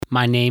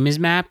My name is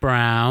Matt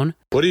Brown.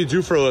 What do you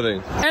do for a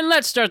living? And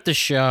let's start the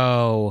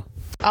show.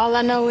 All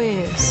I know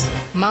is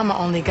Mama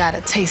only got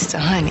a taste of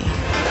honey,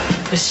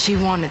 but she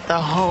wanted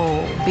the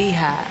whole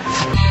beehive.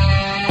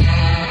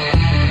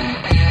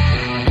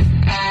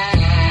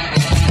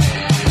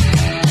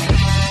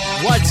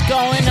 What's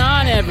going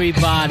on,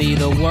 everybody?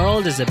 The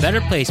world is a better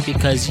place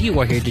because you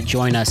are here to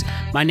join us.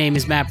 My name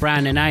is Matt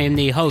Brown, and I am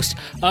the host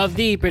of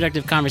the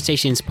Productive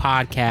Conversations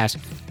podcast.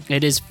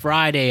 It is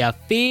Friday, a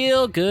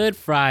feel-good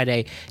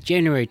Friday,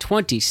 January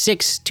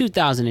 26,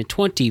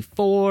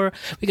 2024.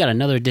 We got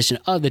another edition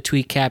of the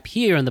Tweet Cap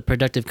here on the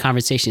Productive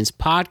Conversations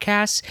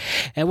podcast,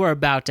 and we're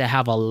about to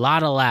have a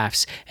lot of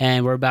laughs,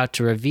 and we're about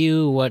to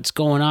review what's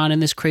going on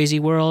in this crazy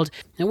world,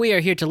 and we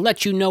are here to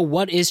let you know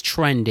what is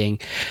trending.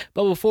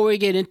 But before we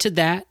get into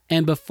that,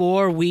 and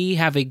before we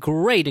have a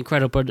great,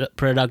 incredible,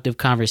 productive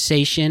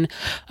conversation,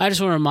 I just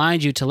want to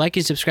remind you to like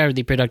and subscribe to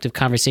the Productive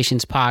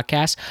Conversations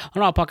podcast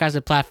on all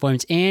podcasting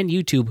platforms and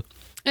YouTube.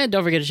 And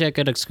don't forget to check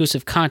out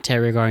exclusive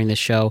content regarding the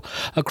show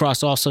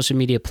across all social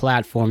media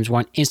platforms. We're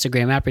on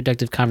Instagram at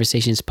Productive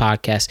Conversations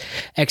Podcast,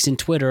 X and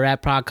Twitter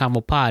at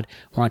ProdConvoPod.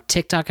 We're on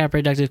TikTok at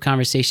Productive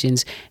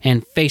Conversations,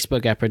 and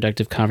Facebook at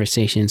Productive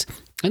Conversations.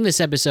 And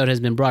this episode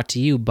has been brought to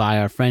you by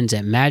our friends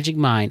at Magic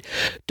Mind.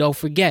 Don't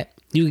forget,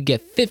 you can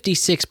get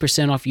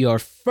 56% off your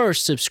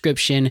first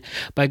subscription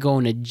by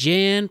going to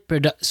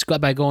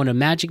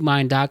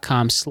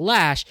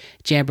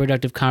magicmind.com/Jan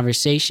Productive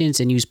Conversations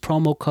and use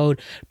promo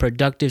code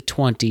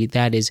Productive20.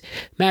 That is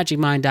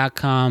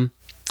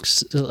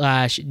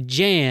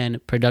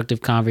magicmind.com/Jan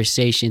Productive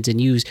Conversations and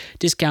use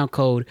discount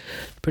code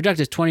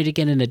Productive20 to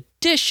get an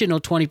additional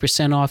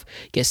 20% off.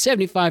 Get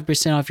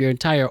 75% off your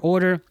entire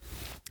order.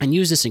 And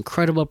use this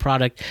incredible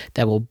product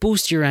that will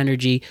boost your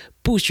energy,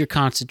 boost your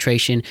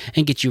concentration,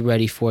 and get you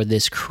ready for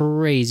this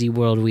crazy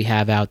world we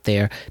have out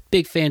there.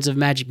 Big fans of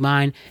Magic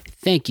Mind,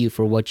 thank you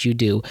for what you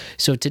do.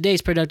 So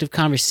today's productive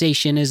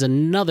conversation is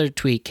another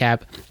tweet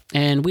cap,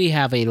 and we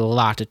have a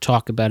lot to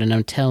talk about, and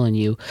I'm telling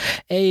you,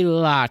 a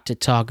lot to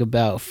talk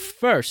about.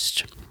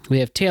 First, we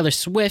have Taylor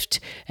Swift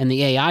and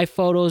the AI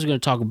photos. We're going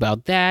to talk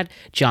about that.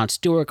 Jon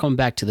Stewart coming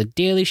back to The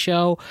Daily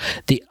Show.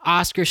 The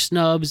Oscar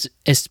snubs,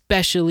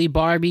 especially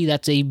Barbie.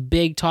 That's a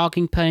big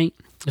talking point.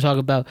 We'll talk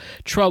about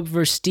Trump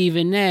versus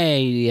Stephen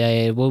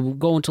A. We'll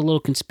go into a little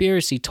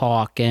conspiracy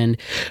talk, and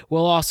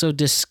we'll also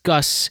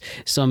discuss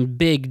some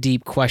big,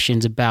 deep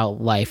questions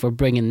about life. We're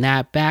bringing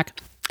that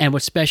back. And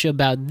what's special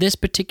about this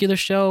particular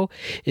show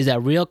is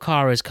that Real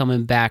Cara is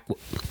coming back.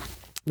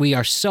 We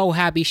are so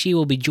happy she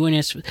will be joining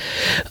us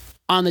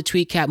on the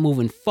Tweet Cap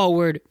moving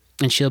forward,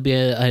 and she'll be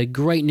a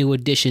great new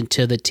addition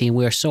to the team.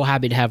 We are so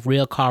happy to have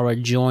Real Cara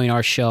join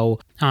our show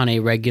on a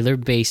regular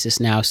basis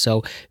now.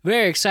 So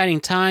very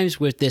exciting times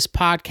with this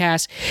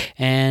podcast,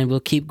 and we'll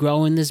keep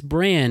growing this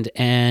brand,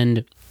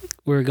 and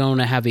we're going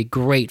to have a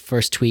great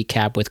first Tweet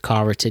Cap with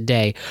Cara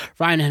today.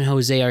 Ryan and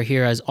Jose are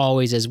here as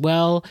always as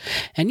well.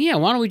 And yeah,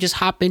 why don't we just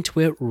hop into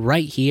it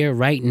right here,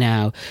 right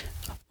now.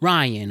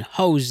 Ryan,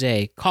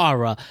 Jose,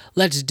 Cara,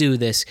 let's do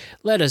this.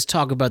 Let us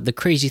talk about the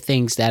crazy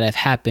things that have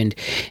happened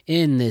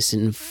in this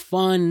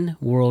fun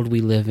world we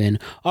live in.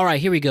 All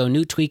right, here we go.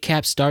 New Tweet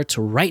Cap starts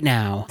right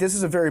now. This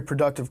is a very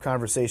productive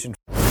conversation.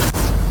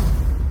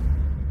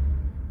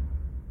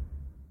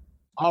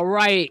 All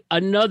right,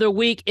 another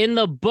week in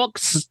the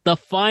books. The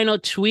final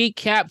Tweet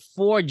Cap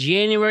for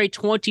January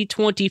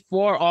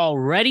 2024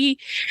 already.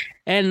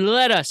 And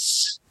let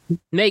us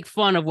make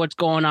fun of what's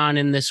going on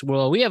in this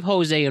world. We have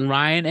Jose and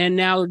Ryan, and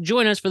now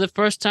join us for the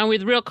first time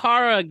with Real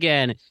Cara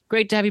again.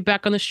 Great to have you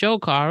back on the show,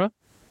 Cara.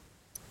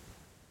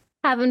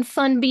 Having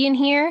fun being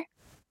here.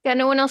 Got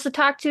no one else to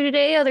talk to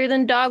today other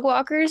than dog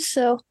walkers,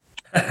 so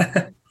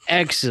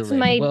Excellent. It's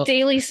my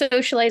daily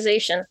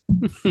socialization.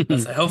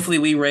 So hopefully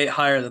we rate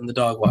higher than the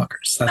dog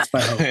walkers. That's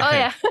my hope. Oh,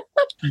 yeah.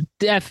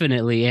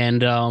 Definitely.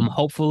 And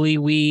hopefully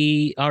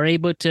we are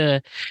able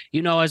to,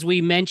 as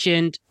we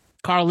mentioned,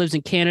 Carl lives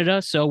in Canada,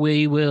 so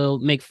we will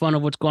make fun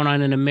of what's going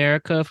on in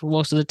America for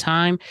most of the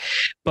time.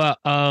 But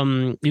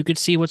you could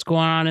see what's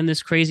going on in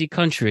this crazy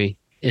country,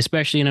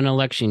 especially in an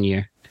election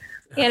year.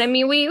 Yeah, and I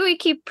mean, we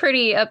keep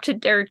pretty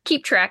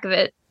keep track of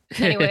it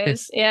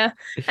anyways. Yeah.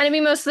 And I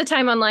mean, most of the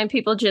time online,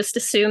 people just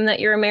assume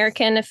that you're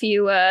American if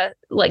you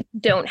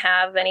don't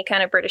have any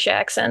kind of British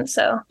accent.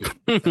 So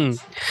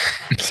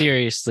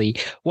seriously.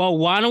 Well,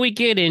 why don't we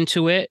get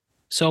into it?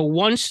 So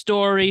one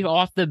story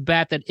off the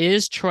bat that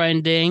is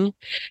trending,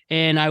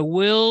 and I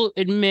will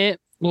admit,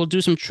 we'll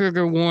do some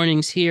trigger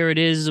warnings here. It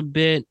is a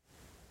bit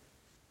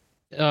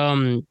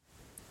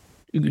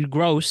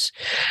gross,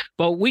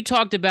 but we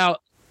talked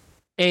about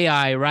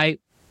AI, right?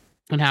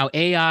 And how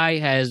AI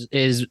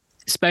is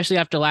especially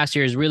after last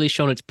year, has really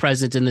shown its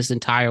presence in this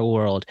entire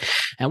world.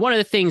 And one of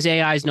the things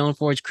AI is known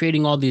for is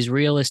creating all these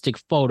realistic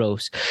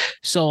photos.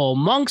 So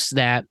amongst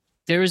that,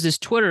 there is this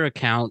Twitter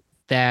account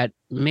that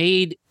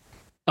made,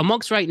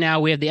 amongst right now,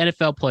 we have the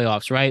NFL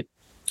playoffs, right?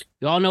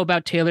 You all know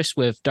about Taylor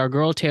Swift, our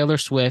girl Taylor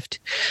Swift.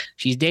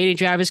 She's dating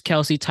Travis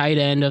Kelce, tight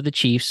end of the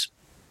Chiefs.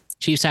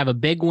 Chiefs have a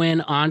big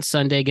win on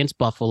Sunday against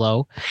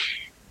Buffalo.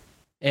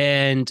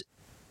 And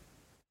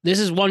this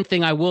is one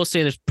thing I will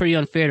say that's pretty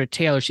unfair to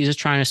Taylor. She's just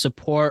trying to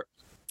support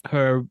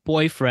her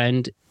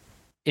boyfriend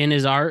in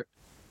his art.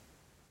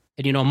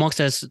 And, amongst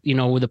us,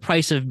 with the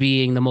price of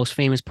being the most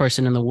famous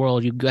person in the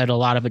world, you get a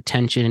lot of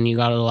attention and you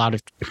got a lot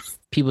of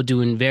people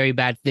doing very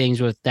bad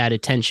things with that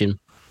attention.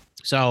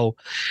 So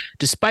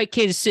despite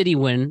Kansas City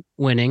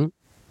winning,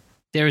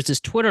 there's this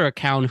Twitter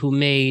account who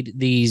made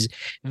these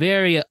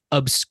very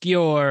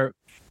obscure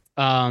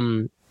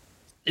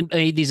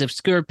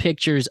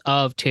pictures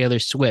of Taylor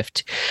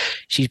Swift.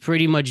 She's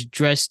pretty much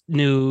dressed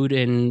nude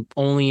and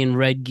only in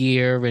red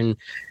gear and,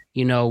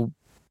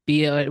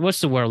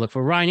 what's the word I look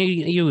for? Ryan,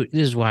 you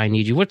this is why I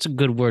need you. What's a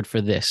good word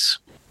for this?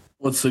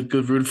 What's a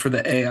good word for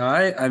the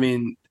AI? I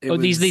mean,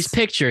 these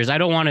pictures. I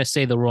don't want to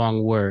say the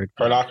wrong word.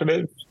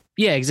 Provocative?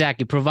 Yeah,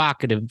 exactly.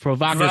 Provocative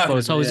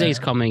photos. Jose's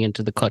coming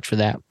into the clutch for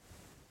that.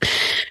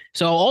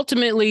 So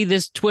ultimately,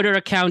 this Twitter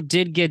account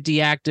did get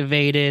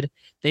deactivated.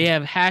 They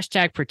have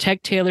hashtag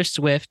protect Taylor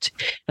Swift.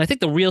 And I think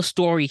the real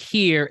story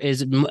here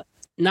is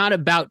not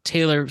about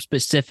Taylor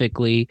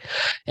specifically,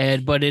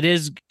 but it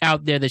is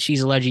out there that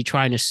she's allegedly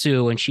trying to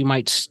sue, and she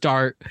might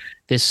start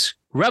this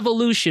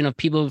revolution of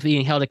people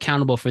being held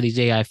accountable for these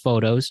AI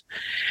photos.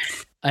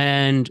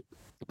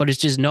 But it's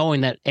just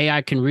knowing that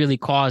AI can really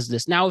cause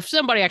this. Now, if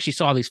somebody actually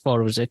saw these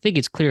photos, I think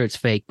it's clear it's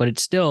fake, but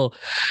it's still,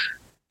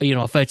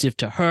 offensive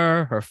to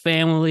her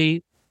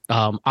family,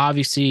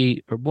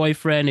 obviously her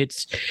boyfriend.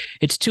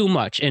 It's too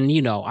much. And,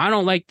 I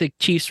don't like the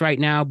Chiefs right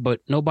now, but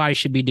nobody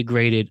should be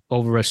degraded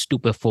over a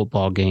stupid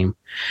football game.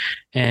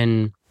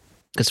 And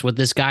that's what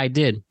this guy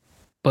did.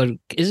 But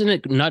isn't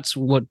it nuts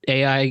what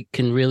AI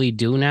can really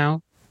do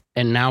now?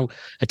 And now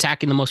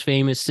attacking the most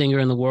famous singer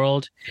in the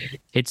world,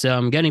 it's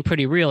getting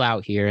pretty real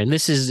out here. And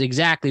this is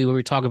exactly where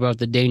we talk about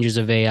the dangers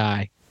of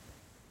AI.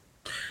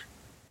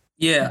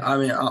 Yeah, I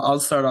mean, I'll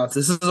start off.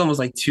 This is almost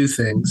like two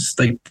things.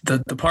 Like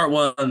the part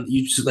one,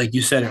 you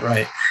said it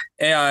right.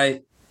 AI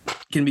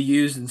can be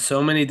used in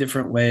so many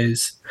different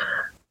ways.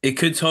 It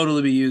could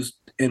totally be used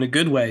in a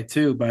good way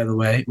too, by the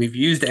way. We've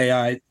used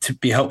AI to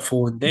be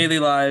helpful in daily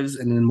lives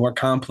and in more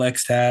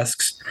complex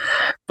tasks.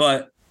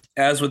 But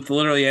as with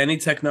literally any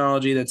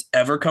technology that's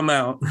ever come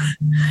out,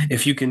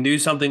 if you can do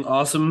something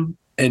awesome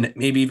and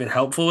maybe even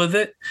helpful with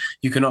it,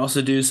 you can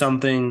also do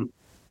something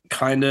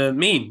kind of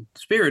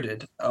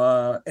mean-spirited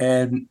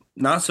and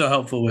not so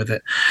helpful with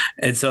it.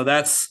 And so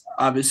that's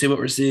obviously what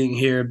we're seeing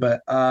here.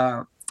 But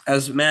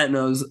as Matt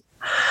knows,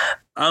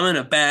 I'm in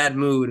a bad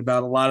mood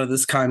about a lot of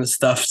this kind of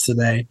stuff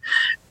today.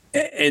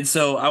 And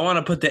so I want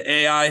to put the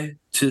AI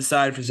to the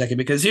side for a second,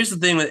 because here's the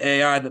thing with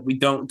AI that we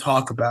don't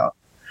talk about.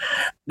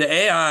 The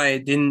AI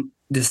didn't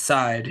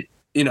decide,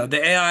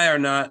 the AI are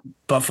not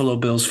Buffalo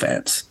Bills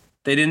fans.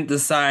 They didn't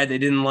decide they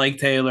didn't like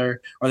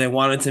Taylor, or they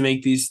wanted to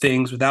make these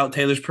things without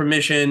Taylor's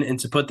permission and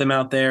to put them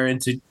out there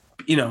and to,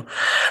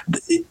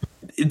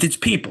 it's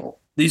people.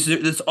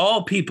 It's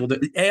all people.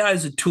 The AI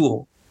is a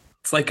tool.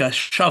 It's like a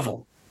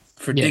shovel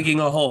for digging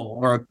a hole,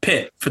 or a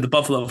pit for the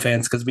Buffalo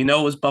fans, because we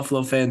know it was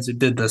Buffalo fans who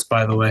did this,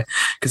 by the way,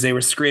 because they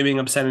were screaming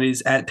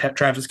obscenities at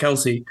Travis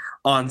Kelce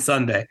on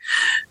Sunday.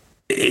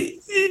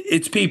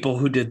 It's people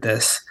who did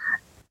this,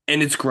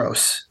 and it's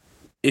gross.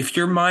 If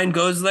your mind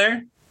goes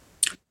there,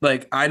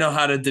 like, I know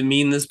how to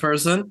demean this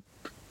person,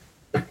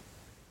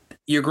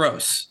 you're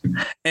gross.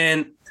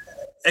 And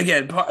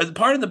again,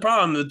 part of the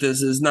problem with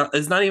this is not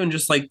even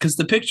just like, because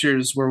the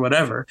pictures were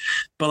whatever,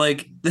 but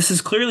like, this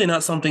is clearly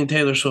not something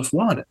Taylor Swift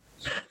wanted.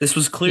 This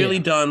was clearly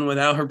done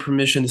without her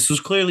permission. This was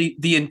clearly,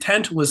 the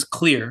intent was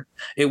clear.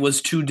 It was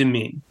to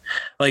demean.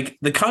 Like,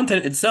 the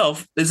content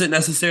itself isn't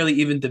necessarily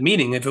even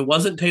demeaning. If it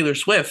wasn't Taylor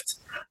Swift,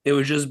 it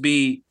would just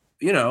be,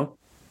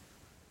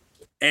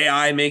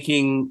 AI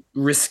making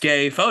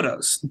risque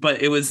photos.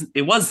 But it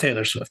was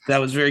Taylor Swift.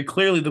 That was very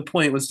clearly the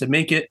point, was to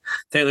make it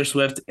Taylor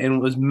Swift, and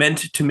was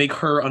meant to make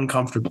her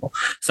uncomfortable.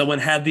 Someone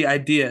had the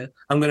idea,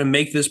 I'm going to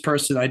make this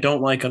person I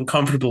don't like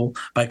uncomfortable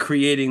by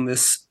creating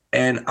this.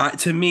 And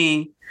to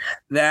me,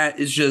 that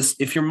is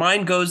just, if your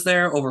mind goes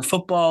there over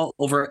football,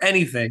 over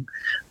anything,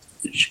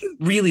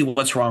 really,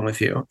 what's wrong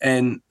with you?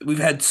 And we've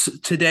had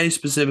today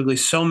specifically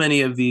so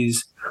many of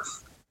these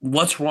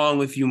what's wrong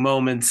with you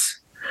moments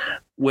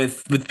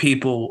with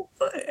people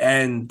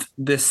and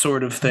this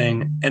sort of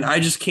thing. And I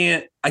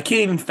can't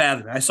even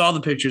fathom it. I saw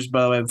the pictures,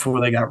 by the way,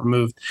 before they got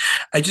removed.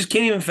 I just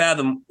can't even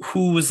fathom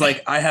who was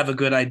like, I have a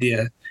good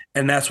idea,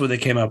 and that's what they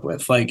came up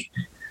with. Like,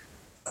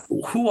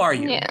 who are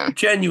you? Yeah.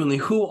 Genuinely,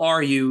 who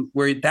are you?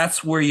 Where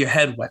that's where your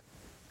head went.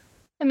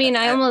 I mean,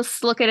 I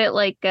almost look at it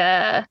like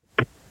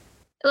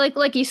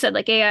you said,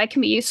 like, AI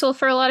can be useful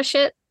for a lot of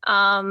shit.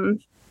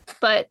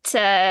 But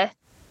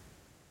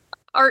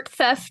art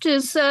theft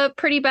is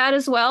pretty bad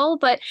as well.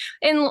 But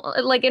in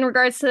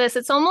regards to this,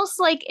 it's almost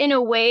like, in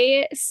a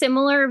way,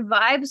 similar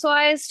vibes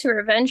wise to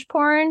revenge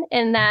porn,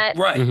 in that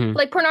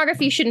like,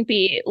 pornography shouldn't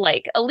be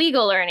like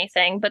illegal or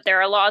anything, but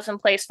there are laws in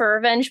place for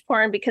revenge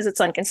porn because it's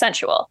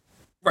unconsensual.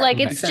 Right, like,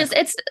 it's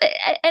exactly.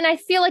 And I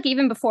feel like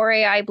even before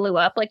AI blew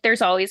up, like,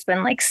 there's always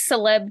been like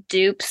celeb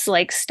dupes,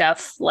 like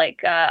stuff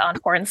like on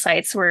porn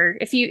sites where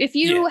if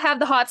you have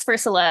the hots for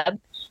celeb,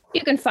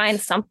 you can find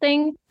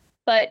something.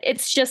 but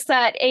it's just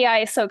that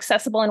AI is so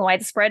accessible and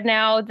widespread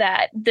now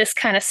that this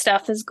kind of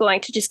stuff is going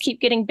to just keep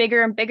getting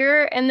bigger and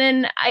bigger. And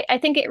then I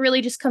think it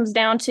really just comes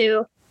down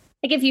to,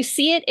 like, if you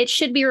see it, it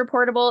should be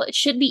reportable. It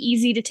should be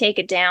easy to take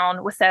it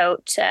down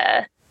without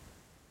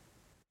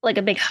like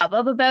a big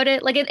hubbub about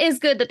it. Like, it is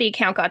good that the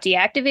account got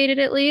deactivated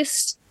at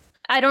least.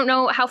 I don't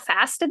know how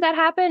fast did that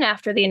happen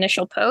after the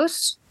initial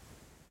post.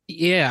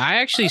 Yeah, I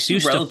actually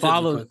used to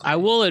follow. Quickly. I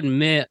will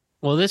admit,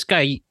 well, this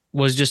guy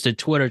was just a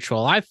Twitter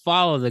troll. I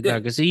follow the guy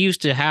because he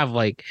used to have,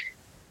 like,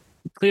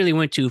 clearly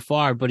went too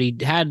far, but he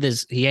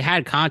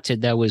had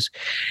content that was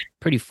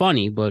pretty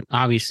funny, but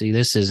obviously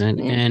this isn't.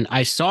 And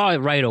I saw it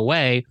right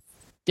away.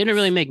 Didn't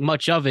really make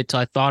much of it till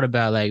I thought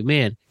about, like,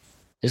 man,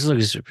 this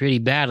looks pretty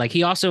bad. Like,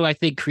 he also, I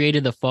think,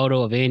 created the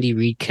photo of Andy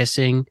Reid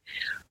kissing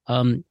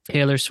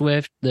Taylor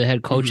Swift, the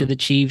head coach of the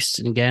Chiefs.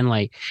 And again,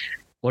 like,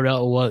 what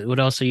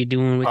else are you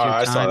doing with your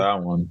time? I saw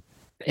that one.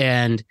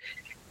 And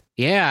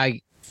yeah,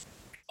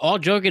 all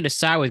joking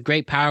aside, with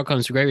great power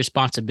comes great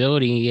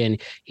responsibility,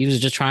 and he was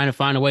just trying to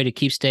find a way to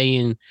keep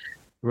staying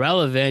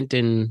relevant,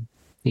 and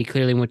he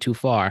clearly went too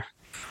far.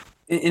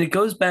 And it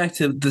goes back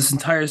to this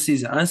entire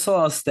season. I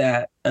saw a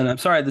stat, and I'm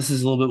sorry this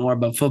is a little bit more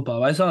about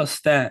football. I saw a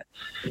stat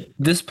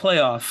this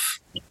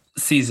playoff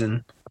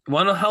season.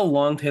 Want to know how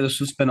long Taylor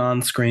Swift's been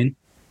on screen?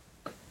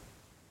 A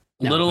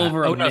little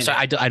over a minute. No, so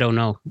I don't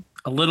know.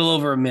 A little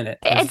over a minute.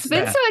 It's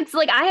been so, it's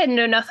like, I had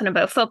know nothing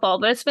about football,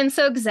 but it's been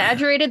so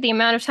exaggerated the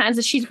amount of times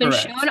that she's been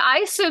shown. I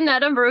assume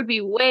that number would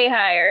be way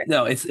higher.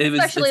 No, it was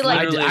especially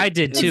like I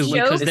did too,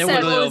 because there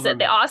was the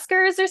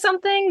Oscars or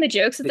something. The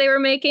jokes that they were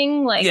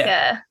making, like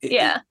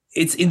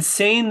it's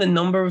insane the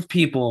number of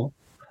people,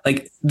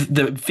 like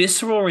the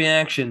visceral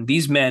reaction.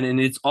 These men, and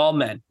it's all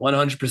men,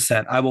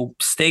 100%. I will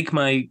stake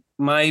my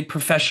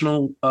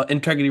professional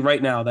integrity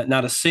right now that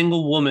not a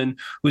single woman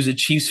who's a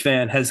Chiefs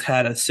fan has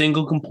had a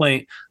single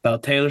complaint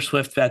about Taylor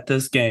Swift at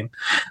this game.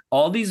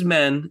 All these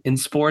men in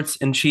sports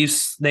and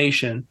Chiefs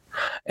Nation,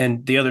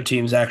 and the other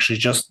teams actually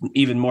just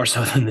even more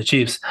so than the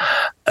Chiefs,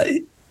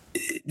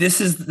 this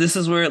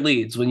is where it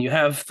leads. When you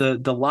have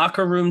the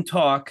locker room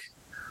talk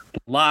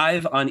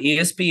live on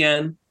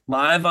ESPN,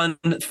 live on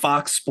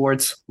Fox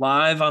Sports,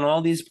 live on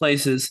all these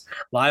places,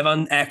 live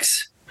on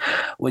X,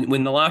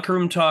 when the locker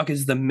room talk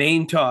is the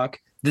main talk,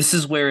 this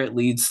is where it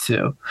leads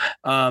to.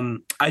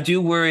 I do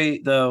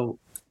worry, though,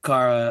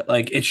 Cara,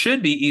 like, it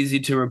should be easy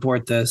to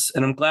report this,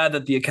 and I'm glad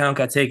that the account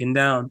got taken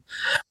down.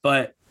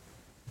 But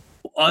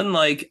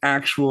unlike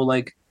actual,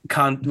 like,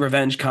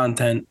 revenge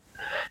content,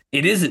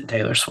 it isn't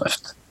Taylor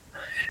Swift.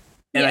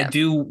 And I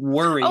do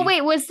worry. Oh,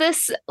 wait, was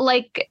this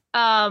like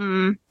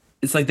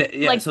it's like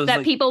that, so that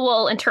like, people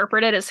will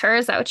interpret it as her?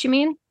 Is that what you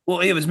mean?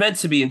 Well, it was meant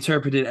to be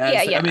interpreted as,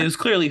 I mean, it was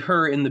clearly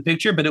her in the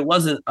picture, but it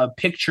wasn't a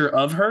picture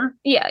of her.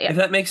 Yeah. If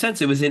that makes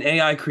sense. It was an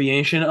AI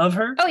creation of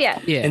her. Oh, yeah.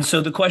 And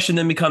so the question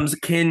then becomes,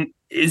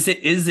 is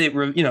it,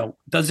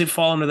 does it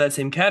fall under that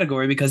same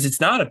category? Because it's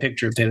not a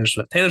picture of Taylor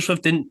Swift. Taylor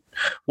Swift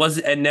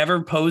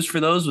never posed for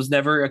those, was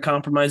never a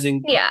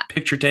compromising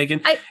picture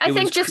taken. I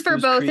think just for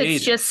both,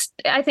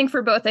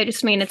 I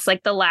just mean it's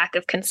like the lack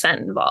of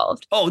consent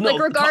involved. Oh, no.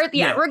 Like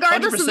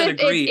regardless of if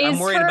it is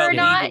her or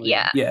not.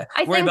 Yeah.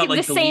 I think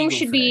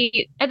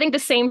the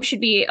same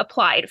should be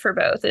applied for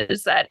both,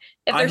 is that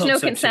if there's no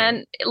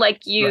consent,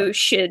 like, you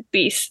should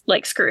be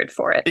like screwed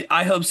for it.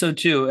 I hope so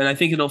too. And I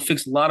think it'll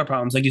fix a lot of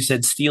problems. Like you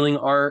said, stealing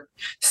art,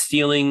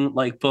 stealing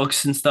like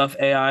books and stuff,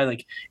 AI.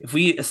 Like, if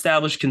we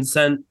establish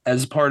consent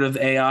as part of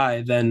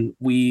AI, then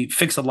we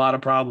fix a lot of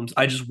problems.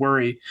 I just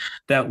worry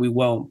that we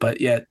won't. But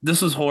yeah,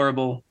 this was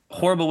horrible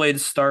way to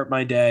start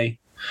my day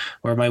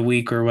or my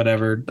week or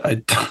whatever.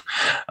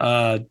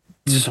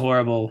 Just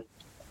horrible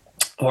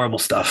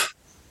stuff.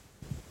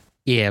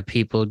 Yeah,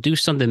 people, do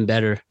something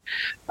better.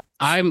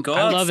 I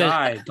love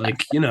it.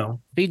 Like,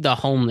 feed the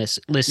homeless.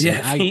 Listen,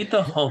 feed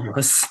the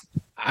homeless.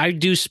 I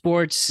do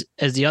sports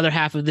as the other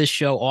half of this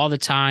show all the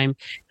time.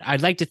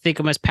 I'd like to think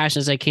I'm as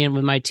passionate as I can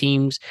with my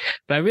teams,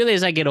 but I really,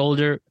 as I get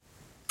older,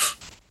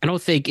 I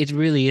don't think it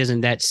really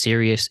isn't that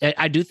serious.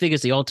 I do think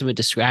it's the ultimate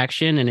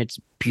distraction, and it's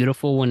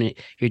beautiful when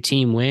your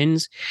team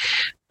wins,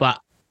 but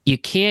you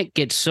can't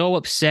get so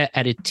upset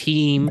at a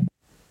team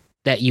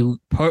that you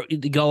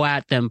go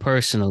at them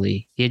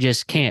personally. You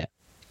just can't.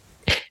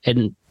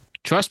 And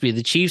trust me,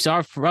 the Chiefs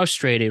are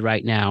frustrated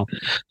right now,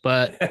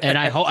 and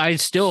I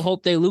still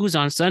hope they lose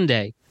on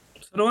Sunday.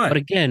 So do I. But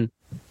again,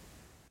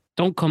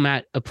 don't come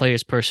at a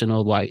player's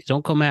personal wife.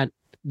 Don't come at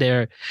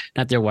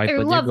not their wife,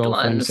 but their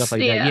girlfriend and stuff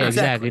like that. Yeah,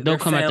 exactly. Don't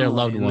come at their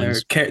loved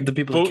ones. The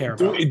people who care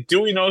about.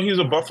 Do we know he's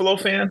a Buffalo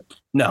fan?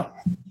 No,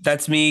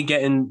 that's me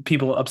getting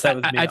people upset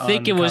with me. I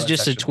think it was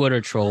just a Twitter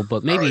troll,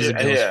 but maybe he's a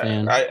Bills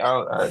fan.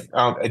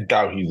 I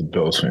doubt he's a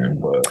Bills fan,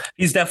 but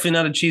he's definitely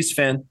not a Chiefs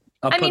fan.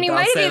 He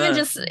might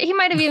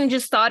have even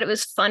just thought it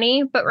was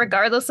funny, but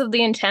regardless of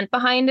the intent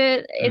behind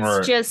it,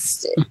 it's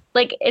just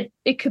like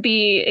it could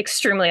be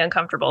extremely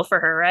uncomfortable for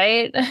her,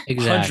 right?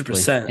 Exactly.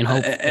 100%.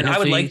 And I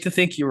would like to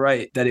think you're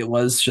right, that it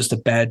was just a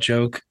bad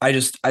joke.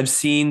 I've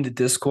seen the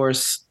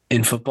discourse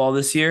in football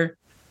this year,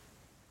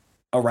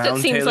 around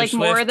seems Taylor like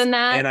Swift, more than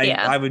that. and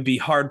I would be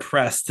hard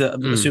pressed to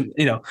assume,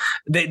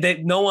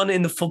 they no one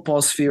in the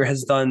football sphere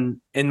has done,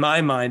 in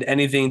my mind,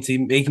 anything to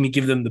make me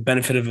give them the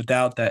benefit of a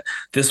doubt that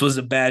this was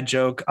a bad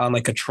joke on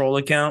like a troll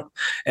account,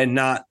 and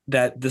not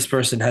that this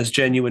person has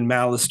genuine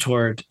malice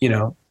toward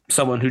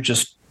someone who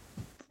just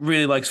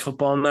really likes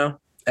football now.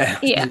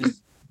 Yeah.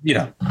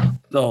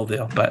 The whole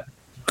deal. But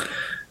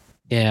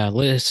yeah,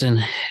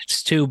 listen,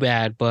 it's too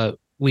bad, but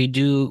we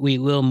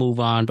will move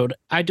on. But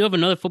I do have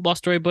another football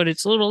story, but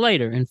it's a little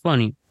later and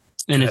funny.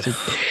 And it's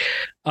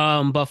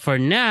but for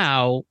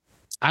now,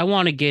 I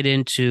want to get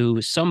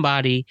into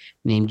somebody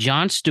named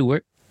Jon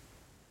Stewart,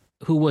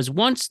 who was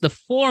once the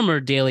former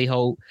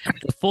the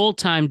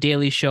full-time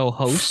Daily Show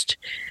host.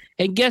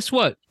 And guess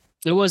what?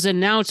 It was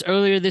announced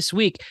earlier this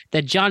week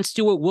that Jon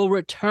Stewart will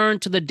return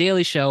to the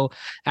Daily Show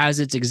as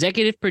its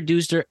executive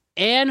producer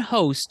and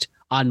host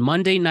on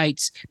Monday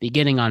nights,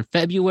 beginning on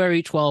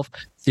February 12th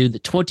through the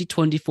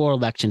 2024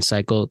 election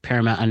cycle,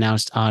 Paramount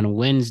announced on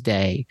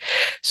Wednesday.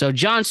 So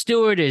Jon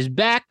Stewart is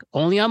back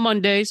only on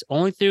Mondays,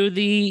 only through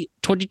the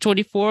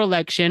 2024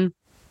 election.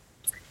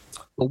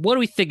 But what do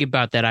we think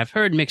about that? I've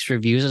heard mixed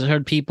reviews. I've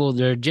heard people,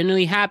 they're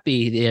generally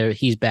happy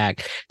he's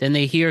back. Then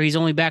they hear he's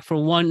only back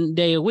for 1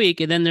 day a week,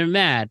 and then they're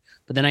mad.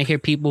 But then I hear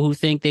people who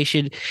think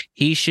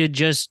he should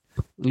just,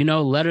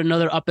 let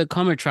another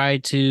up-and-comer try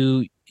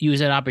to use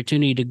that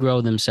opportunity to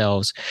grow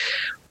themselves.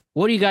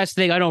 What do you guys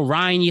think? I know,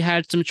 Ryan, you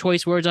had some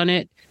choice words on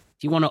it.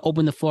 Do you want to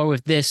open the floor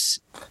with this?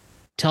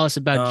 Tell us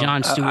about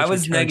Jon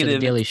Stewart's return to the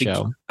Daily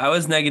Show. I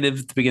was negative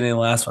at the beginning of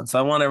the last one, so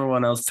I want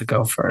everyone else to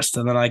go first,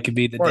 and then I could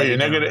be the. You're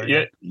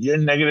negative. You're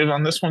negative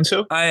on this one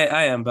too.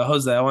 I am, but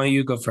Jose, I want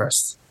you to go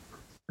first.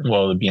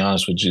 Well, to be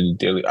honest with you,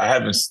 I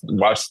haven't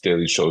watched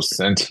Daily Show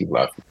since he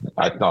left.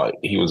 I thought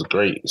he was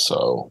great,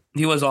 so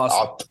he was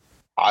awesome.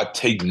 I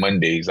take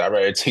Mondays. I'd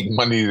rather take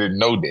Mondays than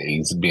no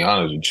days, to be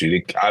honest with you.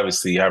 They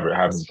obviously having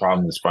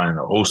problems finding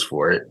a host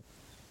for it.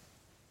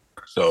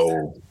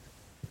 So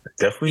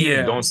definitely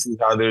don't see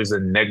how there's a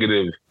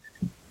negative.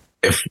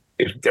 If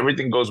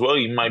everything goes well,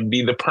 you might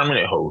be the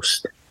permanent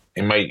host.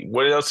 It might.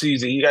 What else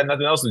he got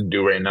nothing else to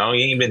do right now.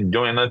 He ain't been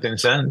doing nothing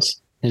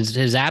since.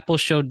 His Apple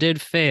show did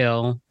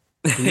fail.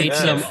 He made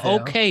some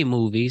okay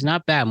movies,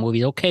 not bad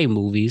movies, okay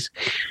movies.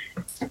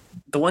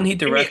 The one he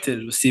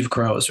directed with Steve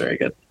Carell was very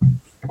good.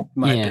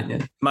 My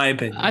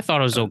opinion. I thought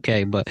it was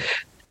okay, but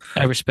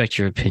I respect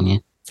your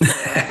opinion.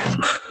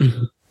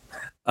 Okay,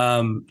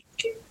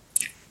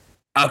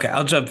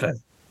 I'll jump in.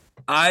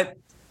 I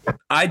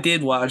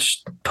did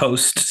watch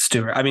post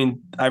Stewart. I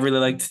mean, I really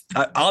liked.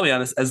 I'll be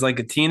honest. As like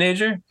a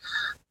teenager,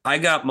 I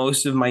got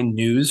most of my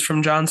news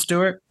from Jon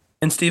Stewart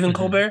and Stephen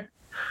Colbert.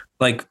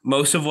 Like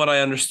most of what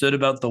I understood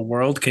about the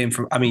world came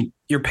from,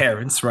 your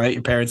parents, right?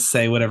 Your parents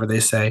say whatever they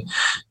say,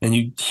 and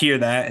you hear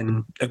that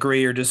and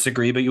agree or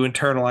disagree, but you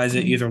internalize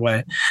it either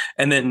way.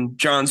 And then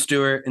Jon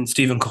Stewart and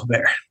Stephen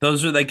Colbert.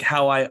 Those are like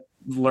how I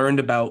learned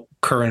about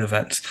current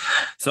events.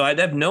 So I'd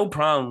have no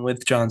problem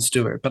with Jon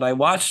Stewart, but I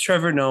watched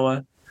Trevor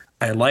Noah.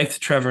 I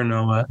liked Trevor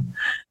Noah.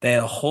 They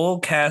had a whole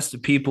cast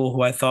of people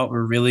who I thought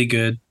were really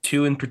good.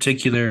 Two in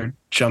particular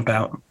jump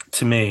out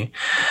to me.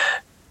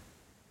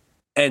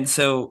 And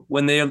so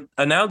when they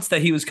announced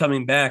that he was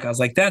coming back, I was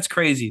like, that's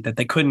crazy that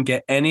they couldn't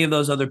get any of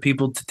those other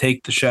people to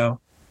take the show.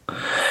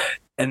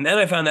 And then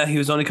I found out he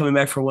was only coming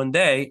back for 1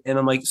 day. And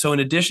I'm like, so in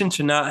addition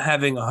to not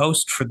having a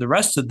host for the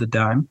rest of the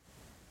time,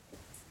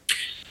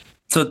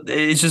 so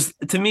it's just,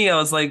 to me, I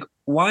was like,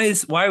 why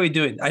are we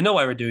doing, I know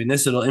why we're doing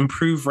this. It'll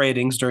improve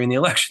ratings during the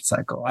election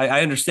cycle.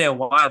 I understand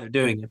why they're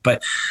doing it,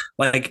 but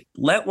like,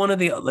 let one of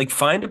the, like,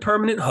 find a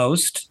permanent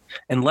host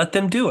and let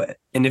them do it.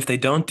 And if they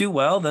don't do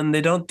well, then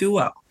they don't do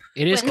well.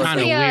 It is kind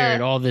of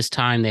weird all this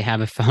time they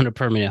haven't found a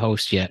permanent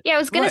host yet. Yeah, I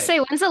was going to say,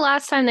 when's the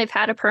last time they've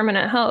had a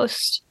permanent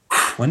host?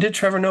 When did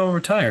Trevor Noah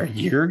retire? A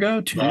year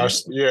ago?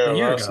 Last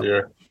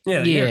year.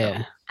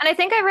 Yeah. And I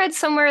think I read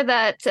somewhere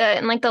that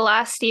in like the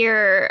last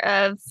year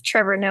of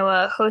Trevor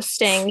Noah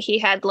hosting, he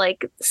had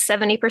like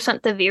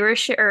 70% the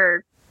viewership,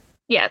 or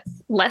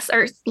less,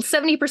 or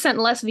 70%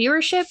 less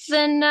viewership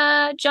than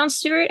Jon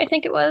Stewart, I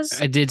think it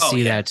was. I did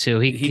see that too.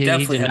 He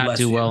definitely did not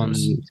do well.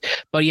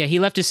 But yeah, he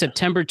left in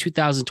September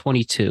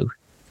 2022.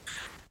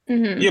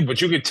 Mm-hmm. Yeah,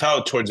 but you could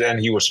tell towards the end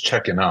he was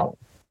checking out.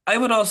 I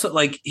would also,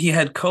 like, he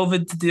had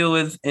COVID to deal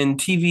with, and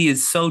TV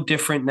is so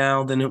different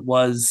now than it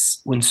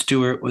was when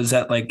Stewart was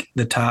at like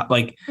the top.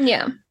 Like,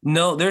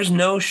 no, there's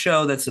no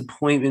show that's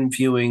appointment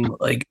viewing.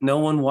 Like, no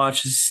one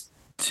watches.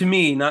 To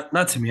me, not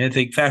to me, I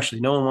think factually,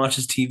 no one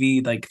watches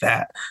TV like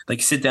that.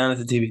 Like, sit down at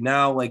the TV.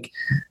 Now, like,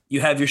 you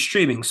have your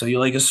streaming, so you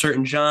like a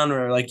certain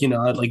genre, like,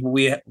 like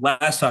we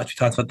last time we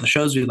talked about the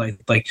shows we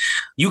like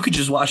you could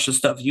just watch the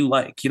stuff you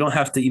like. You don't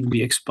have to even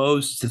be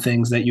exposed to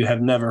things that you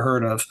have never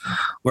heard of,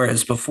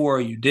 whereas before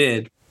you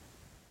did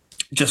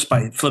just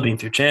by flipping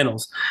through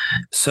channels.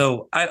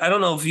 So I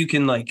don't know if you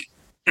can like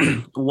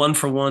one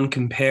for one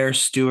compare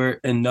Stewart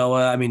and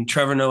Noah. I mean,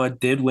 Trevor Noah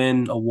did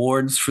win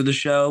awards for the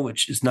show,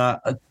 which is not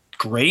a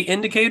great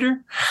indicator,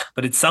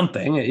 but it's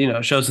something.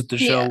 It shows that the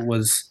show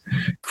was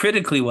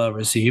critically well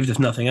received, if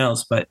nothing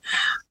else. But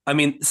I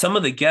mean, some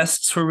of the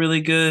guests were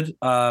really good.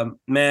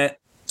 Matt,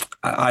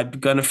 I'm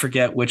gonna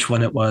forget which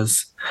one it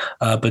was,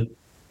 but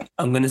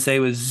I'm gonna say it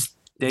was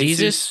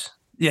Jesus.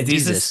 Yeah,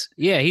 Jesus.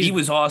 Yeah, he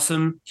was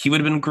awesome. He would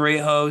have been a great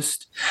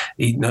host.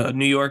 A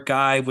New York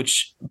guy,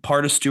 which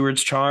part of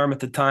Stewart's charm at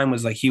the time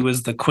was like he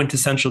was the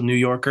quintessential New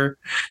Yorker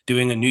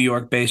doing a New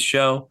York-based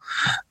show.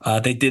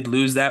 They did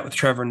lose that with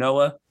Trevor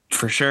Noah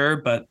for sure,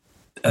 but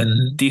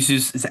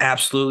Jesus is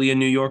absolutely a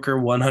New Yorker,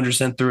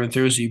 100% through and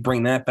through. So you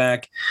bring that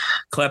back.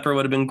 Klepper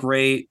would have been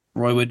great.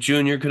 Roy Wood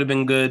Jr. could have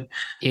been good.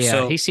 Yeah,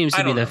 so, he seems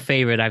to be the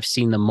favorite I've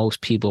seen the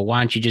most people. Why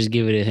don't you just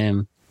give it to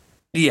him?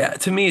 Yeah,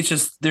 to me, it's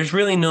just there's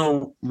really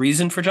no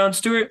reason for Jon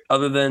Stewart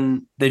other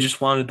than they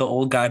just wanted the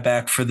old guy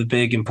back for the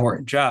big,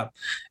 important job.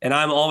 And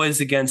I'm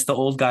always against the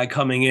old guy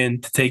coming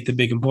in to take the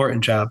big,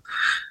 important job.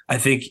 I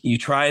think you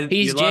try.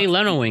 He's Jay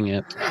Lenoing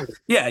it.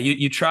 Yeah,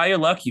 you try your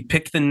luck. You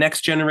pick the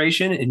next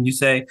generation and you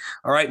say,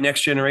 all right,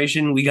 next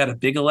generation, we got a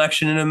big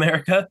election in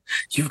America.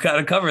 You've got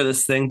to cover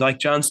this thing like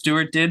Jon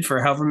Stewart did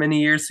for however many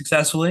years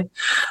successfully.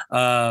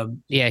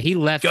 Yeah, he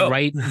left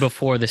right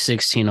before the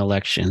 2016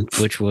 election,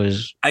 which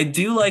was... I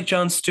do like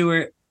Jon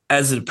Stewart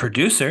as a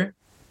producer,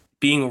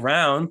 being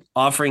around,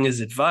 offering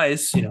his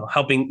advice,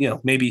 helping,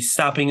 maybe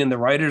stopping in the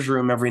writer's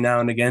room every now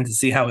and again to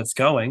see how it's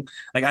going.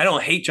 Like, I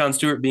don't hate Jon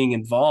Stewart being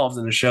involved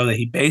in a show that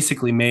he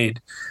basically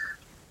made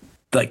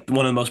like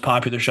one of the most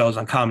popular shows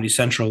on Comedy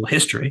Central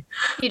history.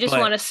 You just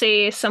want to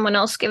see someone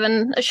else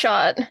given a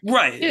shot.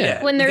 Right.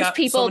 Yeah. When there's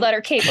people that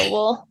are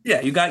capable.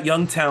 Yeah. You got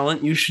young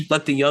talent. You should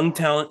let the young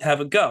talent have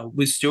a go.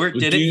 With Stewart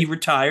did it. He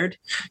retired.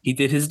 He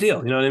did his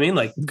deal. You know what I mean?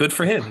 Like, good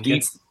for him. He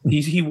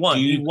won.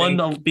 He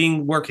won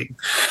being working.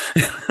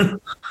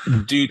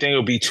 Do you think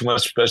it'll be too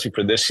much, especially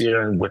for this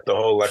year and with the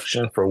whole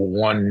election, for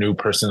one new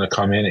person to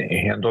come in and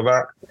handle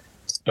that?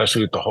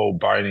 Especially with the whole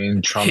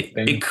Biden Trump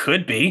thing. It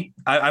could be.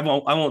 I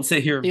won't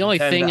sit here. The only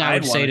thing I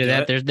would say to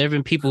that, there have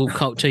been people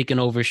taking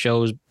over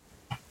shows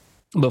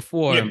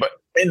before. Yeah, but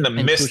in the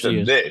midst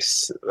of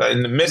this,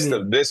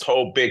 of this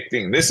whole big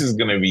thing, this is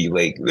gonna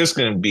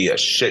be a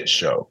shit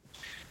show.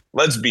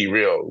 Let's be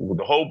real. With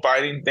the whole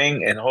Biden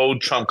thing and whole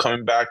Trump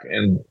coming back,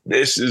 and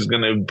this is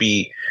gonna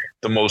be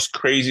the most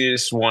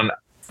craziest one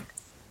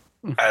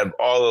out of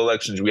all the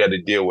elections we had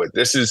to deal with.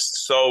 This is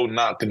so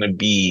not gonna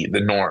be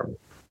the norm.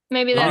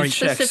 Maybe that's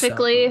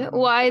specifically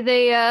why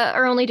they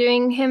are only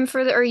doing him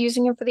or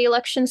using him for the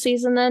election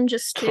season, then,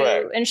 just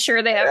to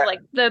ensure they have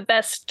like the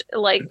best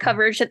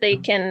coverage that they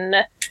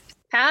can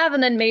have,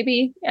 and then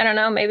maybe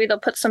they'll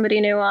put somebody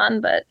new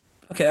on. But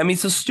okay, I mean,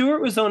 so Stewart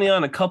was only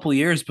on a couple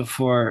years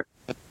before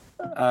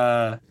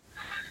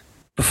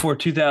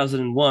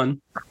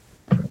 2001,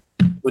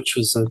 which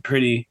was a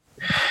pretty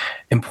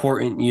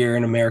important year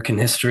in American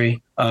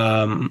history,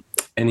 and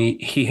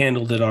he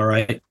handled it all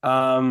right.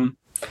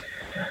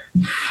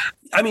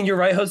 I mean, you're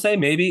right, Jose,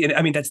 maybe. And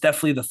I mean, that's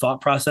definitely the thought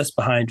process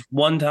behind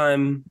one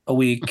time a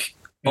week,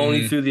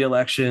 only through the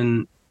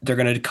election. They're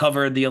going to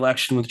cover the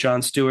election with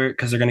Jon Stewart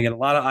because they're going to get a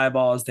lot of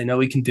eyeballs. They know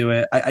he can do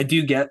it. I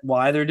do get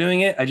why they're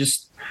doing it.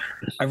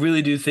 I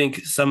really do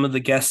think some of the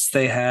guests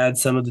they had,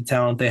 some of the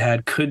talent they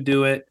had could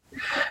do it.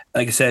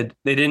 Like I said,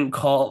 they didn't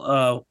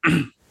call,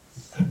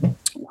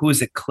 who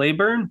is it,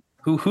 Claiborne?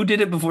 Who did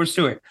it before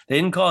Stewart? They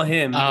didn't call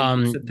him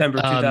in September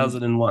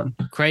 2001.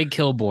 Craig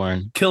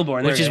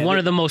Kilborn, which is one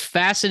of the most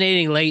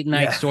fascinating late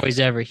night stories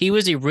ever. He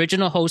was the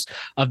original host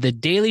of The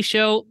Daily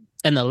Show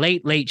and The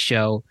Late Late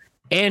Show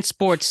and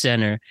Sports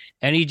Center,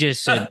 and he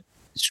just said,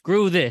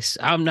 "Screw this!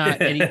 I'm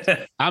not.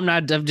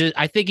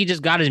 I think he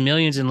just got his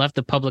millions and left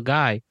the public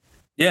eye."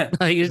 Yeah,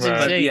 it's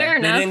insane.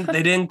 Yeah,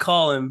 they didn't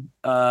call him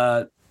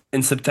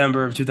in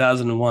September of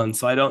 2001,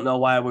 so I don't know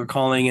why we're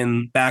calling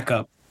in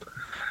backup.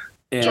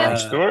 Jon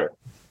Stewart?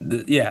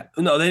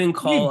 No, they didn't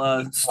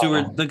call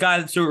Stewart, the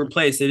guy that Stewart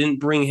replaced. They didn't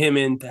bring him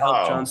in to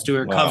help Jon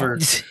Stewart cover.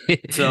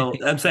 So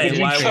I'm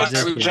saying, why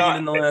are we bringing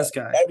in the last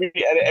guy?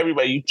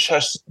 Everybody, you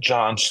trust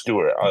Jon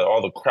Stewart,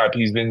 all the crap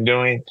he's been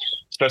doing,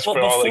 especially for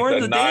all the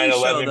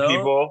 9/11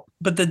 people.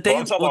 But the day,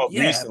 I'm talking about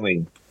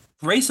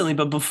recently.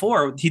 But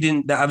before he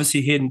didn't do that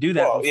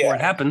before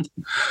it happened.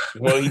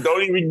 Well,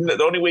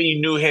 the only way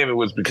you knew him, it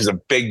was because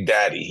of Big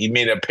Daddy. He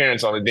made an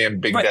appearance on the damn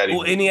Big Daddy.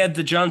 Well, and he had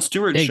the Jon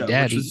Stewart show,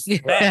 Daddy. which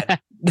was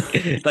bad.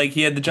 Like,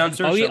 he had the Jon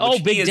Stewart show.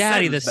 Big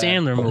Daddy, the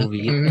Sandler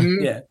movie.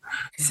 Yeah.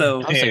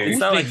 So it's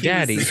not like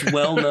Daddy? He was this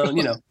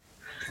well-known,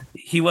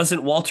 he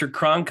wasn't Walter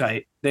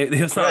Cronkite.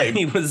 It's not like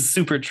he was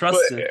super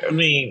trusted. But, I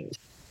mean,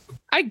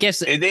 I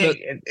guess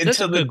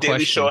until the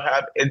Daily Show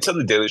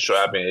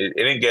happened, it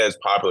didn't get as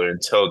popular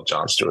until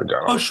Jon Stewart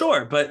got on. Oh,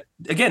 sure, but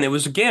again, it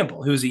was a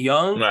gamble. He was a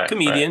young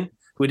comedian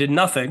who did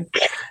nothing,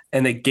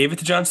 and they gave it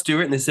to Jon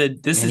Stewart, and they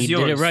said, "This is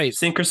yours,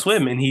 sink or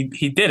swim," and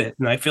he did it.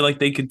 And I feel like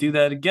they could do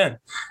that again.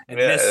 And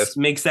this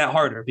makes that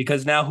harder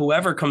because now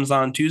whoever comes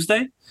on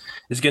Tuesday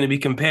is going to be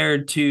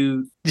compared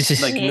to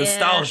like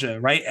nostalgia,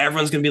 right?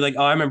 Everyone's going to be like,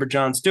 oh, I remember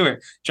Jon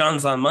Stewart.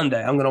 John's on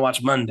Monday. I'm going to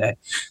watch Monday.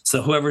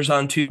 So whoever's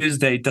on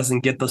Tuesday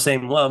doesn't get the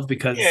same love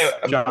because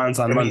John's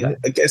on Monday.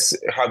 I guess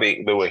how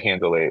they would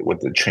handle it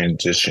with the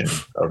transition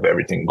of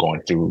everything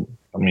going through.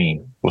 I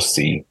mean, we'll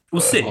see.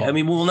 We'll see. I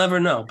mean, we'll never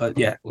know, but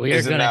yeah.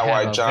 We're going to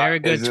have a very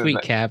good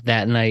tweet cap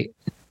that night.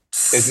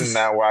 Isn't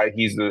that why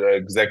he's the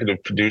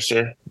executive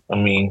producer? I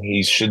mean,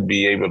 he should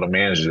be able to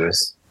manage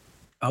this.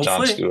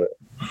 Hopefully. Jon Stewart.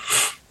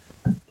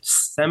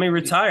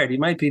 Semi-retired. He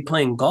might be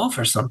playing golf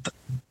or something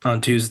on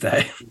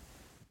Tuesday.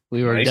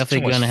 We were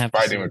definitely going to have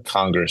fighting with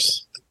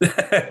Congress.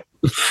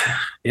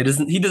 He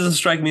doesn't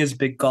strike me as a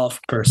big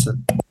golf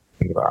person.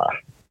 Nah.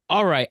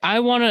 All right.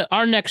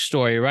 Our next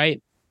story,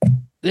 right?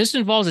 This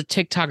involves a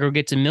TikToker who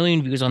gets 1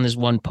 million views on this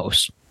one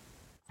post.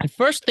 And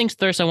first things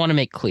first, I want to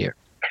make clear.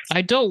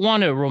 I don't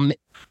want to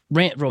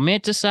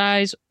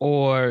romanticize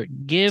or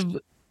give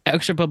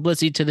extra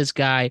publicity to this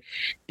guy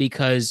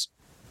because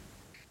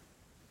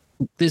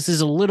this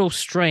is a little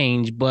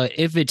strange, but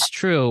if it's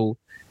true,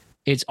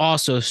 it's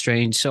also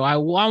strange. So I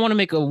want to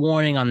make a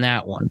warning on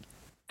that one.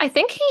 I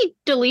think he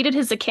deleted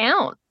his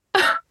account.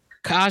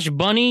 Kosh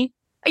Bunny?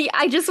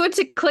 I just went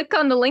to click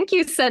on the link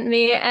you sent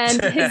me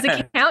and his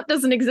account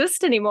doesn't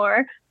exist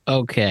anymore.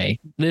 Okay.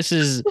 If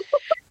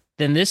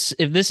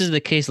this is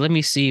the case, let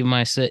me see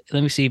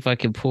if I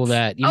can pull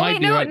that. No,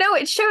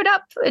 it showed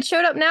up. It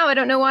showed up now. I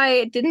don't know why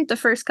it didn't the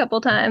first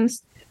couple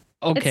times.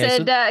 Okay.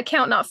 It said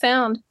account not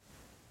found.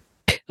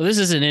 Well, this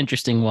is an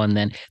interesting one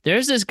then.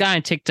 There's this guy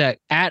on TikTok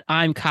at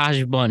I'm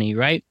Kosh Bunny,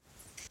 right?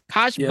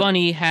 Kosh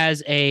Bunny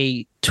has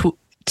a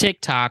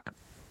TikTok,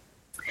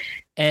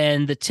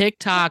 and the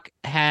TikTok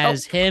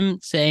has him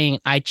saying,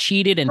 I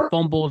cheated and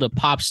fumbled a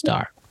pop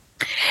star.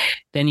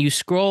 Then you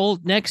scroll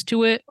next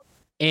to it,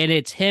 and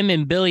it's him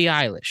and Billie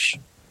Eilish.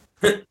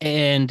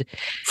 And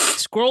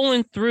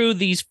scrolling through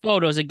these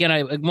photos, again,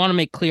 I want to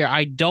make clear,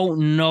 I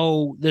don't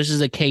know this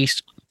is a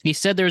case. He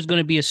said there's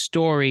going to be a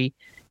story.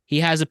 He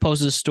hasn't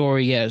posted a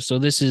story yet, so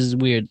this is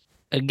weird.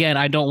 Again,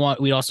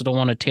 we also don't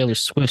want a Taylor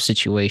Swift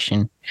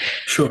situation.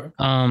 Sure.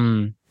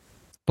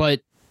 But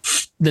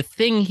the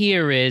thing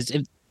here is,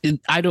 if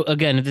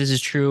this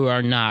is true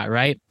or not,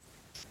 right?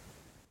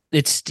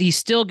 He's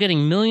still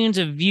getting millions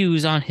of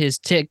views on his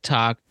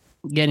TikTok,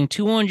 getting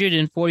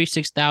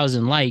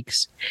 246,000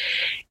 likes,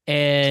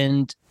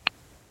 and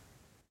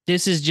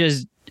this is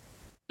just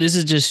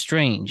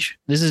strange.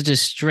 This is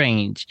just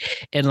strange,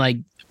 and like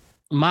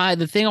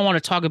the thing I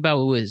want to talk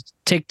about with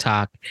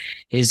TikTok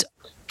is,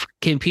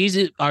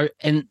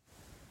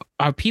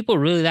 are people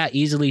really that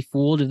easily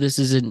fooled if this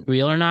isn't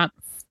real or not?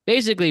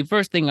 Basically,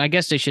 first thing I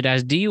guess they should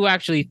ask: do you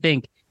actually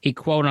think he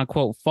quote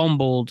unquote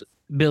fumbled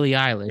Billie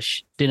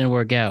Eilish? Didn't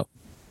work out.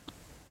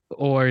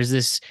 Or is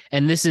this,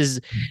 and this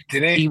is,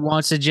 he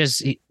wants to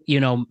just,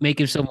 make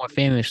himself more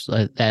famous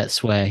that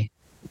way.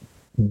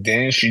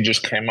 Didn't she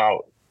just came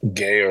out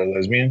gay or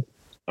lesbian?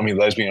 I mean,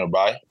 lesbian or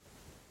bi?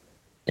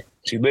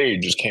 She literally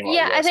just came out.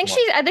 Yeah, I think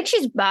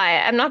she's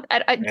bi.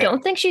 I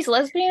don't think she's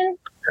lesbian.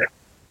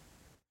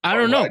 I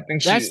don't know.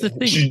 That's the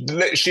thing.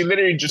 She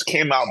literally just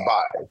came out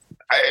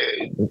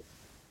bi.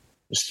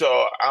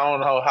 So I don't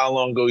know how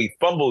long ago he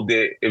fumbled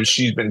it, if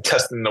she's been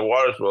testing the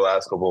waters for the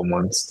last couple of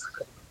months.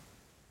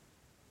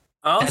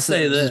 I'll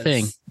say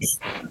this.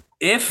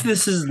 If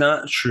this is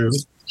not true,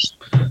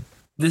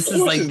 this is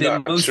like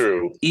the most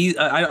true.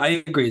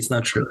 I agree it's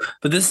not true.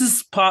 But this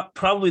is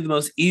probably the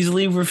most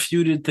easily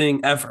refuted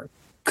thing ever.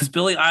 Because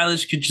Billie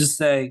Eilish could just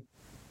say,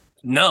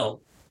 no.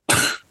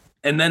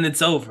 And then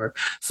it's over.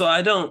 So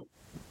I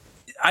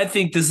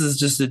think this is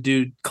just a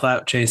dude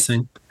clout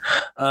chasing.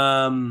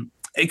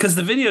 Because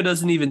the video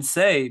doesn't even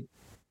say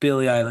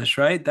Billie Eilish,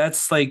 right?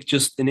 That's like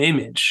just an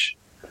image.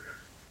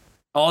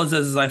 All it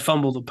says is I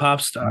fumbled a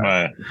pop star.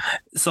 Right.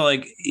 So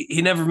like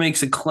he never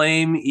makes a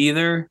claim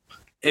either.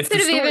 If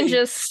could have even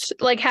just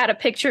like had a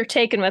picture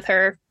taken with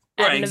her.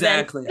 Right,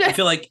 exactly. I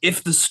feel like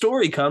if the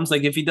story comes,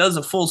 like if he does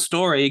a full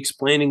story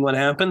explaining what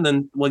happened,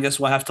 then I guess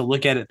we'll have to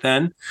look at it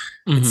then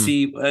and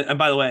see. And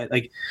by the way,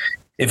 like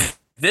if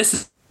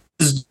this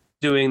is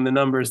doing the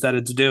numbers that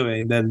it's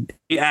doing, then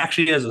he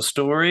actually has a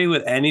story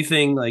with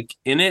anything like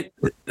in it,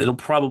 it'll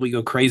probably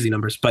go crazy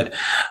numbers. But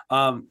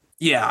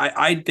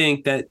I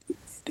think that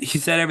he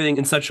said everything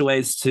in such a way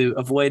as to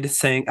avoid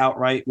saying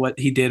outright what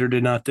he did or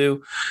did not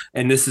do.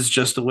 And this is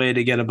just a way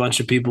to get a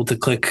bunch of people to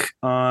click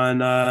on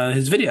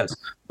his videos.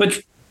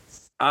 But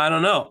I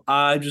don't know.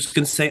 I'm just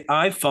going to say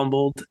I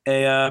fumbled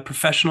a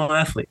professional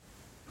athlete.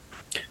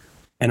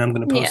 And I'm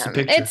going to post a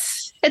picture.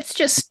 It's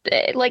just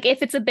like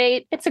if it's a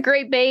bait, it's a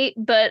great bait.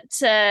 But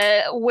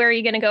where are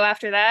you going to go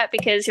after that?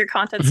 Because your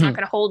content's not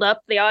going to hold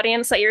up the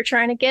audience that you're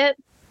trying to get.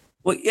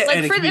 Well, yeah,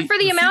 like for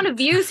the amount of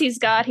views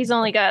he's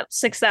only got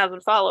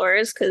 6,000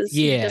 followers because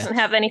he doesn't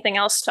have anything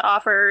else to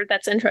offer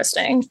that's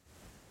interesting.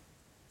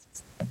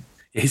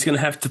 He's going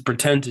to have to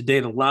pretend to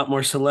date a lot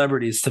more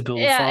celebrities to build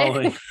a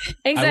following.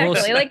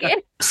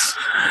 Exactly.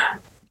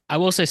 I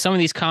will say some of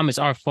these comments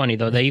are funny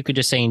though that you could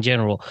just say in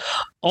general.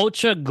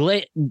 Ultra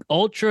galactical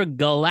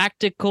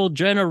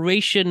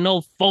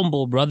generational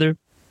fumble, brother.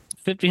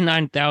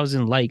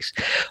 59,000 likes.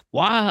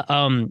 Why?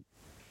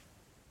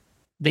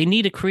 They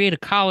need to create a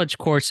college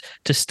course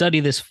to study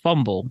this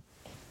fumble.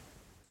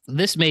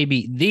 This may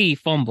be the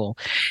fumble,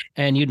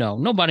 and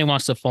nobody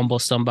wants to fumble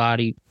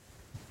somebody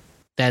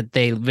that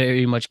they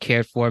very much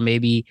cared for,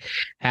 maybe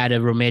had a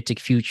romantic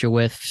future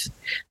with.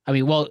 I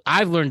mean, well,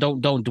 I've learned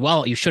don't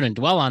dwell. You shouldn't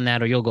dwell on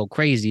that, or you'll go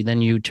crazy.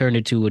 Then you turn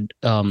into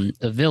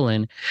a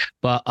villain.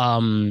 But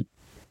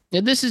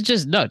this is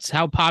just nuts.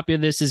 How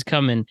popular this is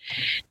coming,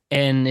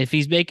 and if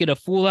he's making a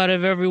fool out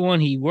of everyone,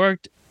 he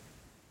worked,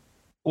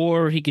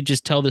 or he could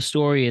just tell the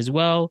story as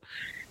well.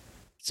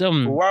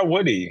 Why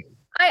would he?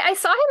 I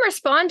saw him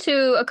respond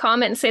to a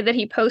comment and say that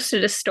he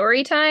posted a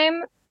story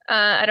time.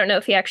 I don't know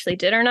if he actually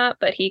did or not,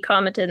 but he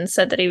commented and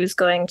said that he was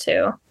going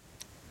to.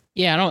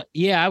 Yeah,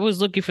 I was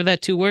looking for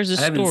that too. Where's the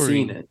story? I haven't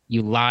seen it.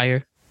 You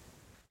liar.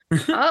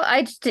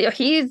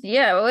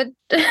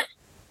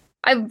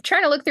 I'm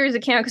trying to look through his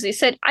account because he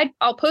said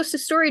I'll post a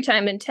story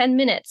time in 10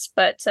 minutes,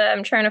 but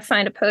I'm trying to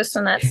find a post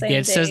on that same day. Yeah,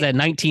 it says that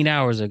 19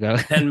 hours ago.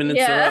 10 minutes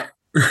yeah.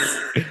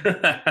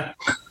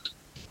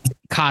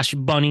 Kosh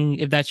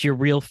Bunny, if that's your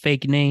real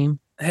fake name.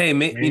 Hey,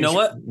 you know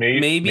what?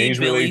 Maybe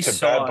Billy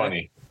saw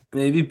it.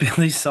 Maybe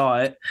Billy saw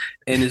it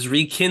and is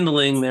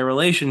rekindling their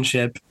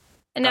relationship.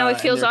 And now it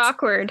feels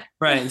awkward.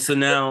 Right. So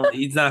now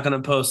he's not going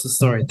to post the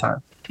story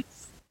time.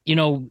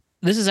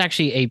 This is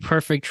actually a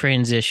perfect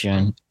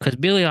transition because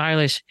Billie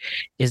Eilish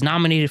is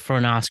nominated for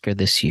an Oscar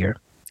this year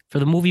for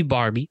the movie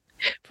Barbie,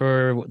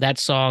 for that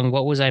song,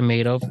 What Was I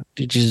Made Of,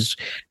 which is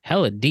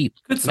hella deep.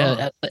 Good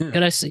song.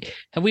 Can I see?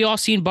 Have we all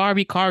seen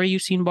Barbie? Kari, you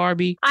seen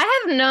Barbie?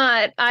 I have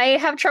not. I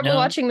have trouble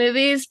watching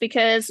movies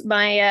because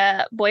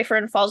my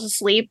boyfriend falls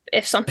asleep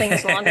if something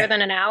is longer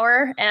than an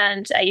hour,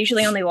 and I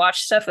usually only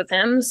watch stuff with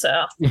him.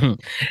 So,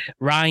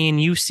 Ryan,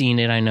 you've seen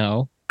it, I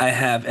know. I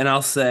have, and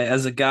I'll say,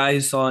 as a guy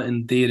who saw it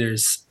in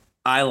theaters,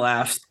 I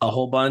laughed a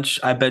whole bunch.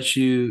 I bet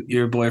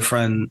your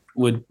boyfriend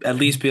would at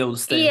least be able to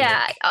stay.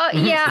 Yeah.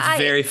 It's a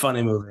very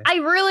funny movie. I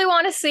really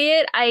want to see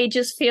it. I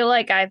just feel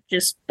like I've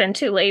just been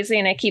too lazy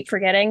and I keep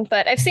forgetting.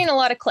 But I've seen a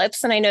lot of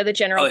clips and I know the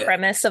general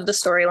premise of the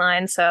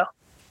storyline. So,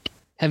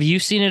 have you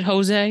seen it,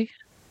 Jose?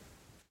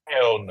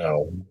 Hell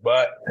no,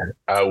 but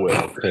I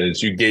will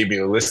because you gave me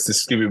a list of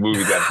stupid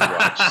movies I have to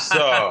watch.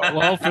 So,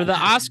 well, for the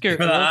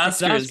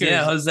Oscars,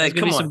 yeah, Jose,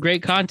 come on, some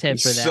great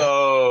content for that.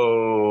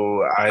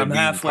 So I'm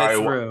halfway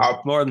through. I'll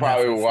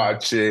probably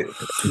watch it.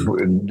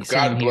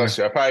 God bless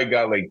you. I probably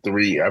got like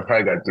 3. I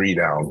probably got 3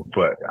 down,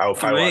 but I'll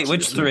probably watch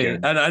which 3?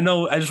 I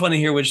know. I just want to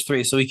hear which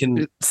 3 so we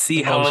can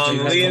see how much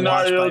you have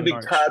Leonardo to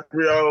watch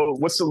DiCaprio.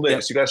 What's the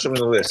list? You got to show me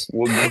the list.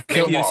 We'll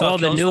kill them all.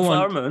 The new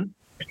one.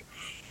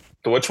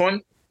 The which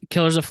one?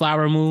 Killers of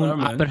Flower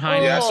Moon,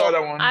 Oppenheimer. Yeah, I saw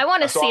that one. I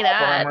want to see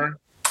that.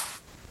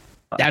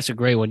 That's a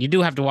great one. You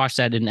do have to watch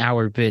that in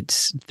hour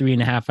bits,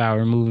 3.5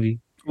 hour movie.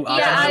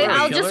 Yeah,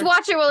 I'll just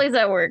watch it while he's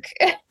at work.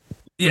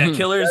 Yeah,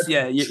 Killers.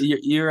 Yeah,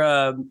 you're.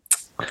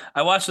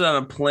 I watched it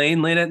on a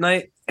plane late at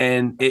night,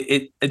 and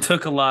it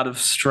took a lot of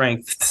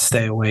strength to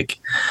stay awake.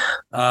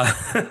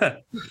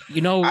 I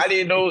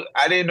didn't know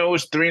it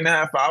was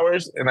 3.5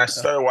 hours, and I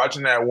started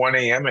watching it at 1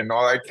 a.m. and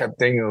all I kept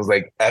thinking was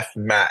like F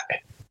Matt.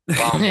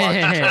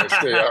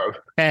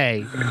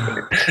 Hey,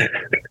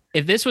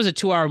 if this was a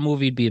 2-hour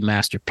movie, it'd be a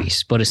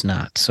masterpiece, but it's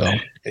not. So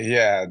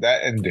yeah,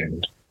 that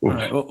ended. All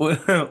right.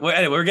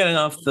 Anyway, we're getting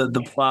off the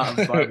plot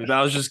of Barbie, but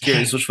I was just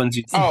curious which ones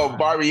you.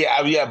 Barbie,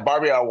 yeah,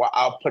 Barbie.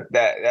 I'll put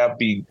that. That'll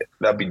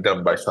be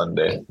done by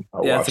Sunday.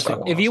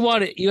 If you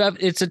want it,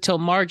 it's until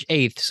March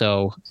 8th.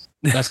 So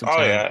that's the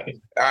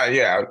time.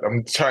 Yeah.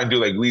 I'm trying to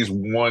do like at least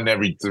one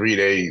every 3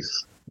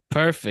 days.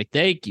 Perfect.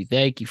 Thank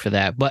you for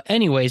that. But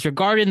anyways,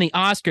 regarding the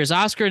Oscars,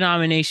 Oscar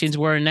nominations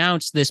were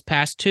announced this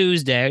past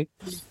Tuesday.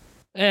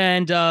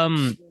 And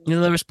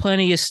there was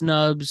plenty of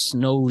snubs,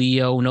 no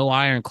Leo, no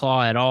Iron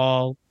Claw at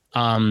all,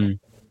 and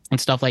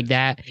stuff like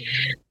that.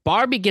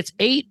 Barbie gets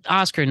 8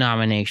 Oscar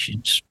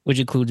nominations, which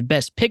includes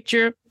Best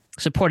Picture,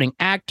 Supporting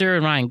Actor,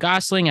 and Ryan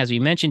Gosling, as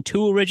we mentioned,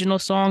 2 original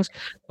songs.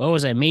 What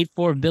Was I Made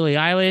For? Billie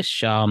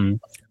Eilish.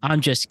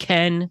 I'm Just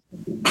Ken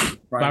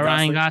by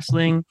Ryan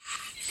Gosling.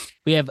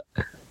 We have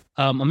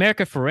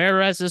America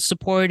Ferrera as a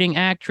supporting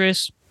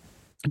actress,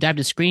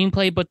 adapted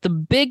screenplay. But the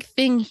big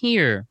thing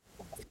here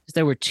is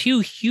there were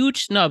 2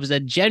 huge snubs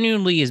that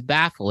genuinely is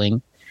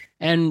baffling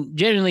and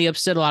genuinely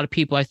upset a lot of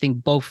people, I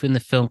think, both in the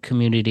film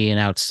community and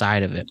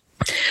outside of it.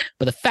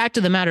 But the fact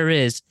of the matter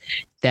is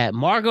that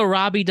Margot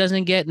Robbie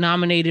doesn't get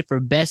nominated for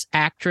Best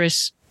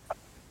Actress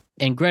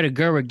and Greta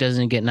Gerwig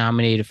doesn't get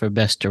nominated for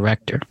Best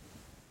Director.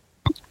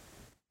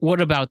 What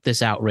about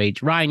this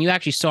outrage? Ryan, you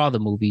actually saw the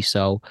movie,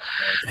 so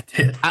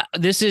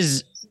this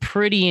is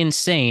pretty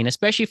insane,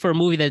 especially for a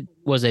movie that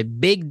was a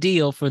big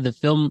deal for the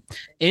film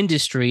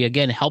industry.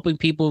 Again, helping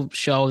people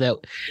show that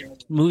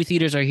movie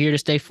theaters are here to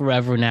stay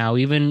forever now.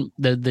 Even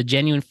the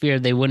genuine fear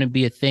they wouldn't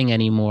be a thing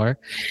anymore.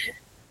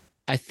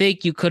 I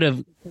think you could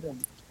have,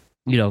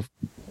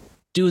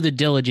 do the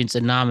diligence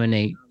and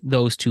nominate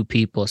those two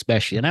people,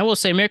 especially. And I will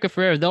say, America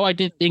Ferrera, though I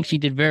did think she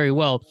did very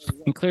well,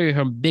 and clearly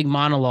her big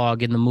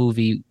monologue in the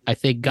movie, I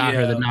think, got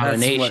her the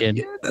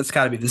nomination. That's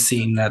got to be the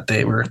scene that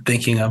they were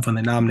thinking of when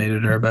they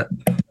nominated her. But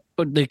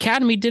the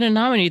Academy didn't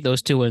nominate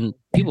those two, and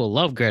people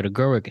love Greta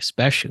Gerwig,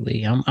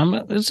 especially.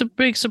 It's a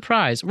big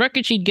surprise.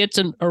 Record Sheet gets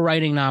a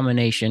writing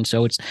nomination,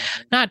 so it's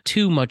not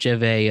too much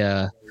of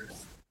a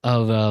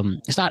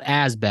it's not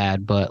as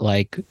bad, but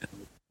like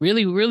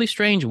really, really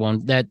strange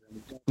one that.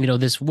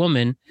 This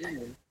woman,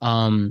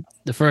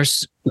 the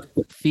first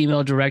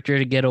female director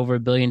to get over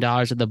 $1 billion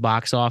at the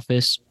box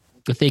office.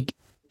 I think,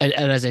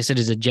 as I said,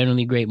 is a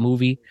genuinely great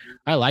movie.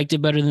 I liked it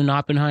better than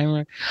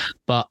Oppenheimer,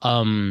 but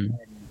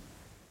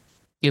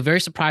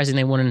very surprising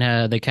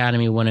the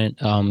Academy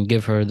wouldn't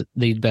give her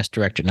the Best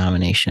Director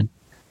nomination.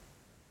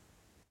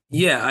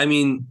 Yeah, I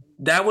mean,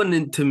 that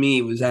one to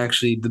me was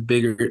actually the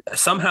bigger.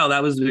 Somehow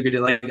that was the bigger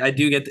deal. Like I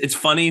do get. It's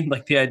funny,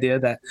 like the idea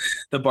that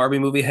the Barbie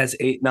movie has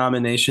 8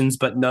 nominations,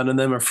 but none of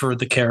them are for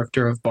the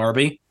character of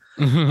Barbie.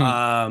 So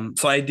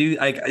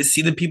I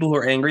see the people who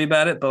are angry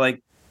about it, but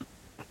like,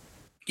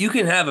 you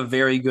can have a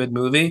very good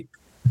movie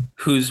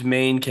whose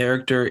main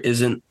character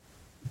isn't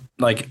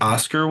like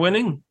Oscar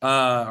winning or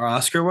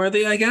Oscar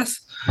worthy, I guess.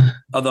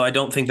 Although I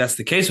don't think that's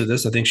the case with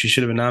this. I think she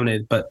should have been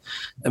nominated. But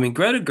I mean,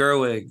 Greta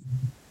Gerwig.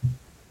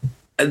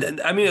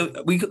 I mean,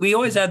 we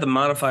always had the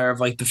modifier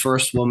of like the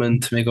first woman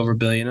to make over $1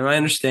 billion. And I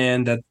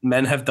understand that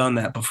men have done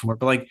that before,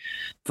 but like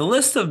the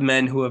list of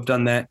men who have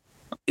done that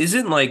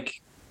isn't like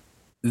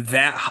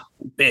that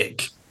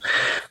big.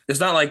 It's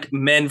not like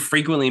men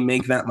frequently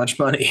make that much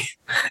money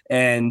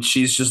and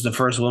she's just the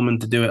first woman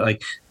to do it.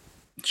 Like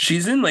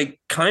she's in like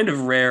kind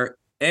of rare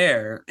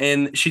air,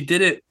 and she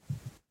did it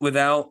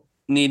without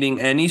needing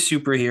any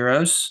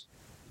superheroes.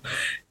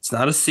 It's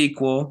not a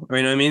sequel, or,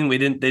 you know what I mean? They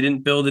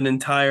didn't build an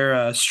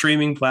entire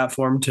streaming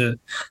platform to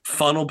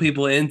funnel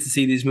people in to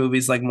see these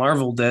movies like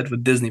Marvel did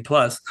with Disney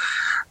Plus.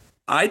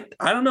 I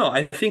don't know.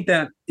 I think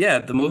that, yeah,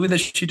 the movie that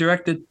she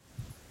directed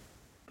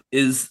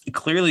is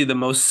clearly the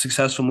most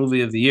successful movie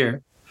of the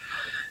year.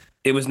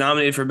 It was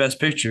nominated for Best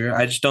Picture.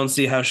 I just don't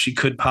see how she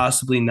could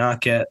possibly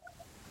not get.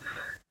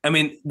 I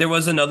mean, there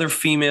was another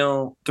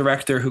female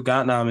director who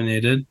got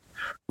nominated,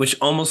 which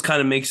almost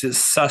kind of makes it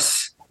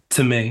sus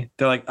to me.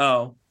 They're like,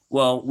 oh,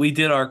 well, we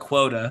did our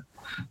quota.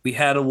 We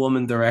had a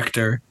woman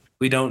director.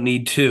 We don't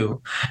need 2.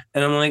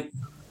 And I'm like,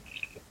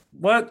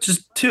 what?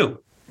 Just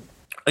 2?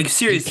 Like,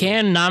 seriously. You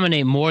can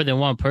nominate more than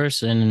one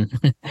person.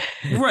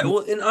 Right.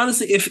 Well, and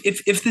honestly, if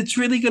it's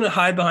really going to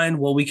hide behind,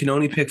 well, we can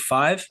only pick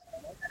 5,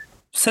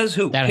 says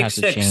who? That pick has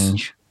 6. To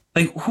change.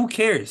 Like, who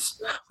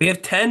cares? We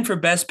have 10 for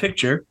Best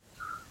Picture.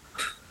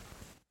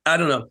 I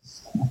don't know.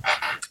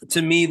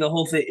 To me, the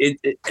whole thing,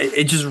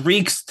 it just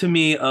reeks to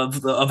me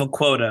of a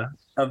quota.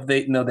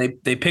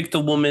 They picked a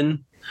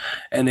woman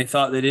and they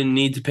thought they didn't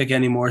need to pick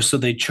anymore, so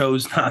they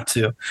chose not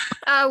to.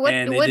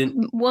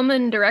 What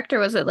woman director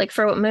was it? Like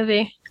for what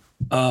movie?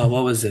 What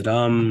was it?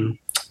 Not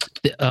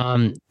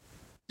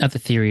The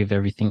Theory of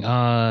Everything.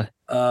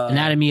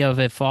 Anatomy of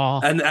a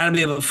Fall.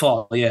 Anatomy of a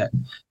Fall, yeah.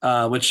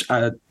 Which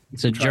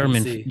it's a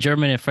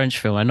German and French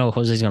film. I know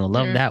Jose's gonna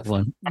love that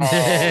one.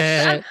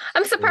 Oh.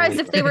 I'm surprised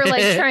if they were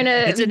like trying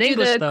to. It's in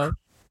English though.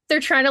 They're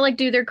trying to like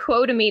do their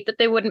quota meet that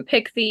they wouldn't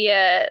pick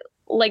the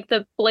like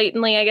the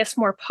blatantly, I guess,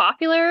 more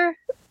popular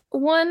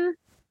one.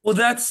 Well,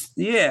 that's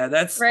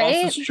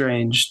right? Also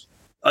strange.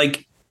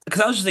 Like, because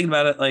I was just thinking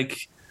about it.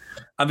 Like,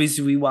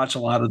 obviously we watch a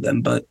lot of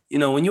them, but you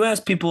know, when you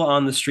ask people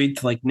on the street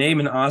to like name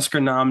an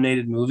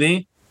Oscar-nominated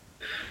movie,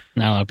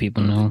 not a lot of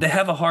people know. They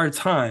have a hard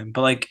time.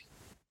 But like,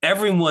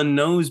 everyone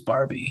knows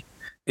Barbie.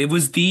 It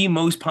was the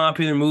most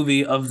popular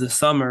movie of the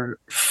summer,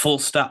 full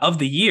stop, of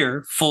the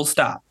year, full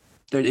stop.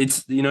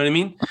 It's, you know what I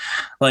mean?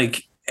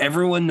 Like,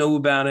 everyone knew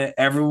about it.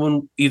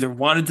 Everyone either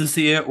wanted to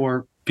see it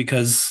or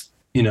because,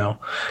 you know,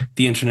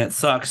 the internet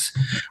sucks,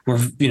 were,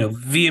 you know,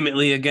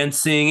 vehemently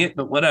against seeing it,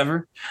 but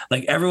whatever.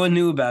 Like, everyone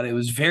knew about it. It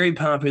was very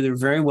popular,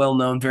 very well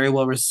known, very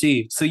well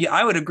received. So yeah,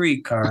 I would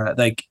agree, Cara.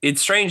 Like,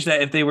 it's strange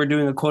that if they were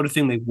doing a quota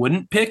thing, they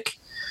wouldn't pick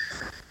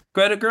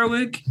Greta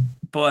Gerwig,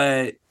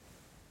 but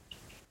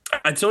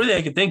it's the only thing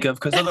I could think of,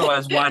 because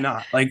otherwise, why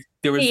not? Like,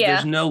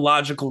 there's no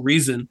logical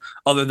reason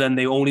other than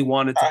they only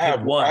wanted to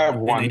pick one,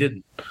 and they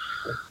didn't.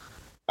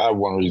 I have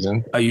one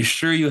reason. Are you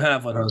sure you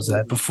have one,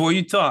 Jose? Before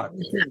you talk.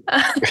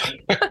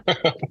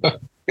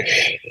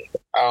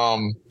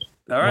 All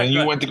right. When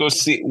you went to go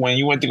see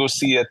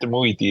it at the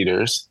movie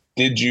theaters,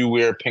 did you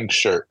wear a pink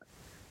shirt?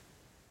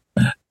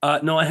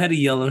 No, I had a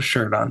yellow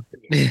shirt on.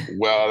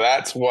 Well,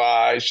 that's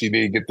why she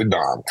didn't get the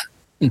dom.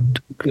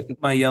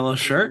 My yellow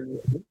shirt?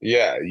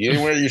 Yeah,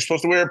 you're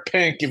supposed to wear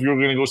pink if you're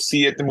going to go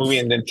see it at the movie,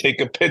 and then take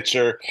a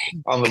picture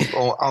on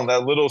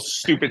that little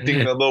stupid thing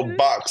in the little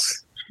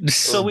box.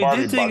 So we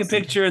did take a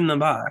picture in the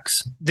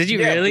box. Did you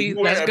really?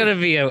 That's gonna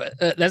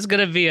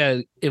be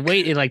a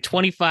wait in like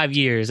 25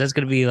 years. That's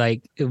gonna be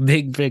like a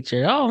big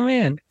picture. Oh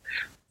man.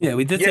 Yeah,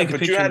 we did take a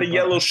picture. Yeah, but you had a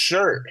yellow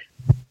shirt.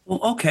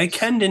 Well, okay.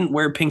 Ken didn't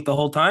wear pink the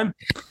whole time.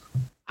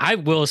 I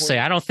will say,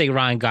 I don't think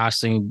Ryan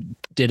Gosling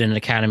did an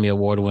Academy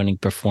Award winning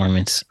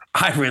performance.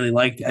 I really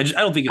liked it. I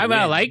don't think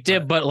I liked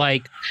it, but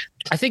like,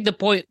 I think the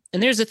point,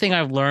 and there's the thing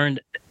I've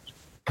learned,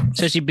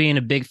 especially being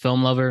a big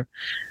film lover,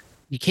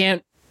 you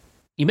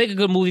make a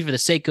good movie for the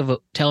sake of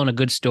telling a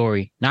good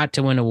story, not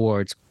to win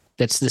awards.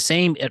 That's the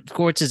same. Of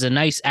course, is a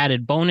nice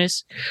added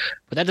bonus,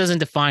 but that doesn't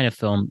define a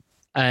film.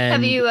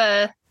 Have you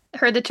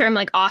heard the term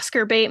like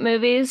Oscar bait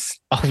movies?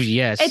 Oh,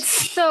 yes. It's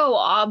so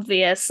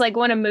obvious. Like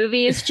when a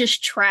movie is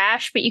just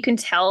trash, but you can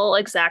tell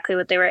exactly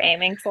what they were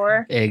aiming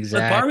for.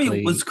 Exactly. But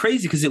Barbie was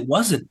crazy because it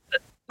wasn't.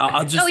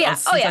 I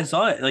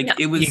saw it. Like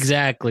it was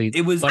exactly.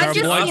 It was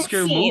an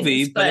Oscar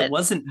movie, but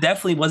it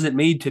definitely wasn't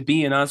made to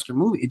be an Oscar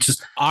movie. It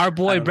just our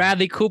boy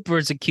Bradley Cooper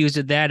is accused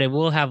of that, and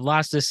we'll have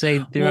lots to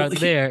say throughout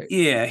there.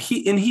 Yeah,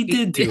 he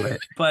did do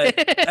it, but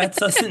that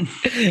doesn't.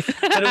 But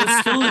it was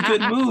still a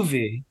good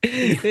movie.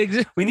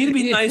 We need to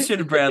be nicer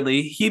to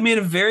Bradley. He made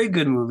a very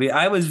good movie.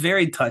 I was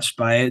very touched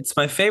by it. It's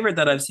my favorite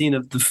that I've seen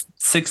of the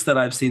 6 that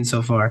I've seen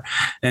so far,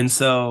 and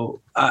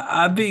so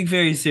I'm being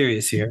very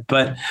serious here.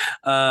 But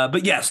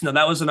yes, no,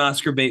 that was an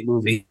Oscar bait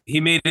movie. He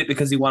made it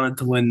because he wanted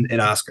to win an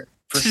Oscar.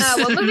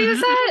 What movie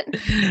was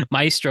that?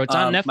 Maestro. It's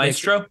on Netflix.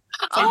 Maestro.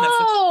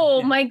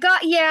 Oh my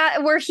God! Yeah,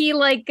 where he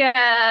like,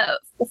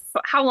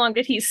 how long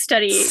did he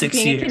study?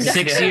 6 years.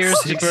 6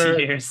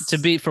 years to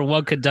be for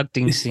one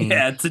conducting scene.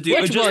 Yeah, to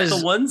do just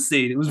the one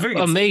scene. It was very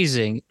good.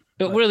 Amazing.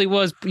 It really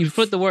was. You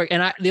put the work,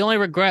 and the only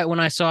regret when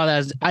I saw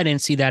that is I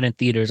didn't see that in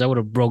theaters. I would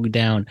have broke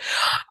down.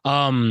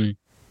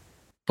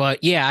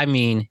 But yeah, I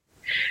mean,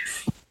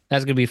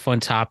 that's gonna be a fun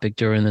topic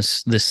during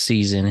this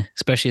season,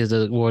 especially as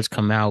the awards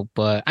come out.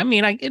 But I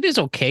mean, it is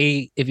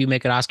okay if you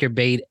make an Oscar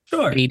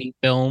baiting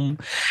film.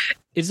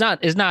 It's not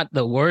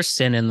the worst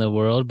sin in the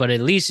world, but at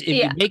least if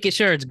you make it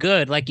sure it's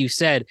good, like you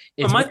said,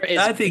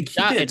 I think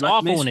it's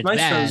awful when it's bad.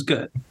 Maestro is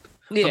good.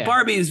 Yeah. But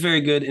Barbie is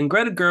very good, and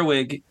Greta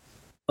Gerwig,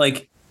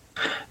 like,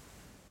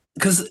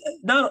 because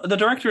the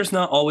director is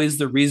not always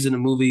the reason a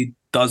movie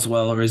does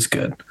well or is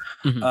good.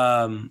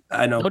 Mm-hmm.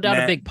 I know, no doubt,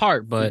 a big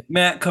part, but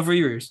Matt, cover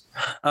your ears.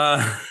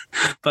 But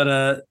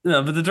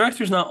the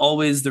director's not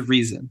always the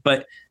reason.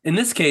 But in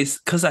this case,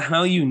 because of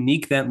how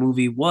unique that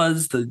movie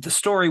was, the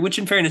story, which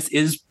in fairness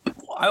is,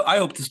 I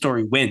hope the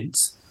story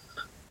wins.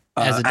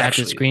 As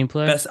adapted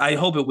screenplay, I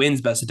hope it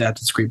wins best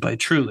adapted screenplay,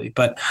 truly.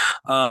 But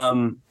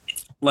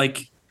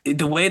like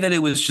the way that it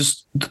was,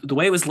 just the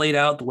way it was laid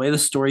out, the way the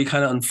story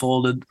kind of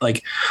unfolded,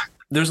 like.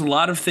 There's a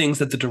lot of things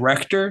that the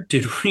director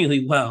did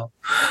really well.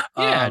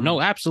 Yeah,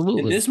 no,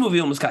 absolutely. This movie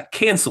almost got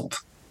canceled.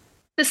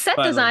 The set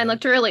design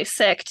looked really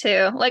sick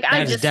too. Like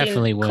I've just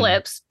seen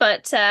clips,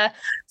 but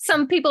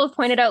some people have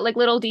pointed out like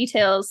little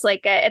details,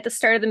 like at the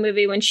start of the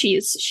movie when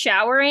she's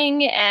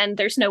showering and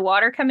there's no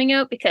water coming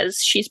out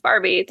because she's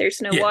Barbie. There's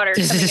no water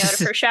coming out of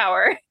her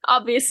shower.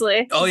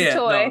 Obviously, she's a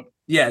toy. No.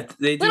 Yeah,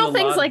 they do little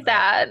things like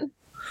that.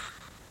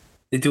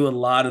 They do a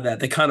lot of that.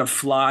 They kind of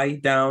fly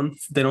down.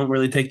 They don't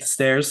really take the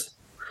stairs.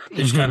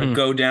 They just kind of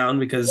go down,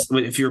 because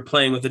if you're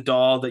playing with a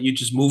doll that you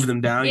just move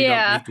them down, you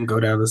don't make them go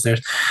down the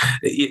stairs.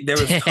 There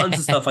was tons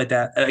of stuff like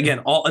that.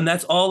 Again, and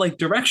that's all like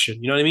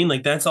direction. You know what I mean?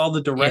 Like that's all the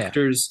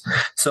directors.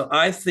 Yeah. So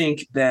I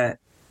think that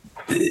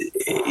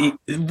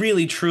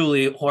really,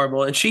 truly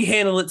horrible. And she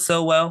handled it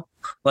so well.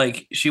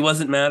 Like she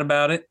wasn't mad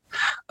about it,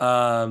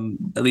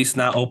 at least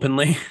not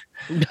openly.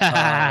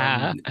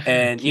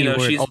 And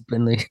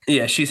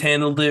she's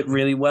handled it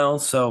really well.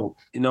 So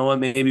you know what?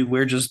 Maybe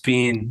we're just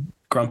being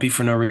grumpy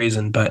for no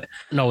reason, but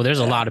no, there's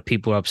a lot of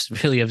people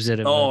really upset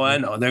about it. I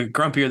know they're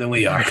grumpier than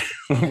we are.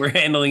 we're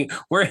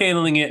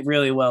handling it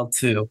really well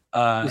too,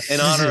 in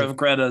honor of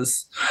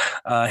Greta's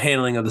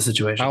handling of the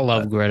situation. I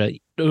love Greta.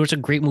 It was a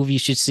great movie. You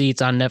should see.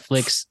 It's on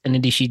Netflix.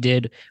 An indie she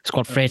did. It's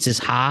called Frances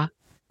Ha.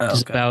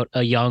 It's about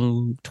a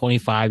young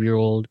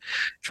 25-year-old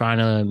trying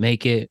to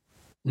make it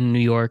in New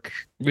York.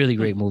 Really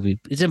great movie.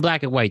 It's in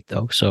black and white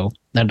though, so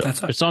that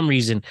for some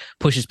reason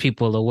pushes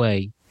people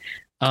away.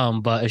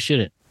 But it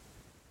shouldn't.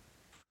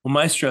 Well,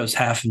 Maestro's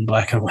half in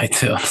black and white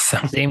too. So.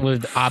 Same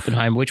with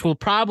Oppenheimer, which will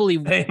probably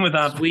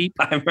sweep,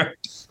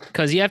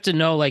 because you have to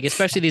know, like,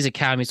 especially these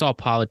academies, it's all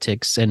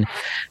politics and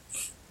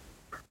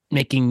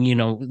making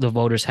the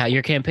voters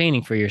you're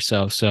campaigning for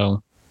yourself.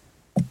 So,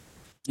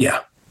 yeah,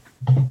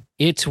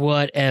 it's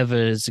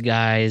whatevs,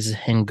 guys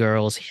and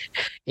girls.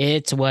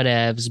 It's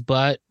whatevs,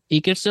 but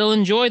you can still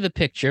enjoy the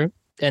picture,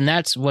 and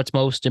that's what's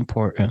most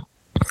important.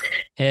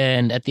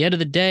 And at the end of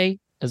the day,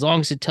 as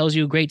long as it tells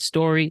you a great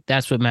story,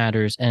 that's what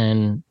matters.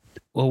 And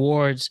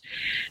awards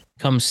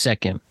come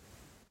second.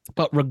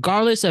 But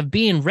regardless of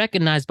being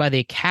recognized by the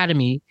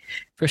Academy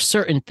for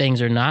certain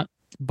things or not,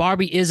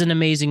 Barbie is an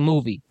amazing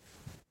movie.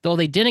 Though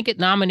they didn't get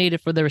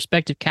nominated for their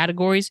respective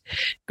categories,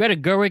 Greta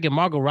Gerwig and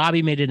Margot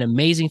Robbie made an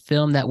amazing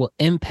film that will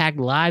impact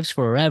lives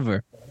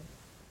forever.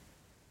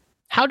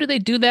 How did they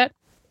do that?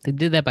 They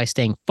did that by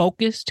staying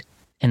focused,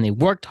 and they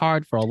worked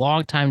hard for a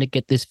long time to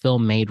get this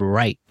film made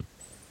right.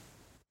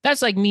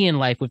 That's like me in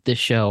life with this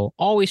show,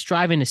 always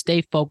striving to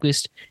stay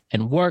focused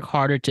and work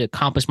harder to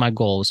accomplish my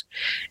goals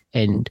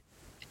and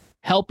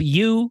help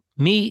you,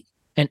 me,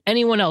 and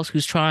anyone else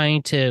who's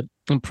trying to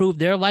improve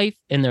their life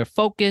and they're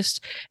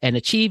focused and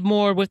achieve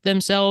more with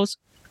themselves,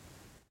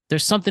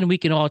 there's something we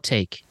can all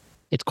take.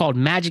 It's called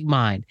Magic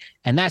Mind.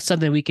 And that's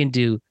something we can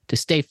do to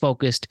stay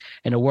focused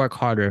and to work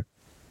harder.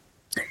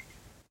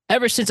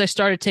 Ever since I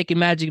started taking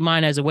Magic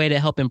Mind as a way to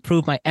help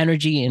improve my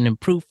energy and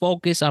improve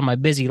focus on my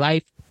busy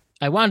life,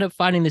 I wound up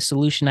finding the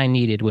solution I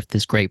needed with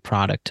this great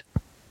product.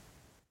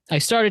 I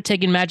started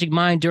taking Magic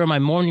Mind during my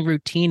morning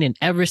routine, and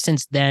ever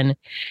since then,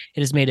 it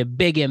has made a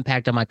big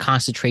impact on my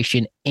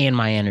concentration and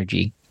my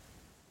energy.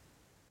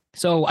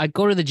 So I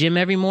go to the gym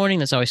every morning.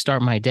 That's how I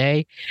start my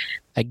day.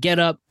 I get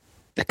up.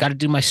 I got to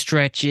do my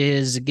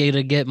stretches,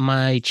 get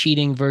my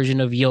cheating version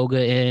of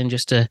yoga in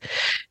just to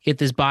get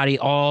this body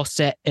all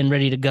set and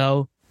ready to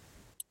go.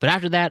 But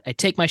after that, I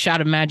take my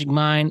shot of Magic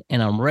Mind,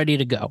 and I'm ready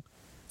to go.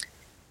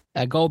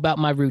 I go about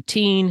my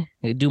routine.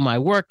 I do my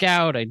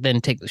workout. I then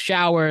take the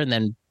shower, and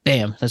then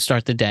bam, let's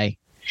start the day.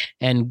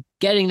 And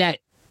getting that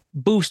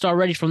boost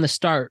already from the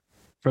start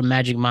from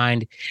Magic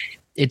Mind,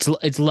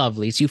 it's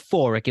lovely. It's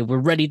euphoric, and we're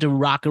ready to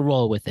rock and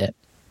roll with it.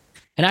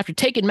 And after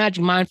taking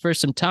Magic Mind for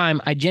some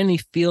time, I generally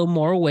feel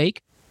more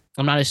awake.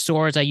 I'm not as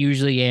sore as I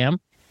usually am.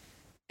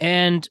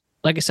 And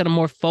like I said, I'm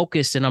more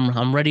focused, and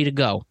I'm ready to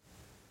go.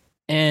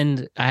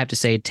 And I have to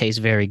say, it tastes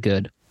very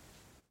good.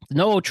 The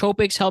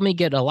nootropics help me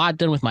get a lot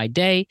done with my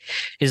day.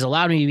 It has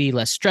allowed me to be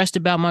less stressed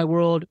about my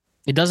world.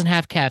 It doesn't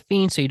have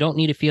caffeine, so you don't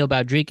need to feel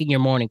about drinking your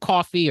morning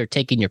coffee or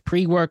taking your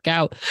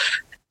pre-workout.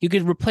 You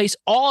could replace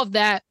all of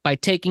that by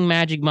taking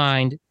Magic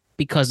Mind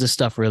because the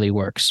stuff really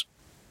works.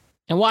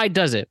 And why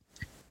does it?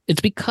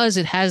 It's because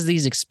it has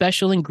these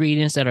special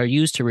ingredients that are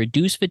used to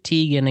reduce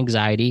fatigue and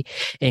anxiety,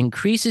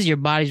 increases your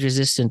body's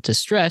resistance to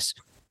stress,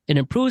 it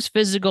improves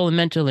physical and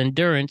mental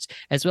endurance,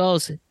 as well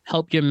as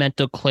help your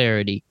mental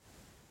clarity.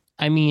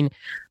 I mean,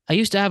 I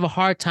used to have a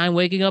hard time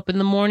waking up in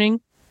the morning,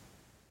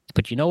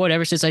 but you know what?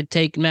 Ever since I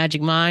take Magic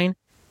Mind,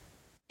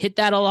 hit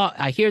that alarm,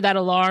 I hear that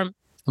alarm,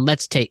 and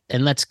let's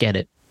get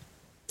it.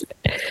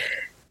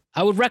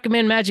 I would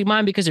recommend Magic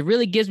Mind because it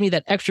really gives me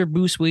that extra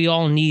boost we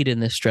all need in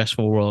this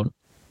stressful world.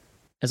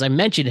 As I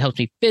mentioned, it helps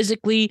me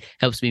physically,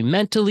 helps me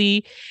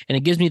mentally, and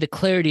it gives me the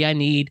clarity I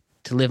need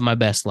to live my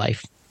best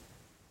life.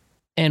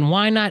 And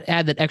why not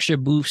add that extra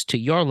boost to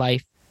your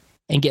life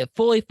and get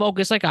fully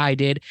focused like I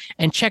did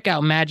and check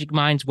out Magic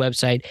Mind's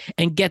website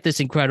and get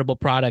this incredible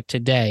product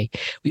today.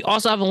 We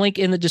also have a link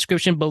in the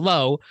description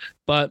below,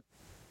 but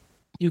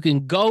you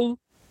can go,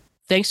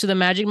 thanks to the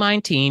Magic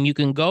Mind team, you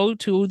can go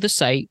to the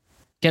site,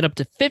 get up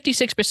to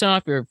 56%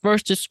 off your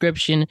first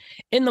subscription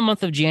in the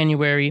month of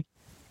January,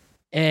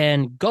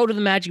 and go to the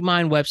Magic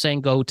Mind website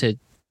and go to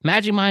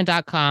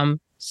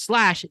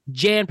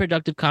magicmind.com/Jan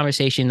Productive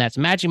Conversation. That's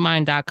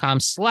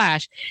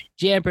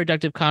magicmind.com/Jan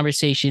Productive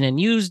Conversation,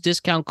 and use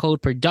discount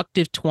code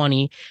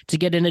productive20 to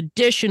get an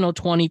additional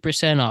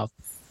 20% off.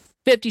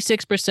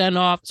 56%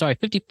 off,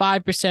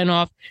 55%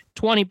 off,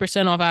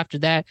 20% off after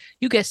that.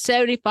 You get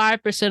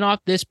 75% off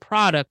this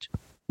product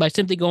by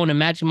simply going to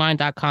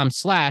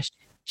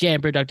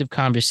magicmind.com/Jan Productive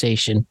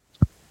Conversation.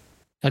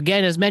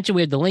 Again, as mentioned,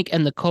 we have the link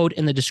and the code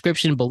in the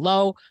description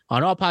below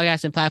on all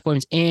podcasting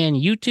platforms and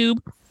YouTube.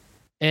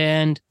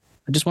 And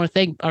I just want to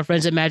thank our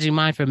friends at Magic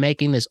Mind for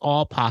making this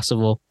all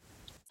possible.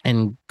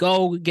 And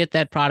go get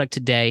that product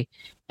today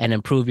and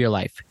improve your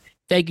life.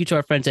 Thank you to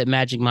our friends at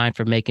Magic Mind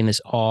for making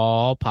this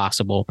all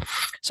possible.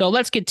 So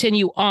let's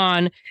continue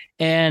on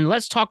and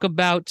let's talk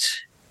about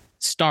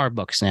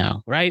Starbucks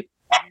now, right?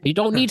 You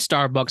don't need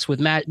Starbucks with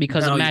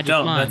because of Magic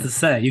Mind. That's to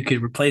say, you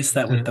could replace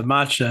that with the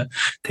matcha.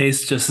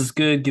 Tastes just as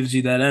good, gives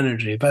you that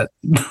energy. But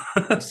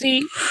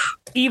see,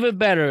 even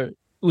better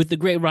with the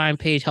great Ryan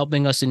Page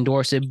helping us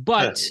endorse it.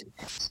 But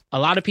a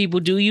lot of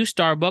people do use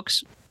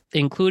Starbucks,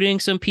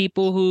 including some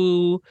people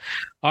who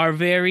are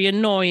very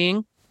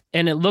annoying.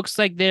 And it looks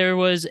like there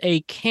was a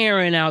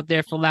Karen out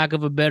there, for lack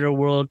of a better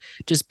word,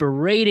 just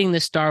berating the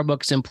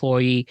Starbucks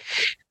employee,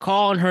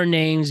 calling her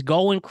names,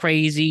 going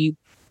crazy.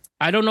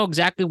 I don't know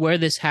exactly where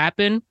this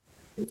happened,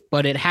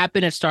 but it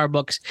happened at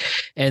Starbucks.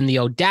 And the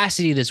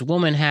audacity this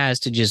woman has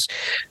to just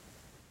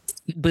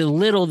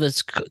belittle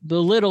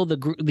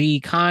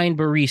the kind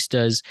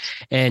baristas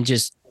and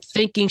just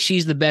thinking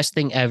she's the best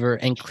thing ever.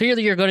 And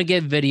clearly you're going to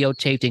get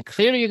videotaped, and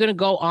clearly you're going to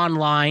go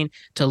online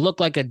to look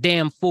like a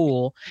damn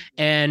fool.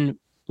 And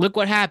look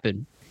what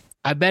happened.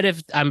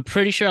 I'm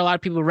pretty sure a lot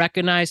of people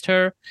recognized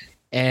her,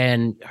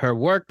 and her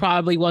work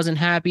probably wasn't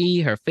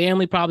happy. Her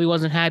family probably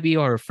wasn't happy,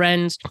 or her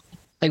friends.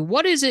 Like,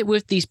 what is it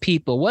with these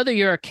people, whether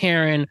you're a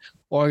Karen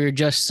or you're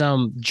just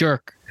some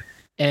jerk?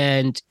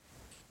 And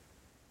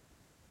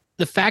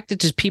the fact that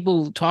just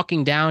people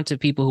talking down to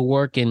people who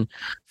work in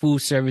food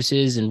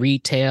services and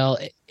retail,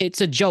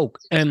 it's a joke.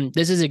 And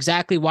this is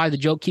exactly why the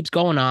joke keeps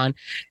going on.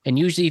 And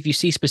usually if you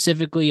see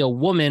specifically a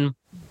woman,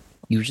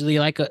 usually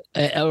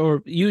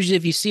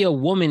if you see a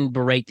woman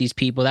berate these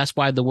people, that's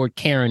why the word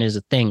Karen is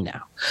a thing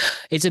now.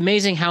 It's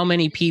amazing how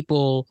many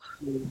people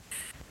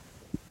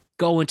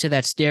go into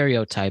that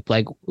stereotype.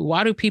 Like,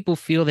 why do people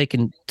feel they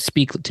can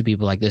speak to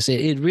people like this?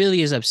 It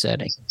really is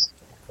upsetting.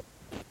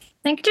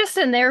 I think just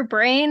in their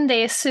brain,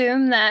 they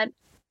assume that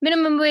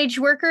minimum wage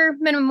worker,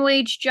 minimum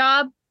wage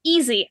job,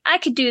 easy. I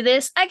could do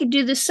this. I could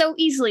do this so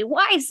easily.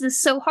 Why is this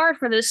so hard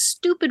for this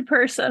stupid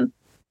person?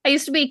 I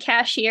used to be a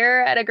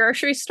cashier at a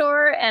grocery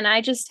store, and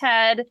I just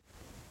had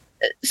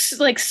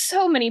like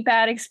so many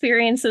bad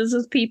experiences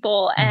with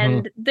people,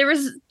 and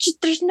there's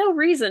no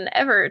reason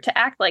ever to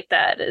act like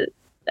that.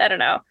 I don't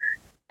know.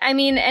 I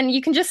mean, and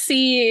you can just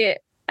see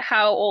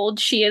how old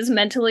she is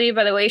mentally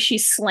by the way she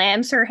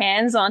slams her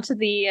hands onto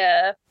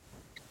the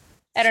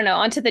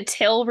onto the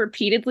till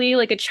repeatedly,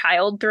 like a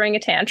child throwing a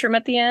tantrum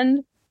at the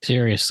end.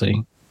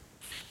 Seriously.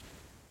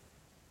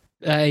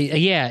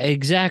 Yeah,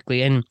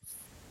 exactly. And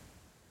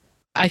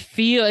I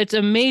feel it's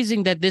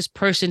amazing that this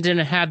person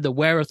didn't have the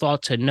wherewithal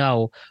to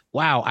know,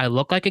 wow, I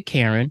look like a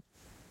Karen.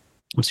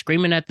 I'm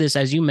screaming at this,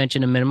 as you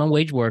mentioned, a minimum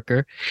wage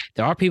worker.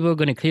 There are people who are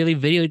going to clearly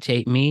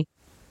videotape me.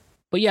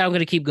 But yeah, I'm going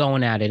to keep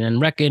going at it. And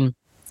reckon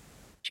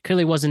she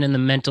clearly wasn't in the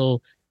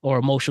mental or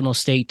emotional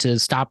state to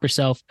stop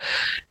herself.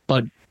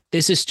 But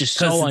this is just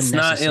so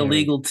unnecessary. It's not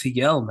illegal to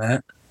yell,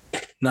 Matt.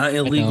 Not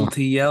illegal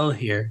to yell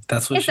here.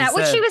 That's what she said. Is that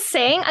what she was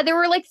saying? There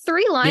were like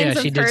 3 lines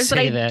of hers that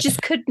I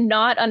just could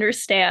not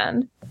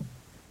understand.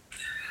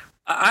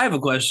 I have a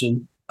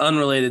question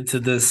unrelated to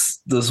this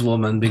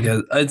woman,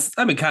 because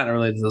kind of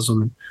related to this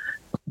woman.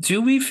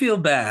 Do we feel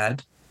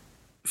bad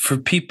for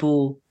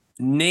people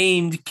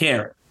named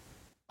Karen?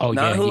 Oh,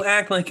 Not who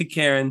act like a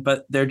Karen,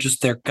 but they're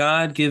just their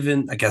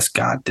God-given, I guess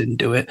God didn't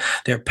do it,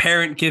 their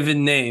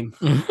parent-given name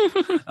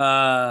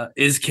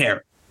is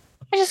Karen.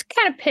 I just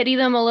kind of pity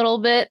them a little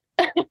bit.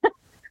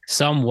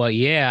 Somewhat,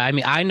 yeah. I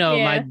mean, I know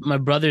my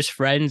brother's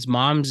friend's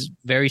mom's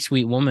very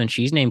sweet woman.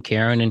 She's named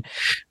Karen, and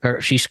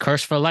she's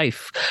cursed for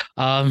life.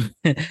 I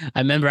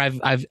remember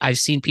I've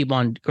seen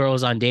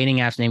girls on dating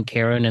apps named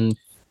Karen, and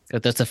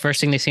that's the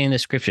first thing they say in the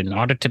description.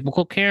 Not a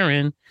typical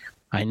Karen.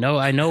 I know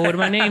what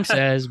my name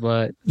says,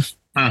 but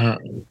I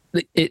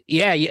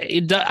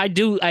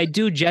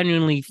do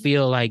genuinely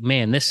feel like,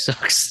 man, this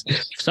sucks.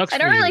 I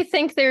don't really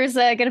think there's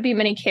going to be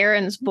many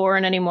Karens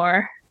born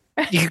anymore.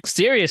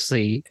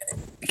 Seriously.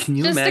 Can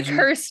you just imagine a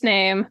cursed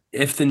name?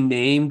 If the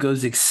name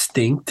goes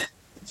extinct,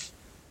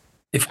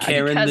 if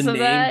Karen the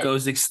name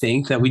goes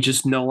extinct, that we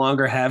just no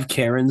longer have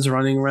Karens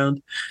running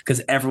around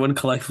because everyone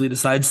collectively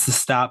decides to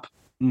stop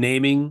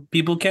naming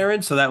people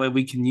Karen, so that way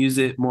we can use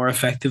it more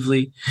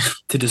effectively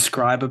to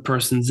describe a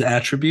person's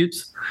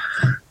attributes.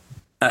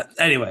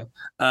 Anyway,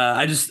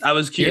 I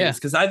was curious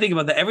because I think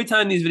about that every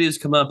time these videos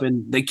come up,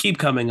 and they keep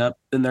coming up,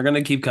 and they're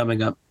gonna keep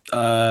coming up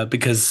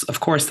because of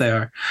course they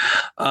are.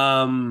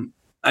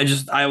 I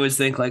always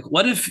think, like,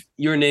 what if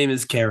your name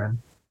is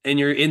Karen and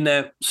you're in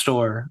that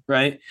store,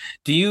 right?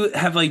 Do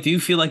you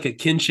feel like a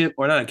kinship,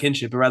 or not a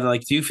kinship, but rather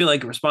like, do you feel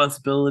like a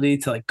responsibility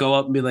to like go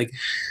up and be like,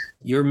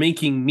 you're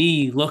making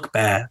me look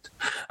bad?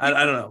 I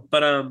don't know,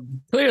 but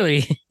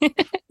clearly,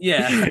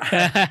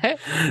 yeah.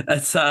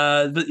 That's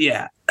but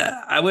yeah,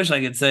 I wish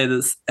I could say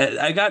this.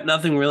 I got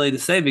nothing really to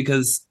say,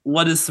 because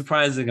what is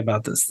surprising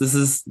about this? This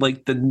is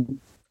like the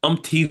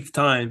umpteenth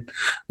time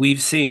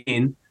we've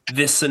seen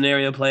this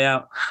scenario play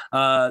out.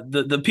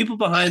 The people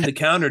behind the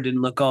counter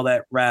didn't look all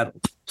that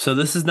rattled, so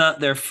this is not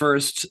their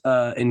first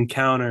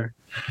encounter.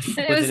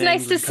 It was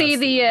nice to see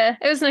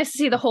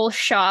the whole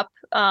shop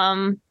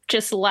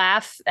just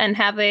laugh and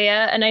have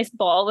a nice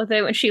ball with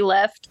it when she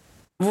left.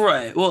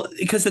 Right. Well,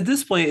 because at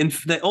this point, and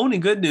the only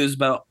good news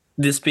about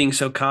this being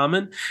so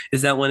common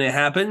is that when it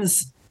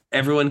happens,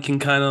 everyone can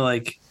kind of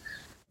like,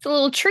 it's a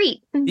little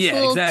treat. It's a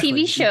little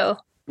TV show.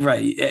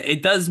 Right.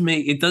 It does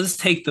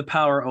take the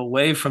power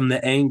away from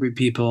the angry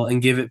people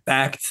and give it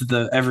back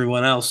to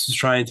everyone else who's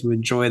trying to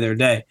enjoy their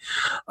day.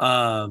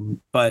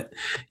 But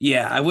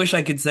yeah, I wish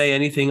I could say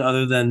anything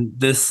other than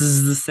this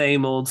is the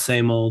same old,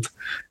 same old.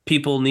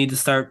 People need to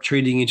start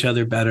treating each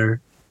other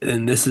better.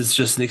 And this is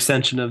just an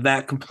extension of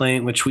that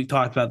complaint, which we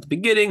talked about at the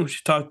beginning, which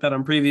we talked about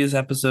on previous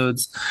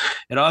episodes.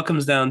 It all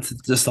comes down to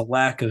just a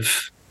lack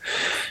of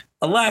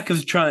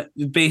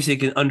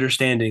basic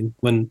understanding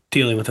when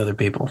dealing with other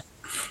people.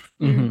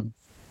 Mm-hmm.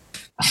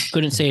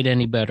 Couldn't say it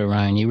any better,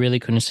 Ryan. You really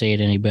couldn't say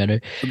it any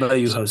better. What about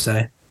you, Jose?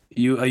 Are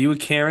you a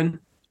Karen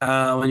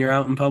when you're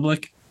out in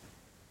public?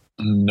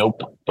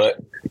 Nope.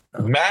 But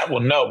Matt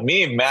will know.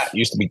 Me and Matt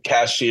used to be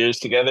cashiers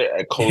together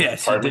at Cole's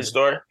department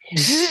store.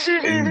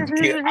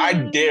 And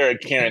I dare a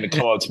Karen to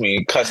come up to me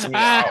and cuss me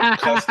out.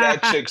 Cuss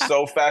that chick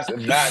so fast,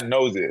 and Matt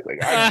knows it.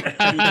 Like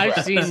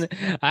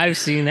I've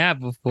seen that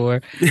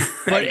before.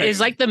 But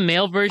it's like the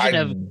male version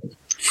of.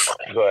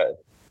 Go ahead.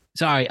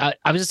 Sorry, I was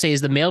gonna say,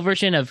 is the male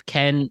version of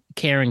Karen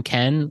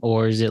Ken,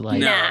 or is it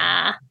like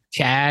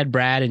Chad,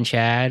 Brad, and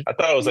Chad? I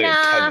thought it was like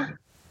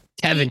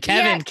Kevin.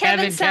 Kevin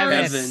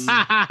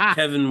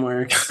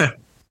works.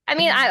 I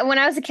mean, when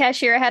I was a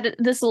cashier, I had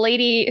this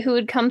lady who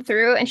would come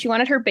through, and she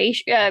wanted her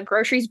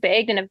groceries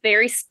bagged in a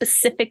very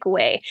specific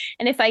way.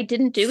 And if I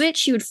didn't do it,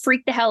 she would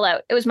freak the hell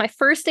out. It was my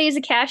first day as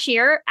a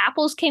cashier.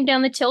 Apples came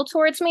down the till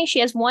towards me.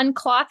 She has one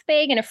cloth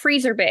bag and a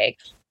freezer bag.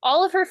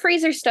 All of her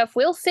freezer stuff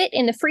will fit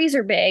in the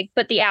freezer bag,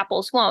 but the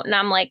apples won't. And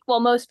I'm like, well,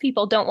 most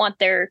people don't want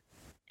their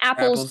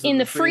apples in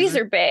the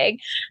freezer bag.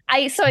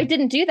 I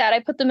didn't do that. I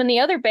put them in the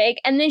other bag.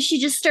 And then she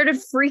just started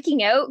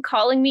freaking out,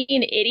 calling me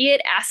an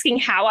idiot, asking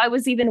how I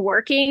was even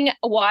working,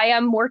 why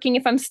I'm working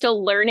if I'm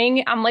still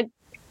learning. I'm like,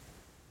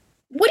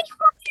 what do you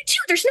want me to do?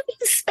 There's no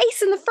even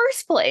space in the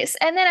first place.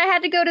 And then I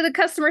had to go to the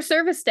customer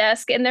service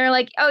desk and they're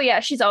like, oh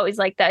yeah, she's always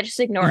like that. Just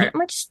ignore it. I'm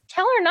like, just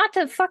tell her not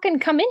to fucking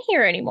come in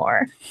here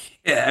anymore.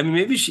 Yeah, I mean,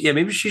 maybe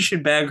she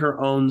should bag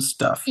her own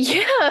stuff.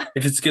 Yeah.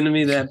 If it's going to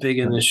be that big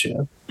an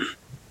issue.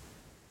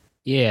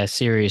 Yeah,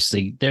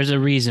 seriously. There's a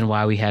reason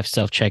why we have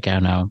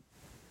self-checkout now.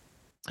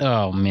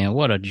 Oh, man,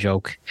 what a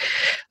joke.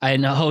 I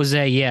know,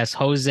 Jose, yes.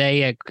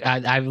 Jose,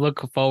 I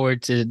look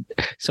forward to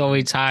so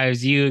many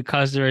times you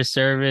customer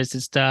service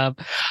and stuff.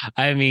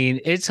 I mean,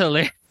 it's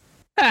hilarious.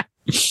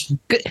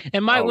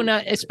 And when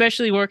I,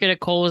 especially working at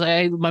Kohl's,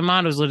 my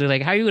mom was literally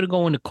like, how are you going to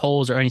go into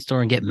Kohl's or any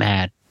store and get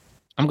mad?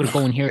 I'm going to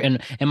go in here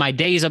and my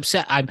day is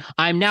upset.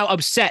 I'm now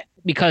upset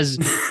because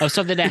of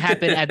something that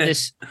happened at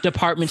this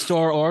department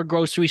store or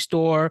grocery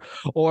store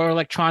or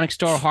electronic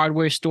store,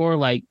 hardware store.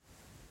 Like,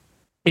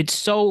 it's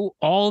so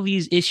all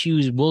these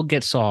issues will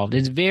get solved.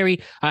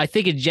 I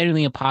think it's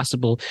genuinely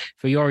impossible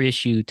for your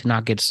issue to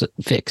not get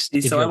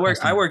fixed. So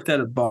I worked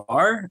at a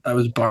bar. I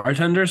was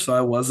bartender. So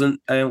I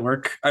didn't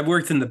work. I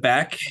worked in the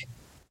back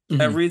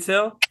at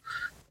retail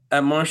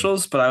at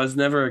Marshall's, but I was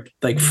never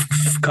like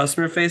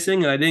customer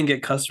facing. And I didn't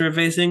get customer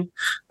facing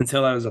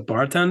until I was a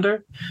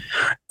bartender.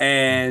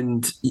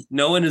 And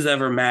no one is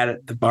ever mad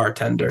at the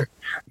bartender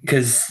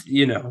because,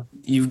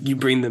 you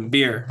bring them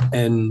beer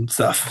and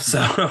stuff.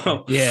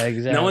 So yeah,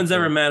 exactly. No one's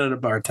ever mad at a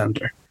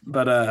bartender.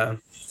 But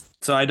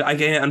so I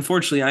can't,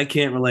 unfortunately, I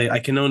can't relate. I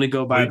can only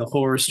go by the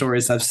horror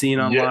stories I've seen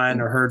online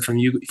or heard from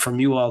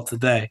you all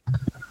today.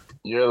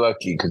 You're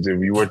lucky because if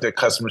you work at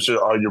customer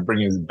service, all you're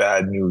bringing is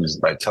bad news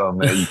by telling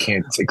them that you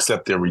can't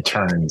accept their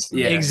returns.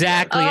 Yeah,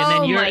 exactly.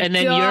 And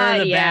then you're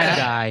the bad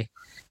guy,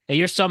 and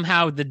you're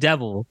somehow the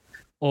devil.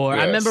 Or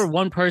I remember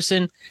one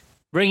person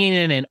bringing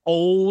in an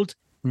Old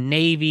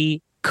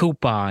Navy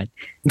coupon.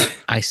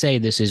 I say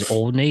this is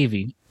Old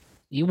Navy.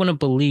 You wouldn't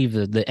believe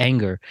the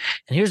anger.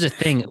 And here's the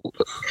thing.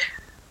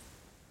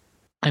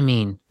 I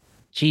mean,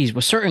 geez,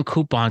 well, certain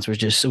coupons were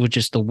just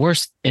the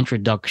worst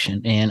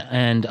introduction,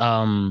 and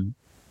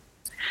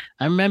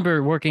I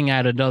remember working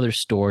at another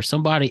store.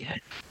 Somebody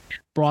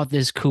brought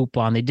this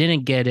coupon. They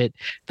didn't get it.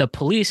 The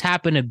police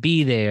happened to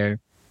be there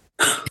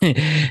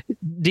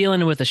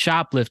dealing with a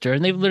shoplifter,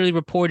 and they literally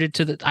reported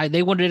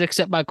they wanted to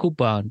accept my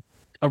coupon.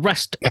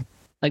 Arrest them.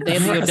 Like, they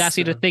had the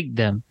audacity to think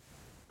them.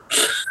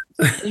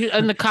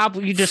 And the cop,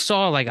 you just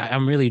saw, like,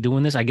 I'm really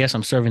doing this. I guess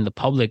I'm serving the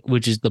public,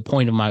 which is the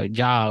point of my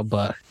job,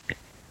 but...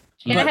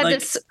 And I had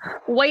this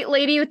white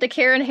lady with the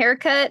Karen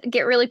haircut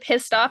get really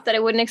pissed off that I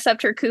wouldn't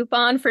accept her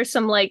coupon for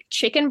some like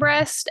chicken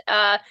breast.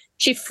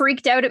 She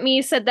freaked out at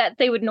me, said that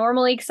they would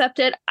normally accept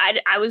it.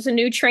 I was a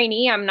new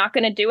trainee. I'm not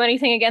going to do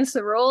anything against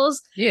the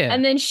rules. Yeah.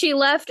 And then she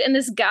left and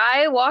this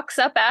guy walks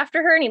up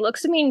after her and he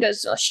looks at me and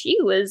goes, oh,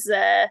 she was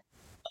a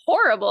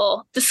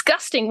horrible,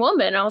 disgusting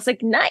woman. I was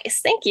like, nice.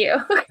 Thank you.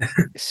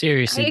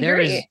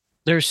 Seriously,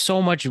 there's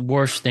so much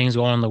worse things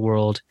going on in the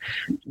world.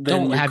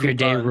 Don't have your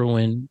day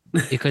ruined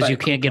because you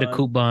can't get a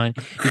coupon.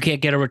 You can't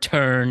get a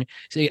return.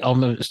 See,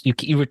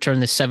 you return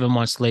this 7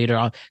 months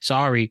later.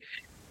 Sorry.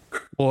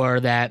 Or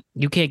that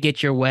you can't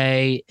get your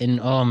way. And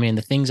oh man,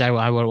 the things I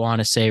would want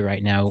to say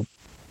right now,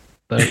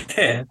 but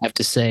I have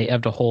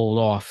to hold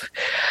off.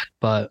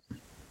 But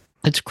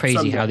it's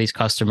crazy how these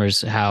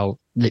customers, how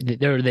they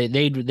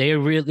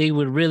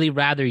would really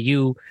rather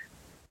you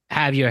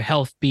have your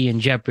health be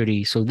in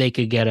jeopardy so they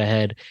could get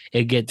ahead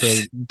and get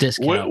the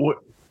discount.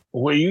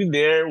 Were you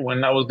there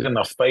when I was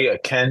gonna fight a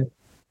Ken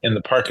in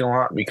the parking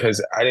lot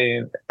because I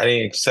didn't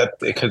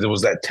accept it because it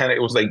was at 10.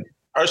 It was like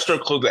our store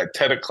closed at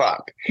 10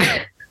 o'clock.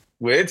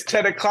 When it's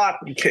 10 o'clock,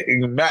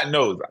 Matt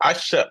knows. I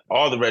shut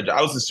all the registers.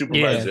 I was the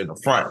supervisor in the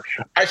front.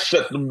 I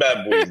shut them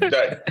bad boys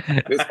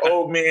down. This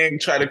old man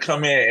tried to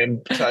come in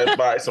and try to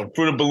buy some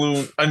Fruit of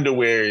Balloon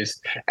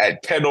underwears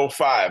at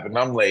 10:05. And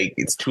I'm like,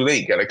 it's too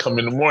late. Got to come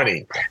in the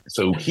morning.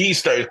 So he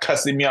started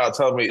cussing me out,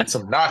 telling me it's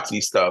some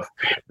Nazi stuff.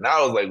 And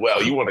I was like,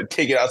 well, you want to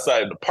take it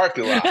outside of the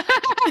parking lot?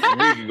 We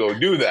can go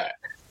do that.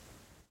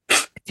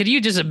 Can you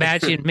just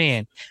imagine,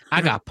 man,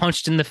 I got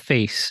punched in the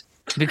face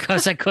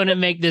because I couldn't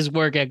make this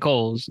work at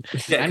Kohl's.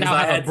 Yeah, I now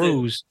have a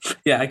bruise.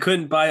 I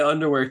couldn't buy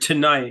underwear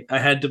tonight. I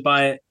had to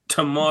buy it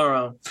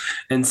tomorrow.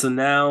 And so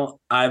now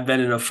I've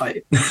been in a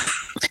fight.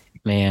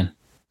 Man,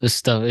 this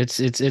stuff, it's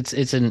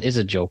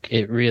a joke.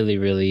 It really,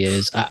 really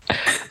is.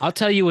 I'll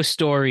tell you a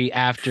story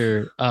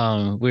after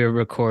we're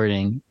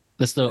recording.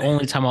 That's the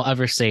only time I'll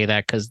ever say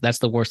that because that's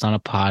the worst on a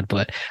pod.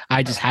 But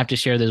I just have to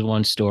share this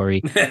one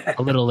story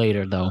a little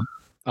later, though.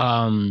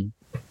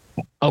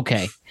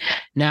 Okay,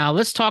 now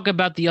let's talk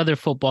about the other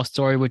football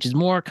story, which is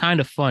more kind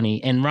of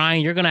funny. And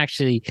Ryan, you're going to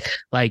actually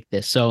like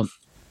this. So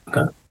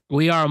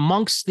we are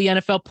amongst the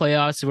NFL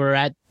playoffs.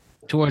 We're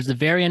towards the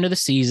very end of the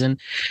season.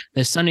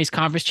 The Sunday's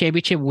conference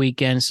championship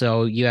weekend.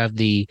 So you have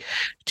the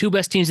two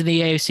best teams in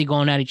the AFC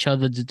going at each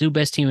other, the two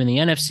best team in the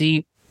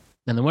NFC.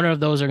 Then the winner of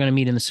those are going to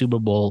meet in the Super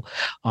Bowl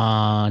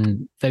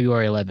on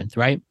February 11th,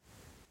 right?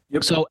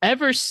 Yep. So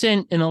ever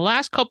since in the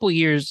last couple of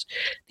years,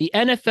 the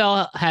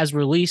NFL has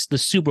released the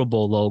Super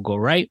Bowl logo,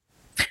 right?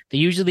 They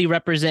usually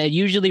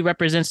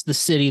represents the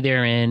city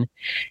they're in,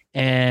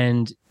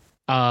 and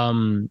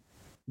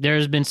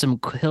there's been some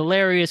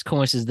hilarious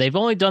coincidences. They've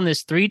only done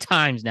this 3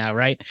 times now,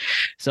 right?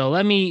 So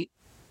let me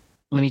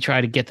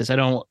try to get this. I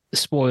don't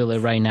spoil it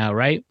right now,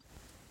 right?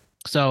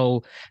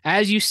 So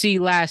as you see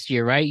last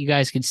year, right? You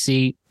guys can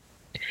see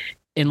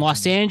in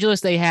Los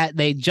Angeles,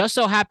 they just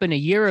so happened a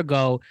year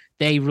ago,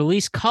 they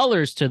released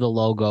colors to the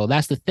logo.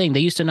 That's the thing. They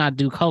used to not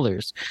do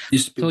colors.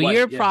 So white,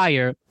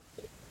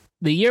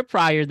 the year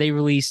prior, they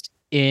released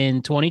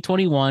in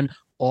 2021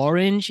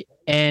 orange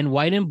and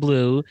white and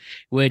blue,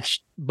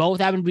 which both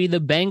happen to be the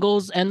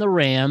Bengals and the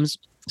Rams,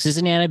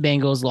 Cincinnati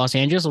Bengals, Los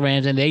Angeles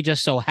Rams, and they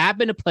just so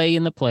happened to play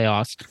in the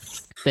playoffs.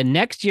 The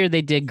next year,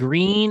 they did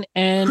green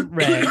and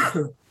red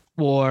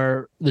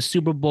for the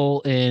Super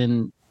Bowl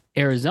in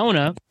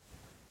Arizona,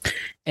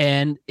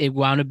 and it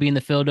wound up being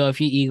the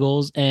Philadelphia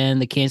Eagles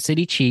and the Kansas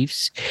City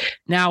Chiefs.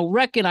 Now,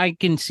 reckon I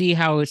can see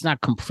how it's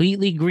not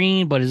completely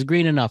green, but it's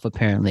green enough,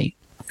 apparently.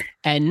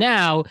 And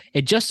now,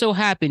 it just so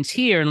happens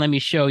here, and let me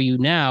show you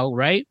now,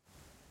 right?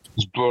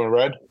 It's blue and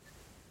red?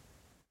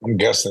 I'm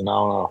guessing. I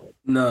don't know.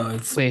 No,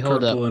 it's hold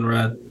purple up. and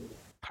red.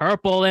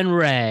 Purple and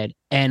red.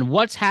 And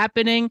what's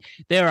happening?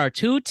 There are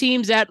 2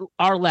 teams that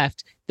are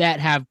left that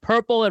have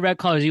purple and red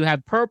colors. You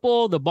have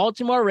purple, the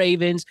Baltimore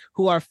Ravens,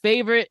 who are a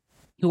favorite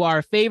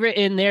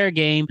in their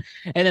game,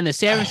 and then the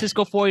San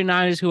Francisco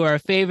 49ers, who are a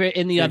favorite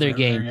in the other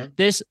game.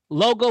 This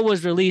logo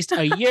was released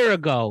a year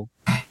ago.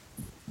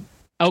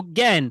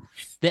 Again,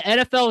 the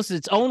NFL is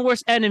its own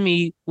worst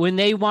enemy when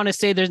they want to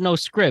say there's no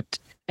script.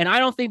 And I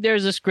don't think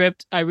there's a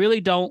script. I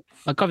really don't.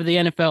 I cover the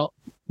NFL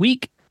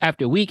week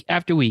after week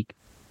after week.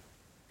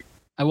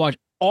 I watch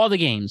all the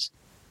games.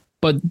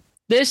 But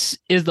this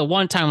is the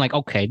one time like,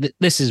 okay,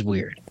 this is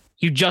weird.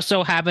 You just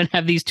so happen to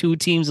have these 2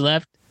 teams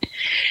left.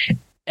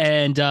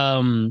 And,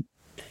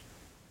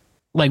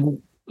 like,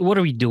 what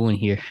are we doing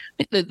here?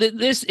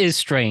 This is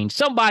strange.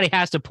 Somebody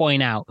has to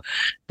point out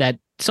that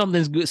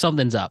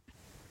something's up.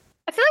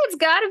 I feel like it's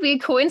got to be a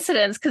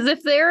coincidence, because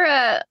if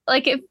they're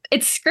if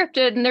it's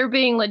scripted and they're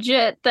being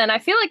legit, then I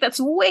feel like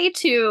that's way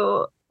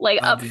too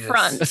obvious.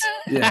 upfront.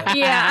 Yeah.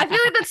 Yeah, I feel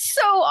like that's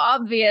so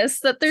obvious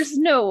that there's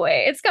no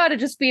way. It's got to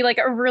just be like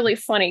a really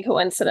funny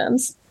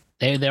coincidence.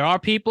 There are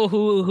people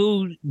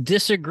who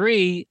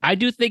disagree. I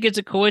do think it's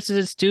a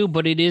coincidence too,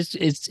 but it's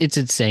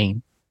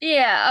insane.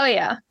 Yeah. Oh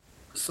yeah.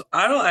 So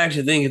I don't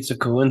actually think it's a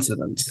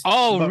coincidence.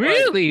 Oh, but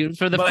really? Right.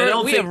 For the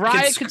first, we have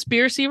Riot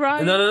Conspiracy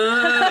Riot?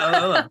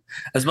 No.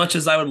 As much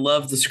as I would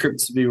love the script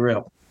to be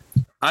real,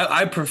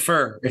 I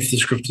prefer if the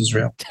script is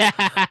real.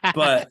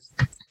 But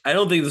I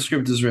don't think the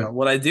script is real.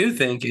 What I do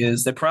think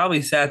is they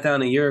probably sat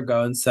down a year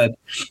ago and said,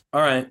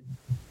 all right,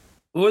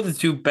 who are the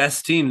 2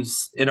 best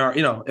teams in our,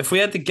 if we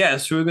had to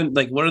guess, who are going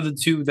to, what are the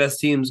 2 best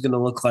teams going to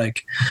look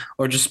like?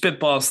 Or just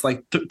spitballs,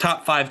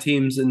 top 5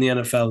 teams in the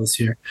NFL this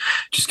year.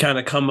 Just kind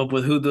of come up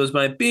with who those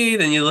might be.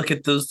 Then you look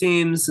at those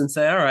teams and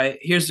say, all right,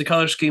 here's the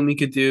color scheme we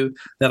could do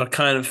that'll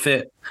kind of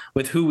fit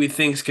with who we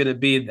think is going to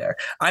be there.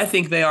 I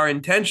think they are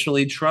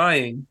intentionally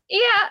trying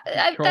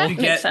to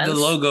get the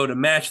logo to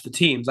match the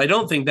teams. I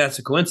don't think that's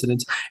a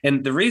coincidence.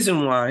 And the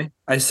reason why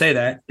I say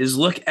that is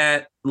look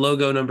at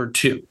logo number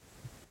 2.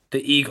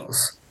 The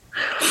Eagles.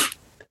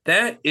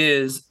 That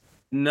is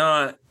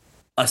not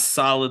a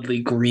solidly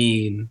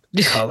green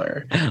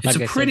color. It's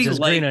a pretty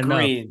light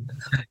green.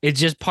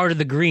 It's just part of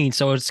the green,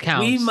 so it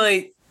counts. We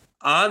might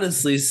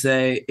honestly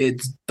say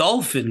it's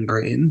dolphin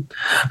green,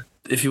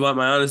 if you want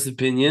my honest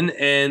opinion.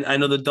 And I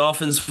know the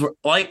Dolphins were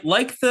like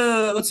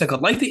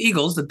the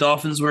Eagles. The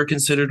Dolphins were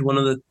considered one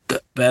of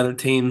the better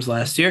teams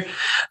last year.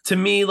 To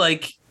me,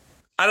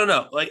 I don't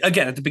know.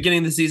 Again, at the beginning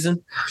of the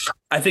season,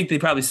 I think they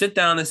probably sit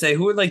down and say,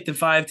 who are the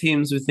 5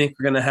 teams we think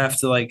we're going to have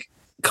to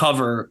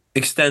cover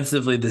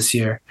extensively this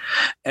year?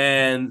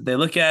 And they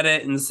look at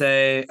it and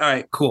say, all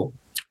right, cool.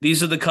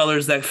 These are the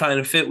colors that kind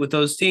of fit with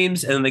those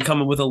teams. And then they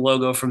come up with a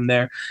logo from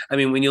there. I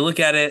mean, when you look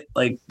at it,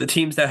 the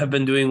teams that have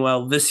been doing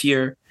well this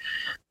year,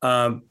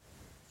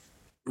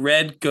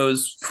 red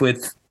goes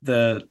with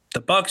the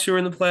Bucs, who are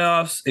in the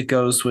playoffs. It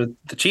goes with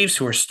the Chiefs,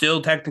 who are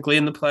still technically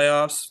in the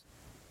playoffs.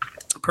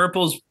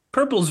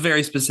 Purple's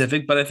very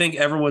specific, but I think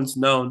everyone's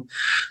known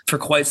for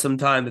quite some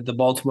time that the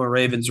Baltimore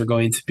Ravens are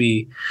going to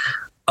be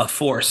a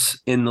force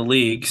in the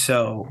league.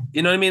 So,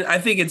 you know what I mean? I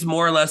think it's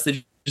more or less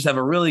they just have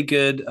a really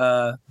good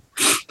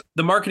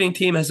the marketing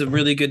team has a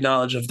really good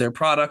knowledge of their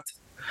product,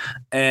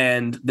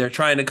 and they're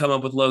trying to come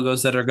up with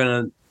logos that are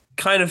going to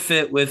kind of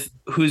fit with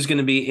who's going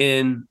to be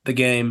in the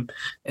game,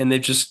 and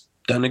they've just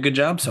done a good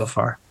job so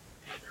far.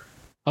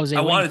 Jose,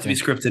 I want it to be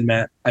scripted,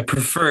 Matt. I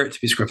prefer it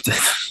to be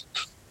scripted.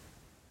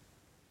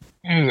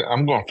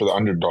 I'm going for the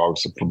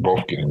underdogs for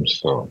both games.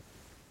 So,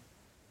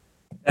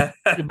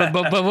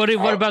 but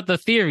what about the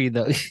theory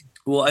though?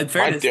 Well, in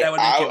fairness, that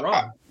would make it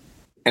wrong.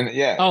 And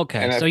yeah.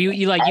 Okay, and so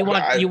you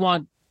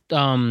want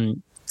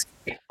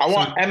I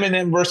want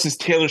Eminem versus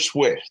Taylor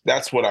Swift.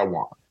 That's what I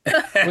want.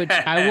 Which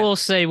I will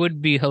say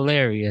would be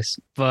hilarious,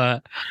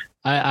 but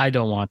I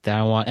don't want that.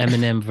 I want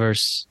Eminem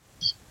versus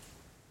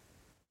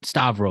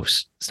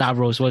Stavros.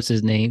 Stavros, what's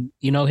his name?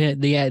 You know him,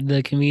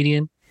 the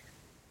comedian?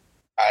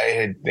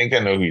 I think I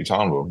know who you're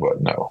talking about,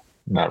 but no,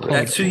 not really.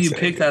 That's who you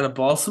picked out of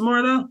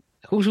Baltimore, though?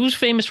 Who's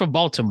famous from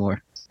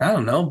Baltimore? I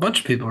don't know. A bunch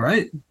of people,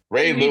 right?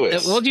 Ray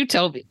Lewis. Well, you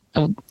tell me.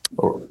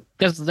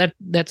 That's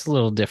a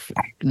little different.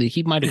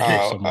 He might have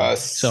killed someone.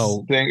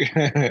 So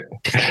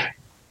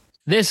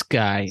this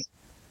guy.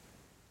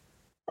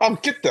 Oh,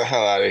 get the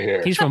hell out of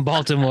here. He's from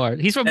Baltimore.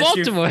 He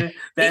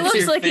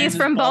looks like he's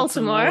from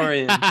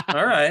Baltimore.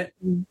 All right.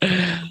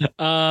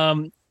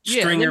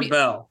 Stringer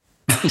Bell.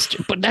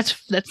 But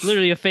that's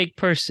literally a fake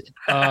person.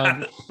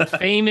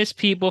 Famous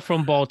people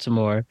from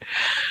Baltimore.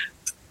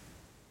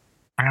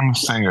 Adam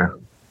Singer.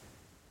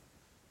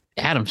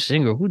 Adam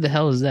Singer? Who the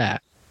hell is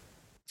that?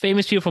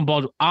 Famous people from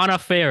Baltimore. Anna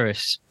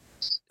Faris.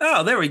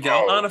 Oh, there we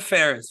go. Anna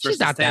Faris. She's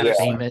not that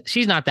famous.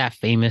 She's not that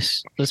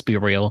famous. Let's be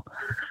real.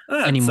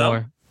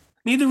 Anymore.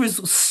 Neither was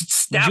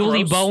Stavros.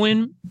 Julie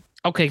Bowen.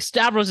 Okay,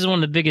 Stavros is one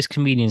of the biggest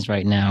comedians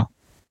right now.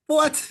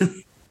 What?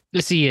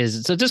 Yes, he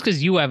is. So just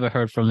because you haven't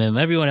heard from him,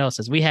 everyone else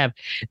has. We have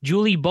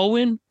Julie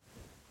Bowen,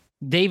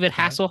 David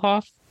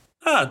Hasselhoff.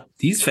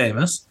 He's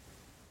famous.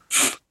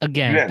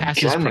 Again,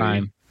 past his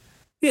prime.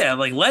 Yeah,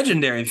 like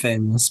legendary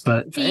famous,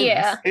 but famous.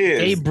 Yeah.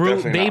 Babe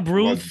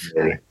Ruth.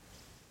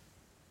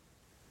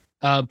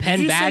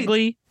 Penn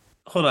Bagley.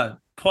 Hold on.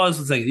 Pause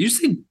a second. You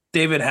say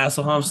David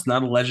Hasselhoff's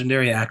not a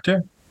legendary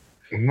actor?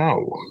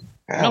 No.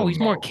 No, he's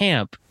more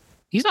camp.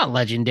 He's not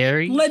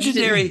legendary.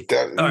 Legendary.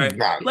 All right.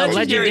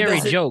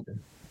 Legendary joke.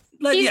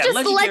 He's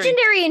just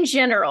legendary in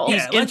general.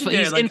 He's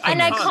infamous. An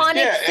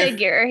iconic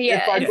figure.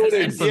 If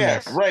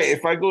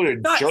I go to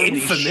not Jersey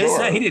infamous.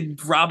 Shore. He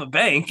didn't rob a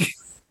bank.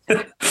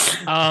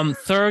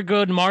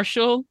 Thurgood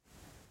Marshall.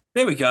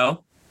 There we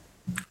go.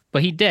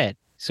 But he dead,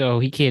 so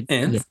he can't.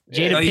 Jada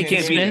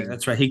Pinkett Smith.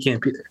 That's right. He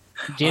can't be there.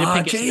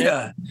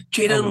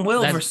 Jada and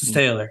Will versus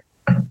Taylor.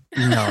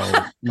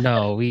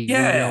 No. We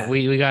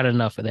got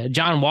enough of that.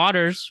 John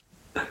Waters.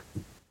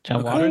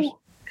 Waters.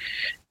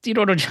 Do you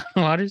know John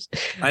Waters?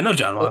 I know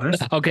John Waters.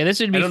 Okay,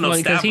 this would be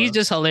funny because he's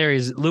just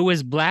hilarious.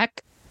 Louis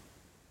Black.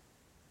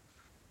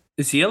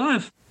 Is he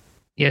alive?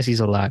 Yes,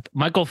 he's alive.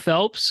 Michael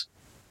Phelps.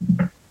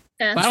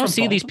 But I don't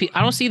see these people.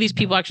 I don't see these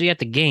people actually at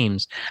the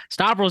games.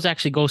 Stavros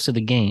actually goes to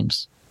the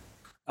games.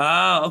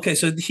 Okay.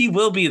 So he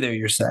will be there.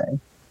 You're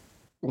saying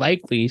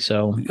likely.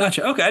 So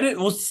gotcha. Okay, I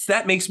didn't. Well,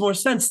 that makes more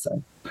sense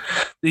then.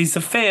 He's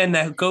a fan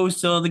that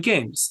goes to the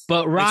games.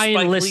 But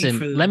Ryan,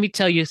 listen. Let me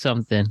tell you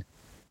something.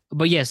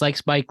 But yes, like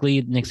Spike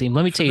Lee next game.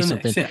 Let me tell you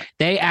something.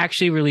 They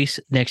actually released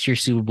next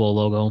year's Super Bowl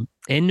logo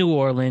in New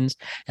Orleans,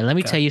 and let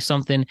me tell you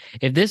something.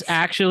 If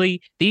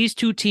these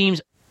two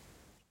teams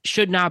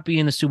should not be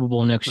in the Super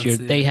Bowl next year.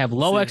 They have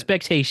low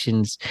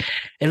expectations.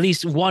 At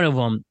least one of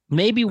them.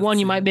 Maybe one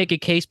you might make a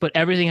case, but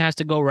everything has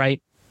to go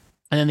right.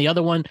 And then the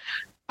other one,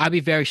 I'd be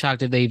very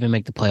shocked if they even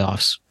make the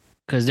playoffs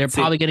because they're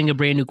probably getting a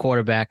brand new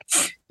quarterback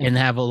and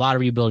have a lot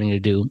of rebuilding to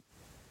do.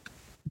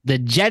 The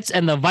Jets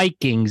and the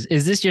Vikings.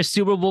 Is this your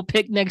Super Bowl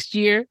pick next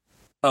year?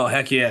 Oh,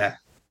 heck yeah.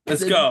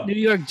 Let's go. New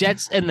York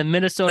Jets and the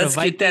Minnesota Vikings.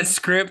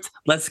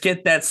 Let's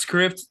get that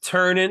script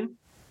turning.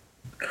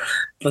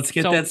 Let's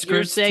get that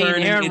script saying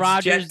turning. Aaron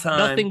Rodgers,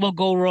 nothing will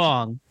go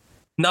wrong.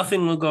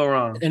 Nothing will go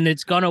wrong. And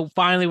it's going to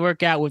finally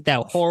work out with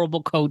that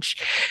horrible coach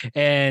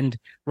and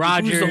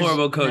Rodgers. Who's the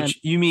horrible coach?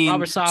 You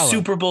mean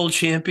Super Bowl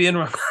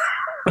champion?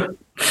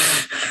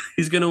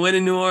 He's going to win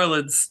in New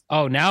Orleans.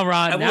 Oh, now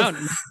I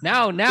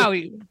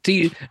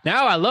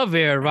love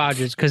Aaron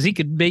Rodgers because he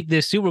could make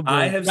this Super Bowl.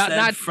 I have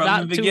said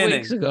from the beginning, 2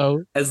 weeks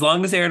ago. As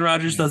long as Aaron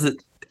Rodgers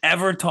doesn't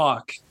ever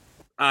talk,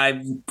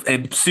 I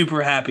am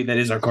super happy that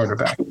he's our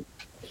quarterback.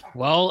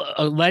 Well,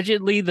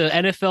 allegedly, the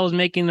NFL is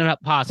making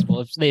it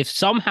possible. If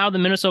somehow the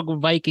Minnesota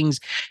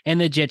Vikings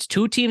and the Jets,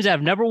 two teams that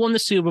have never won the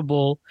Super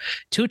Bowl,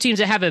 two teams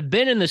that haven't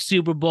been in the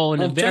Super Bowl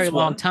in a very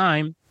long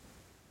time.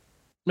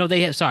 No,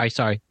 they have.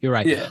 Sorry, you're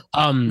right. Yeah.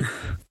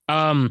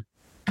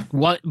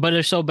 What? But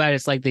they're so bad.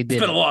 It's like they did.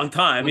 It's been a long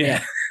time.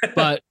 Yeah.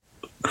 But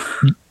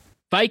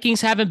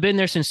Vikings haven't been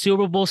there since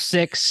Super Bowl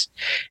VI,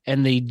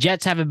 and the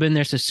Jets haven't been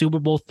there since Super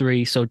Bowl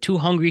III. So two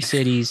hungry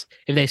cities.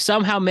 If they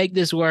somehow make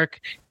this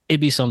work,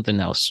 it'd be something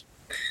else.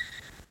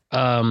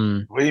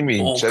 What do you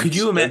mean? Jets, could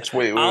you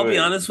imagine? I'll be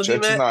honest with you,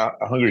 Matt. Jets not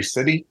a hungry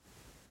city.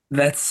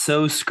 That's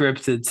so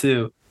scripted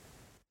too.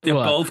 They're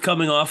both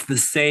coming off the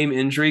same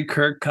injury.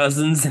 Kirk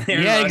Cousins and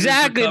Aaron Rodgers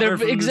exactly. They're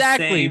the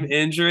same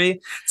injury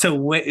to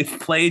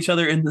play each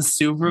other in the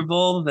Super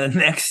Bowl the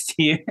next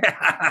year.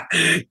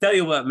 Tell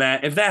you what,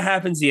 Matt, if that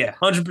happens,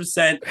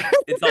 100%,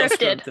 it's all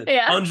scripted.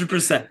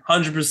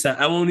 100%.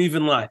 I won't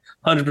even lie.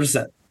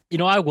 100%. You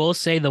know, I will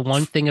say the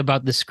one thing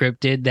about the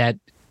scripted that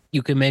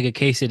you can make a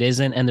case it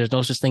isn't, and there's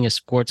no such thing as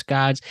sports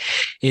gods,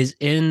 is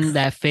in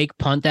that fake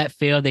punt that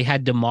failed, they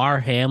had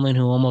DeMar Hamlin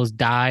who almost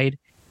died.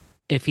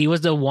 If he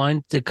was the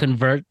one to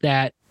convert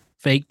that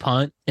fake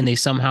punt and they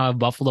somehow have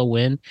Buffalo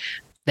win,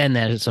 then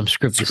that is some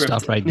scripted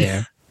stuff right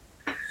there.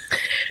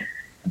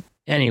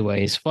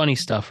 Anyways, funny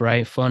stuff,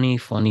 right? Funny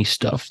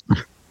stuff.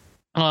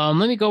 Let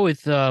me go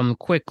with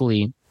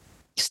quickly.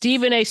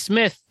 Stephen A.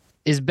 Smith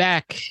is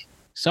back,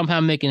 somehow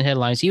making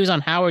headlines. He was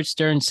on Howard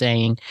Stern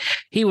saying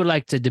he would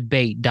like to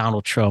debate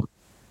Donald Trump.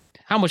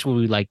 How much would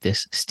we like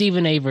this?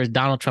 Stephen A. versus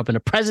Donald Trump in a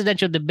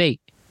presidential debate.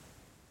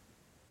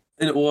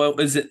 Well,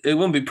 it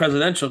wouldn't be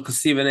presidential because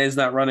Stephen A. is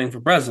not running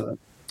for president.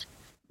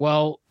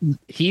 Well,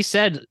 he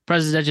said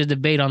presidential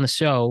debate on the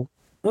show.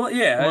 Well,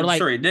 yeah, I'm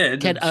sure he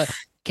did.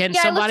 Can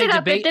somebody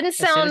debate it didn't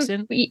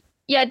sound,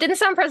 yeah, it didn't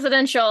sound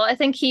presidential. I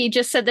think he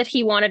just said that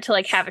he wanted to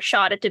like have a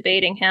shot at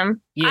debating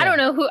him. Yeah. I don't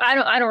know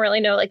I don't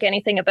really know like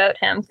anything about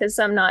him because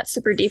I'm not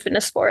super deep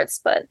into sports,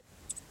 but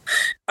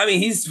I mean,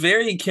 he's a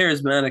very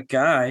charismatic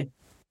guy.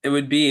 It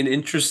would be an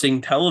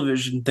interesting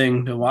television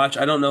thing to watch.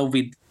 I don't know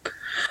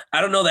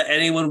that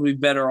anyone would be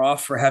better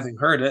off for having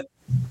heard it.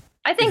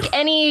 I think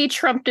any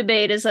Trump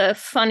debate is a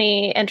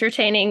funny,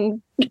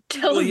 entertaining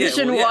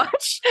television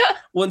watch.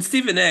 Well, and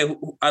Stephen A.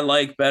 I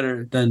like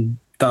better than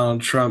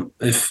Donald Trump,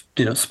 if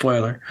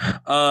spoiler.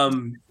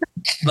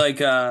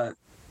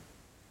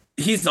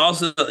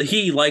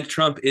 He like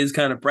Trump is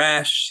kind of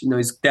brash.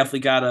 He's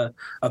definitely got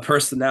a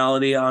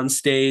personality on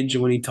stage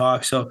when he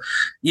talks. So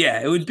yeah,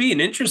 it would be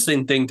an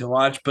interesting thing to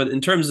watch. But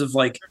in terms of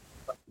like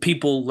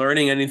people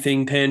learning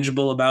anything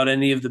tangible about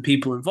any of the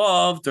people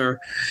involved, or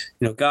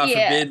God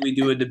forbid we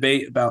do a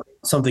debate about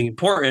something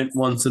important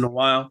once in a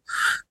while,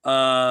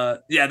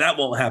 that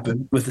won't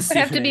happen with the Stephen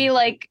A. It would have to be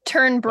like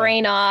turn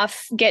brain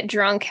off, get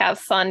drunk, have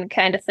fun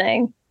kind of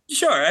thing.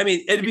 Sure. I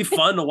mean, it'd be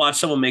fun to watch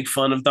someone make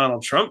fun of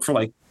Donald Trump for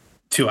like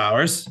 2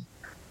 hours.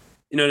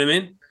 You know what I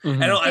mean?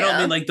 Mm-hmm. I don't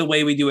mean like the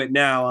way we do it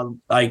now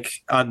on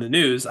the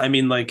news. I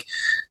mean like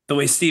the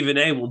way Stephen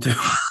A. will do.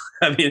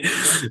 I mean,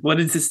 what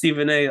is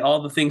Stephen A.?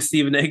 All the things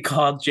Stephen A.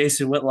 called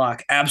Jason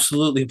Whitlock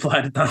absolutely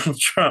apply to Donald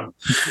Trump.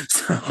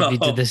 So, he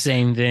did the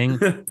same thing.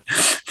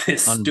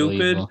 This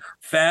stupid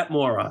fat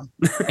moron.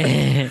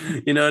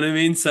 You know what I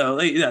mean? So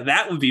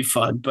that would be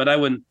fun, but I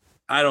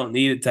don't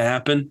need it to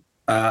happen.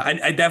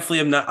 I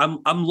definitely am not.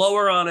 I'm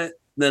lower on it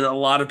than a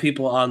lot of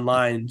people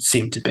online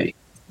seem to be.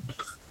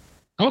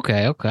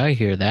 Okay, I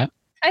hear that.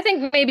 I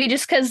think maybe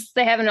just because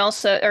they haven't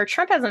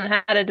Trump hasn't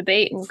had a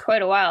debate in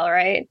quite a while,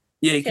 right?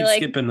 Yeah, you keep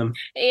skipping them.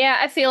 Yeah,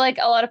 I feel like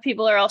a lot of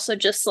people are also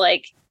just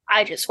like,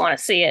 I just want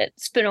to see it.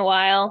 It's been a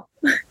while.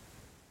 I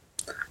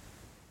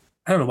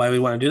don't know why we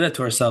want to do that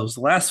to ourselves.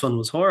 The last one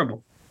was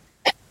horrible.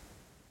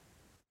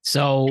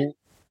 So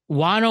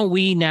why don't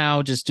we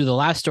now just do the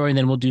last story and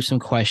then we'll do some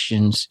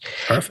questions.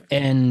 Perfect.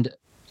 And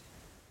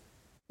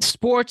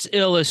Sports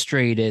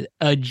Illustrated,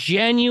 a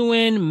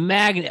genuine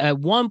magnet, at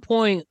one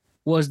point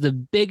was the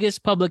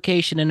biggest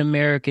publication in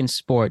American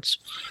sports.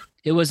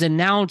 It was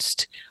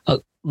announced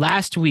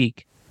last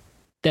week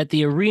that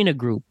the Arena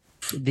Group,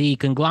 the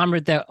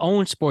conglomerate that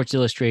owns Sports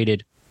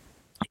Illustrated,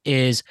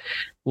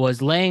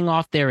 was laying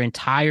off their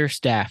entire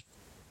staff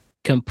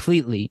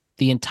completely.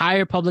 The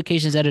entire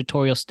publication's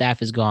editorial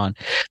staff is gone.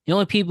 The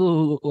only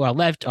people who are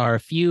left are a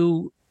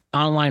few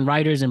online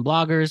writers and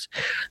bloggers,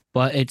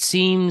 but it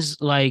seems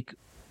like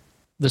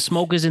the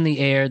smoke is in the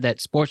air that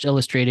Sports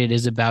Illustrated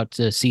is about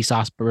to cease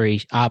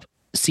operations.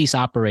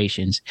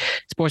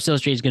 Sports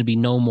Illustrated is going to be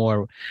no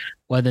more,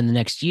 whether in the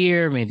next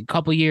year, maybe a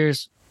couple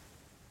years,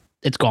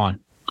 it's gone.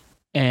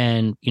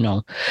 And,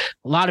 a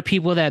lot of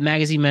people, that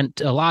magazine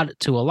meant a lot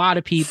to a lot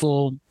of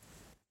people.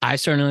 I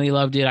certainly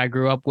loved it. I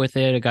grew up with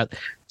it. I got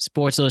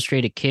Sports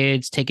Illustrated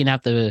Kids, taking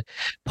out the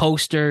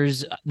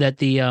posters that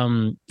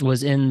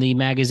was in the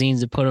magazines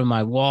to put on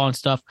my wall and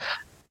stuff.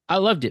 I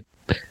loved it.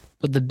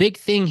 But the big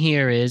thing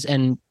here is,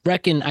 and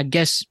I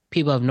guess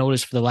people have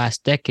noticed for the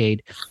last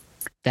decade,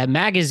 that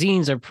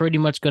magazines are pretty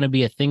much going to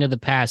be a thing of the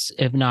past,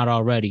 if not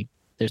already.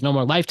 There's no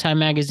more Lifetime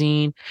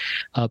magazine.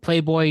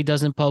 Playboy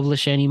doesn't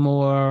publish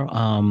anymore.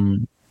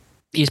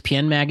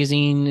 ESPN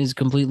magazine is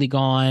completely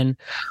gone.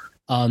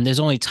 There's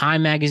only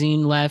Time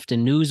magazine left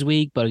and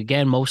Newsweek, but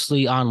again,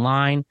 mostly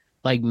online.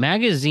 Like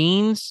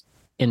magazines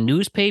and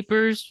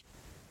newspapers,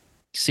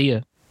 see ya.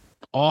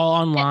 All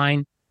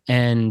online.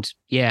 And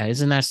yeah,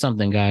 isn't that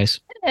something, guys?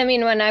 I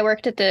mean, when I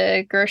worked at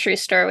the grocery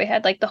store, we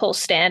had like the whole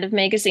stand of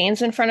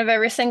magazines in front of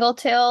every single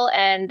till,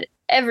 and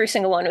every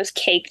single one was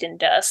caked in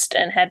dust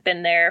and had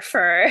been there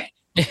for.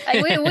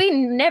 We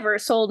never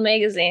sold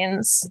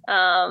magazines.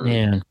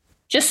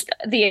 Just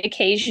the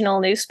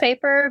occasional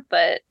newspaper,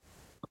 but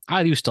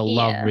I used to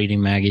love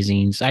reading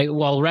magazines.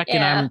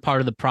 I'm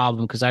part of the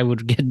problem because I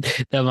would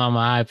get them on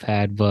my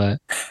iPad. But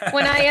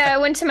when I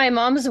went to my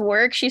mom's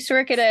work, she used to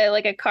work at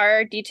a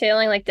car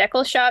detailing like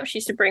decal shop. She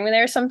used to bring me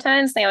there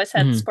sometimes. They always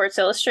had Sports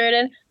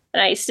Illustrated,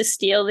 and I used to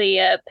steal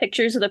the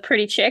pictures of the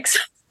pretty chicks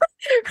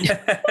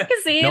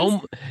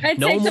magazines. I'd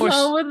take them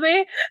home with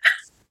me.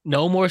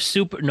 No more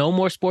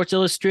Sports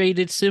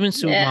Illustrated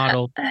swimsuit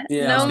model.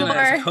 Yeah, I was going to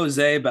ask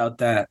Jose about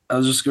that.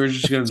 We're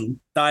just going to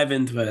dive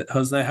into it.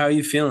 Jose, how are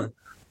you feeling?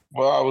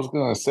 Well, I was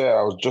going to say,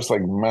 I was just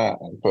like Matt,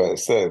 but it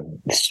said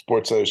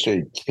Sports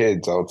Illustrated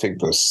Kids. I'll take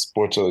the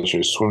Sports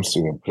Illustrated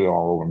swimsuit and put it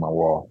all over my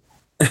wall.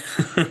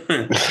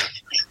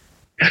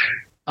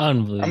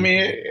 Unbelievable. I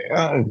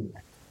mean,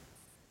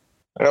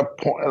 I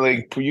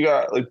got you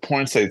got like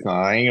porn sites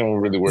now. I ain't gonna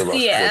really worry about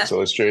Sports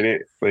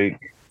Illustrated.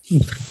 Like,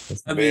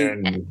 I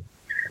mean,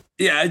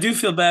 yeah, I do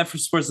feel bad for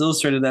Sports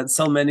Illustrated that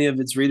so many of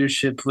its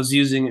readership was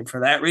using it for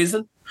that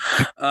reason.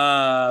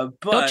 But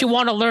don't you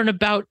want to learn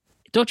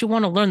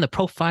the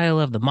profile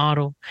of the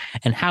model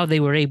and how they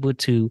were able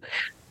to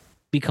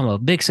become a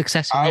big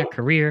success in their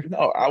career?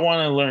 No, I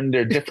want to learn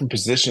their different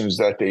positions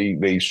that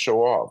they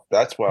show off.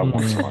 That's what I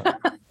want to learn.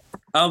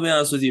 I'll be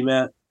honest with you,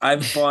 Matt.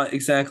 I've bought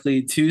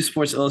exactly 2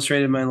 Sports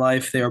Illustrated in my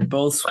life. They are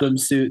both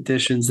swimsuit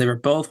editions. They were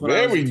both when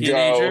I was a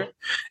teenager,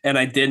 and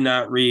I did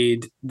not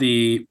read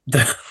the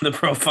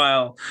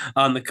profile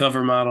on the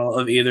cover model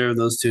of either of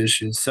those 2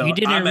 issues. So you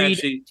didn't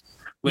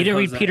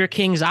read Peter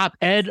King's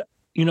op-ed,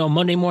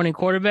 Monday Morning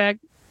Quarterback?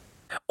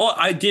 Well,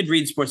 I did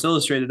read Sports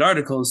Illustrated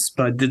articles,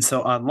 but I did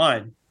so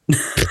online,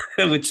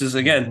 which is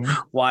again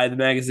why the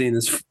magazine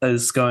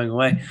is going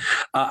away.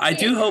 I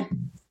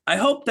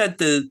hope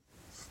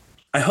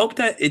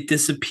that it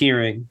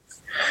disappearing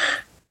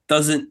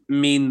doesn't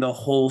mean the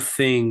whole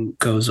thing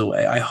goes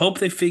away. I hope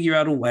they figure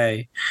out a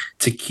way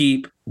to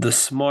keep the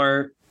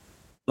smart,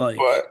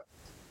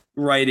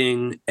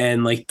 writing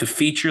and like the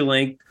feature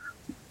length,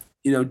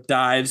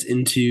 dives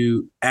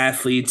into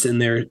athletes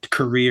and their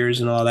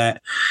careers and all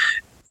that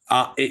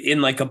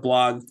in like a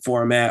blog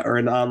format or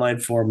an online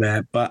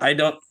format. But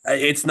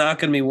it's not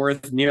going to be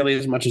worth nearly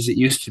as much as it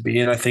used to be.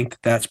 And I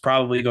think that's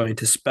probably going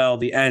to spell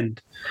the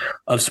end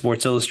of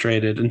Sports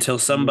Illustrated until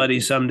somebody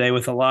someday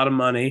with a lot of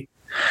money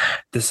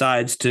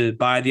decides to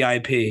buy the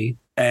IP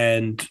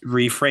and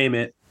reframe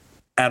it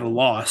at a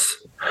loss.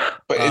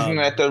 But isn't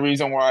that the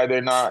reason why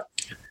they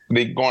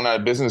going out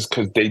of business,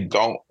 because they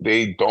don't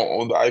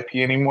own the IP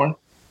anymore?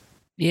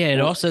 Yeah, it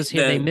also says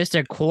here they missed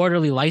their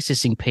quarterly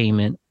licensing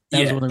payment.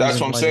 That's what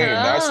I'm saying.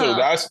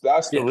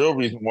 That's the real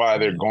reason why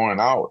they're going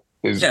out,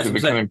 is because they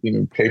couldn't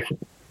even pay for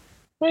it.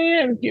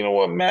 Man, you know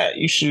what, Matt?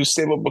 You should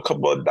save up a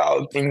couple of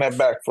dollars, bring that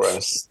back for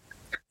us.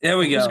 There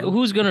we go.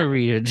 Who's gonna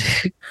read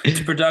it?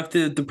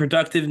 The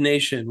Productive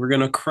Nation. We're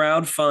gonna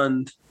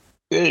crowdfund.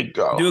 There you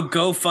go. Do a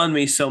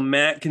GoFundMe so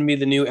Matt can be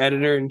the new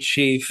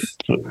editor-in-chief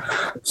of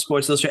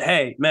Sports Illustrated.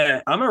 Hey,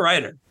 Matt, I'm a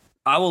writer.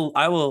 I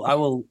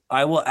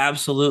will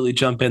absolutely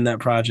jump in that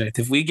project.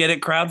 If we get it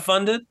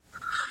crowdfunded,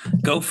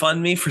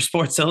 GoFundMe for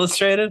Sports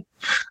Illustrated,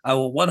 I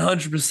will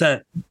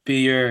 100%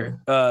 be your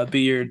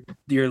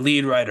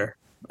lead writer,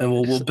 and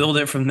we'll build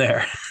it from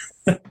there.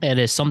 It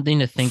is something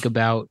to think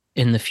about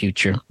in the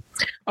future.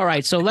 All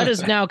right, so let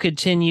us now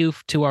continue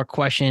to our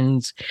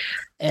questions,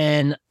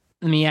 and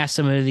let me ask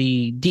some of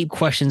the deep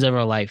questions of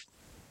our life.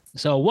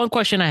 So one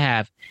question I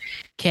have: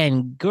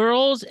 can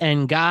girls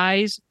and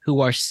guys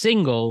who are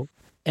single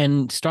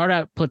and start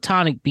out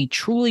platonic be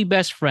truly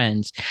best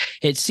friends?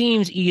 It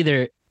seems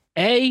either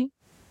A,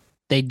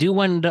 they do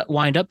wind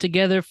up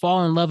together,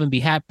 fall in love, and be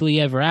happily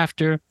ever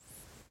after.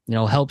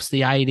 Helps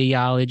the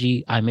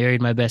ideology, I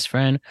married my best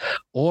friend.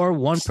 Or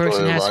one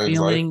person has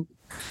feeling,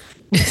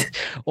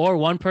 or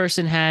one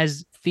person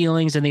has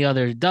feelings and the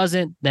other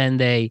doesn't. Then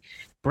they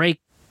break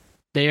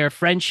their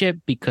friendship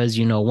because,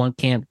 one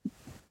can't,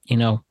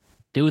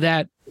 do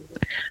that.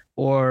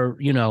 Or,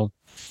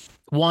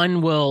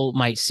 one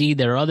might see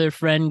their other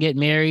friend get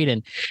married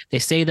and they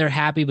say they're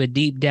happy, but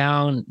deep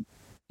down,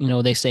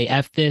 they say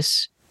F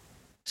this.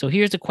 So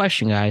here's the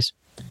question, guys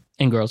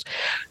and girls.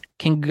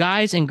 Can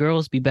guys and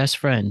girls be best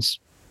friends?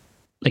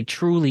 Like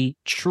truly,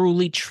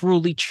 truly,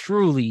 truly,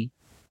 truly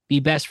be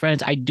best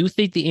friends? I do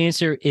think the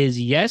answer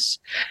is yes,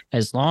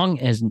 as long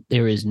as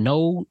there is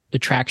no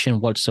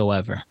attraction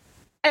whatsoever.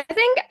 I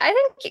think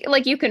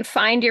like you can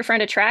find your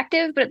friend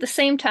attractive, but at the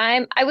same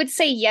time, I would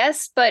say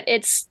yes, but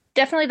it's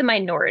definitely the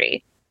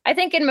minority. I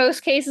think in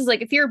most cases,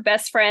 like if you're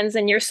best friends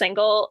and you're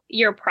single,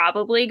 you're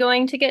probably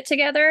going to get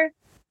together.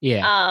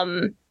 Yeah.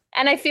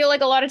 And I feel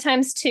like a lot of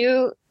times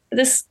too,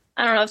 this,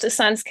 I don't know if this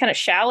sounds kind of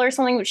shallow or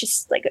something, which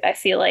is like, I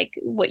feel like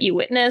what you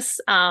witness,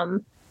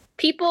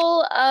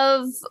 people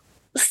of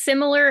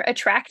similar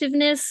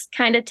attractiveness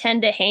kind of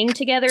tend to hang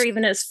together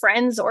even as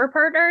friends or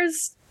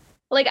partners.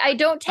 Like I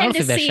don't tend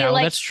to see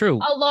like that's true.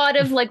 A lot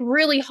of like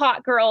really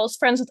hot girls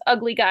friends with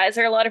ugly guys,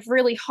 or a lot of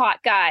really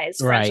hot guys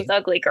friends with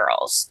ugly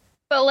girls.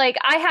 But like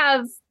I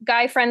have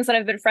guy friends that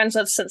I've been friends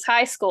with since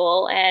high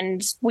school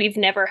and we've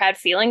never had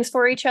feelings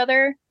for each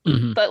other.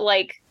 Mm-hmm. But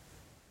like,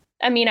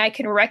 I mean, I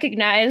can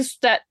recognize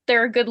that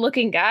they're a good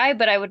looking guy,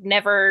 but I would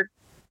never,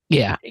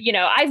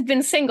 I've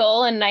been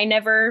single and I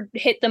never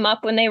hit them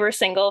up when they were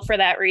single for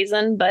that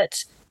reason.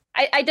 But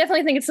I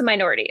definitely think it's a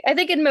minority. I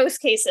think in most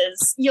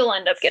cases, you'll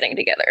end up getting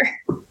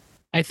together.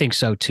 I think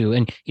so, too.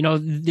 And,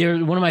 they're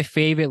one of my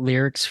favorite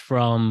lyrics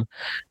from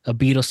a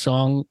Beatles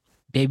song,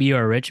 Baby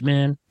You're a Rich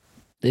Man.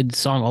 The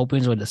song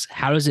opens with this: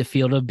 how does it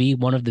feel to be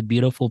one of the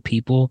beautiful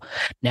people?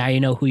 Now you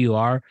know who you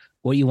are,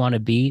 what you want to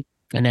be.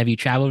 And have you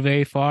traveled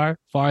very far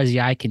as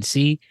the eye can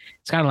see?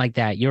 It's kind of like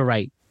that. You're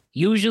right.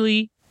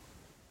 Usually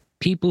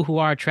people who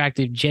are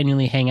attractive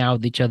genuinely hang out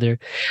with each other.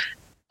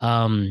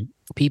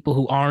 People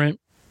who aren't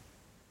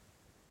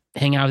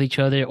hang out with each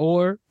other,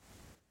 or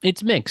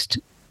it's mixed.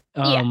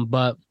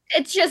 But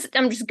it's just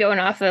I'm just going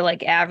off of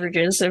like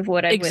averages of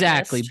what I've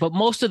exactly. witnessed. But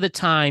most of the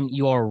time,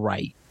 you're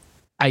right.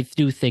 I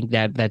do think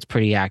that that's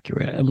pretty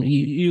accurate. I mean,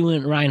 you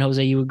and Ryan,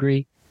 Jose, you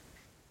agree?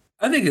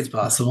 I think it's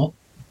possible.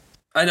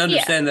 I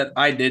understand that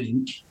I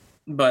didn't,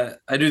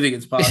 but I do think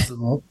it's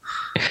possible.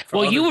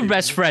 Well, you were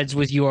best friends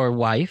with your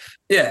wife.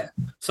 Yeah.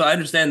 So I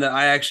understand that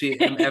I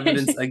actually am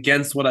evidence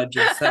against what I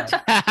just said.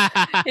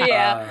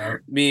 Yeah.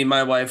 Me and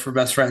my wife were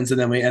best friends, and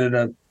then we ended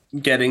up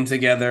getting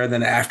together.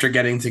 Then after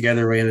getting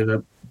together, we ended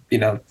up,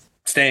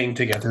 staying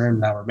together, and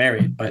now we're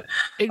married. But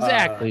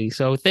exactly.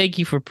 So thank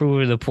you for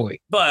proving the point.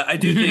 But I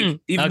do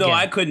think, even though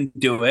I couldn't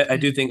do it, I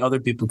do think other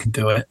people can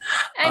do it.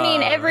 I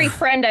mean, every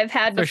friend I've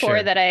had before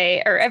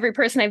or every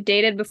person I've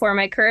dated before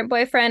my current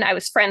boyfriend, I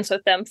was friends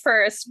with them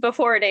first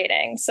before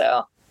dating.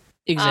 So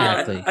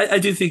exactly. I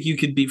do think you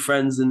could be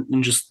friends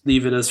and just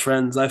leave it as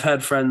friends. I've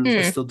had friends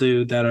I still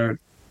do that are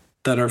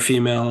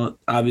female.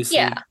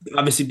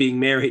 Obviously being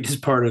married is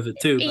part of it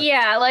too.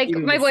 Yeah, like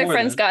my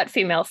boyfriend's got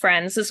female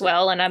friends as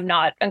well, and I'm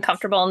not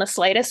uncomfortable in the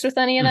slightest with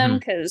any of them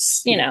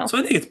because So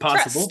I think it's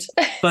possible,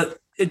 but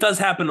it does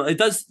happen.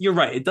 You're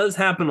right. It does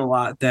happen a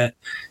lot that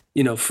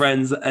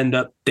friends end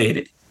up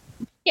dating.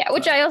 Yeah,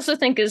 which I also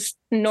think is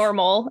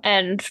normal,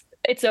 and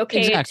it's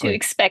okay to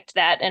expect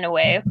that in a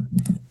way.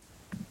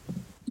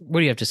 What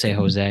do you have to say,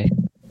 Jose?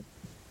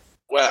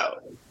 Well,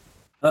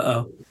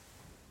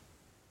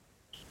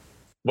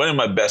 one of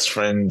my best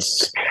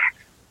friends,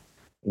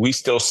 we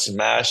still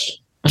smash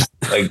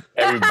like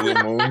every blue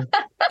moon,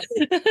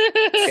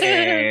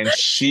 and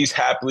she's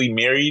happily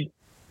married.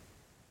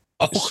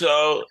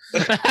 So,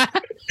 did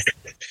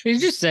you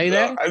just say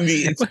that? I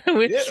mean,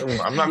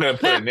 I'm not gonna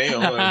put her name.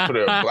 I'm gonna put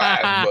her on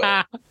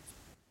blast.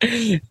 But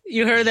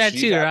you heard that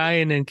too,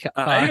 Ryan and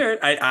I heard.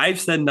 I've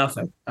said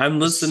nothing. I'm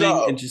listening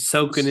and just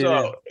soaking it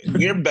in.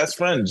 We're best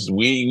friends.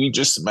 We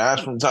just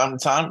smash from time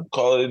to time.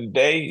 Call it a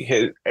day.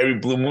 Hit every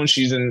blue moon.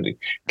 She's in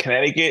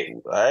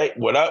Connecticut. All right,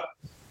 what up?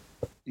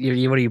 What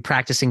are you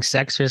practicing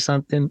sex or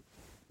something?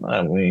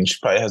 I mean, she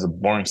probably has a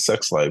boring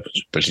sex life,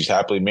 but she's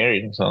happily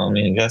married. So I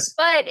mean, I guess.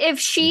 But if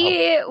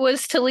she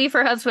was to leave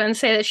her husband and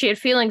say that she had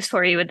feelings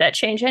for you, would that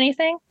change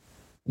anything?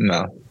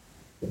 No.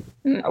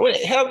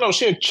 Hell no,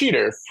 she a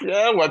cheater.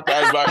 Yeah, what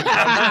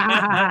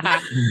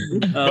that?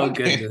 Oh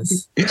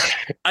goodness!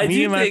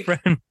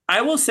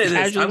 I will say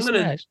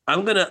this.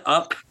 I'm gonna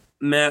up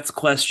Matt's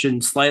question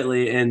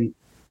slightly, and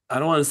I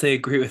don't want to say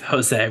agree with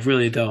Jose. I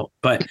really don't,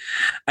 but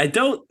I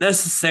don't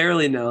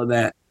necessarily know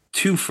that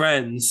two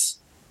friends,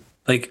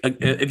 like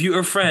if you're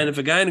a friend, if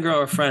a guy and a girl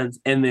are friends,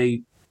 and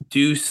they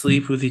do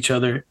sleep with each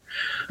other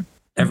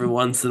every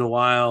once in a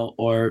while,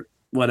 or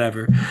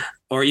whatever,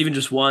 or even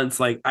just once,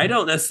 like I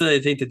don't necessarily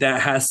think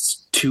that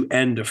has to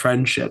end a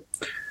friendship.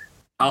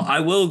 I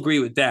will agree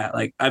with that.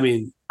 Like, I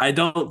mean, I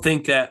don't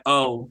think that,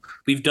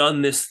 we've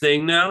done this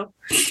thing now,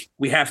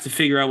 we have to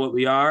figure out what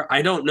we are.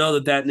 I don't know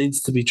that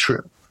needs to be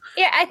true.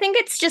 Yeah, I think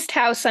it's just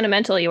how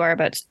sentimental you are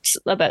about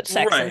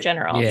sex in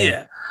general.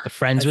 Yeah. The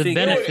friends with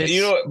benefits. But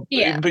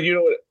you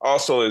know what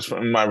also is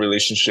from my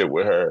relationship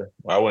with her,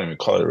 I wouldn't even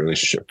call it a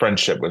relationship,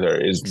 friendship with her,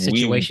 is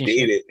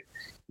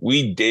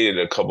we dated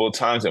a couple of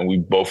times and we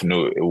both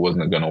knew it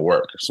wasn't going to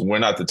work. So we're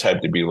not the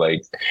type to be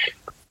like,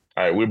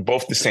 all right, we're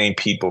both the same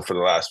people for the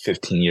last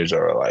 15 years of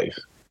our life.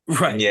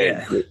 Right.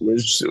 Yeah. It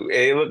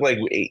looked like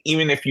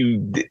even if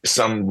you,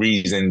 some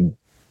reason,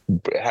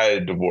 had a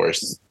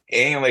divorce, it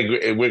ain't like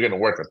we're going to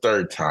work a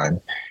third time.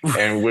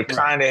 And we're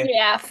kind of,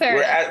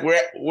 fair.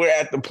 We're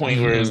at the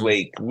point where it's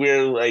like,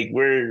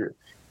 we're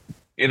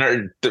in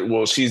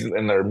our, she's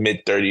in her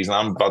mid 30s and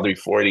I'm about to be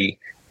 40.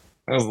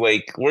 I was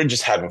like, we're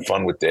just having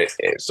fun with it.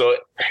 So,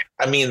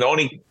 I mean, the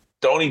only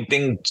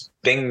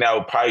thing that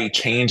would probably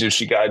change if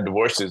she got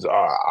divorced is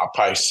I'll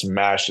probably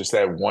smash this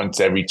at once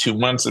every 2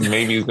 months, and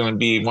maybe it's going to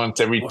be once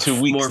every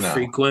 2 weeks more now.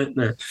 Frequent.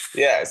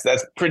 Yes,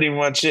 that's pretty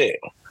much it.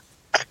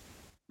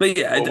 But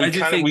yeah, I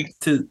do think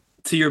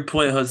to your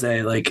point,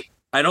 Jose, like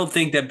I don't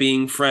think that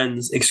being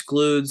friends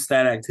excludes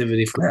that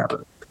activity from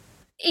happening.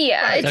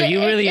 Yeah,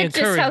 it's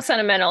just how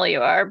sentimental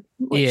you are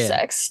with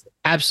sex.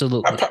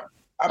 Absolutely.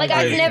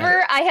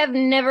 I have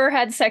never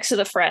had sex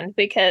with a friend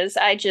because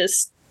I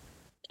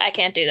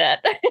can't do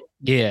that.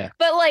 Yeah.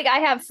 But like I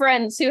have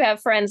friends who have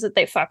friends that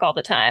they fuck all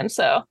the time.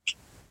 So.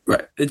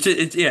 Right.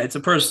 It's a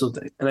personal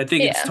thing. And I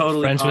think it's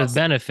totally friends possible. with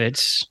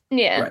benefits.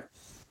 Yeah. Right.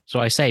 So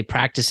I say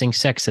practicing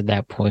sex at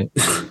that point.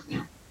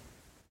 I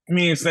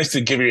mean, it's nice to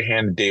give your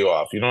hand a day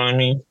off. You know what I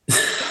mean?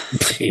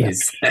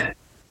 Please.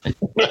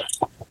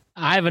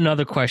 I have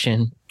another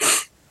question.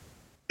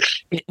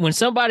 When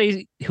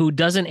somebody who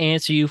doesn't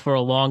answer you for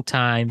a long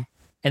time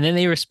and then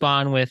they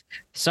respond with,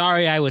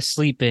 sorry, I was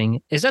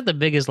sleeping, is that the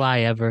biggest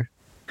lie ever?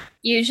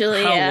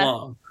 Usually,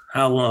 How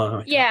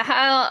long?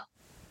 Yeah,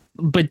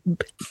 But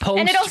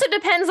and it also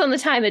depends on the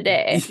time of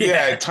day.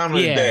 Yeah, time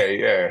of the day,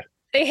 yeah.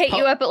 They hit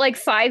you up at like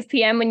 5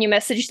 p.m. when you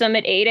message them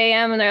at 8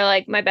 a.m. and they're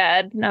like, my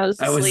bad. And I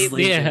was asleep.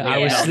 I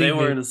was sleeping. They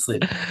weren't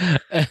asleep.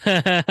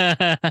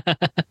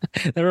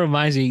 That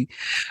reminds me.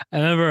 I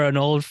remember an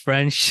old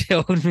friend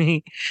showed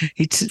me.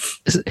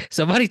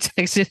 Somebody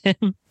texted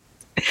him.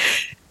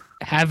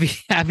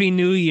 Happy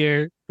New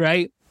Year,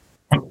 right?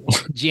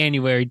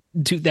 January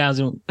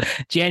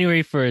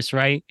 1st,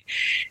 right?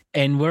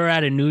 And we're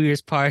at a New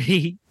Year's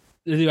party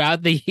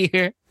throughout the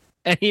year.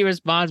 And he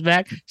responds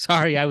back,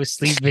 "Sorry, I was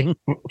sleeping."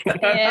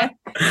 Yeah.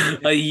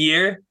 A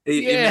year?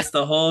 He missed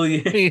the whole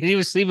year. He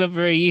was sleeping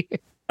for a year.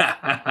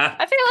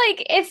 I feel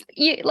like if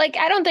you like,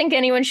 I don't think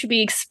anyone should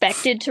be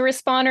expected to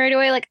respond right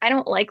away. Like, I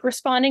don't like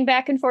responding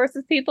back and forth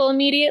with people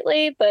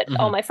immediately, but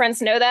all my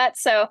friends know that.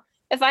 So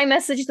if I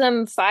message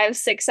them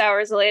 5-6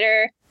 hours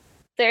later,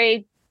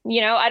 they,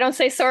 I don't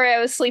say sorry, I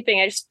was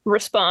sleeping. I just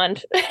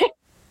respond.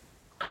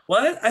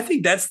 Well, I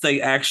think that's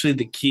actually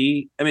the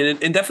key. I mean, it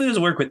definitely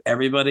doesn't work with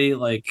everybody.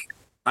 Like,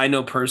 I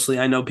know personally,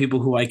 I know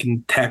people who I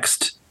can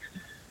text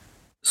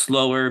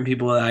slower and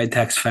people that I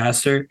text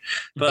faster.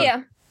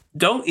 But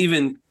don't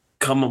even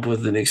come up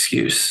with an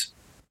excuse.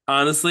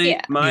 Honestly,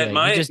 my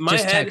head,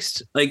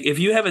 text. Like, if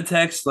you have a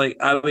text, like,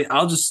 I mean,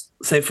 I'll just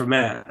say for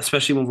Matt,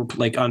 especially when we're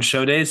like on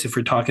show days, if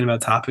we're talking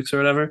about topics or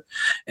whatever,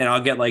 and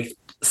I'll get like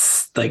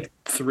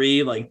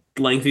 3 like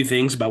lengthy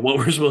things about what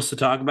we're supposed to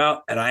talk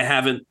about, and I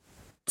haven't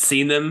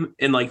seen them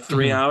in like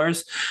 3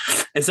 hours.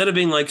 Instead of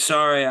being like,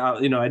 sorry, I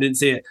didn't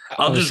see it,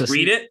 I'll just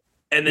read it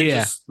and then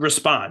just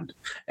respond.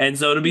 And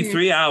so it'll be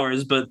 3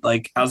 hours, but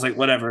like, I was like,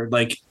 whatever,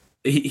 like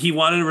he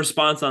wanted a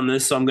response on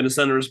this, so I'm going to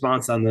send a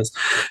response on this.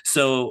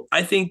 So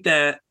I think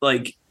that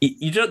like,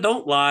 you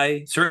don't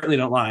lie, certainly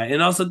don't lie.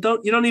 And also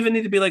you don't even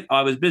need to be like, oh,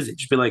 I was busy.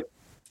 Just be like,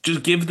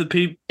 just give the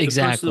people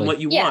person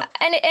what you want.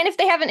 And if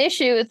they have an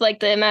issue with like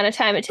the amount of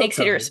time it takes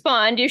you to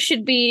respond, you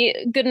should be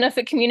good enough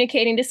at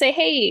communicating to say,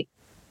 hey.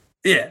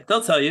 Yeah,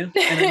 they'll tell you.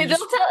 They'll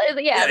tell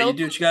you. Yeah, you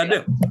do what you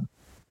gotta do.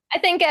 I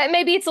think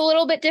maybe it's a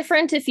little bit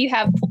different if you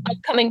have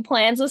upcoming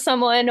plans with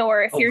someone,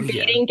 or if you're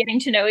dating, getting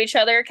to know each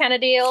other kind of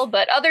deal.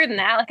 But other than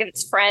that, like if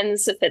it's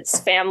friends, if it's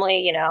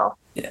family,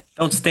 Yeah,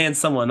 don't stand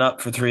someone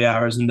up for 3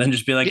 hours and then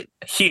just be like,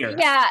 here.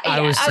 Yeah,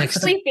 I was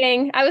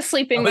sleeping. I was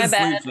sleeping. My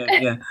bad.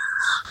 Yeah.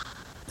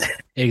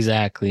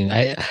 Exactly.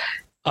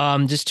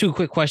 Just 2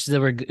 quick questions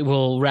that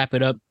we'll wrap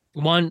it up.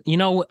 One,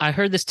 I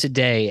heard this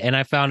today and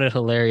I found it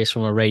hilarious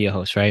from a radio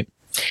host, right?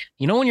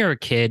 When you're a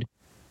kid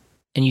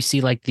and you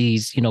see like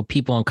these,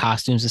 people in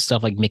costumes and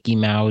stuff like Mickey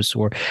Mouse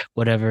or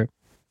whatever.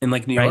 In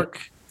like New York?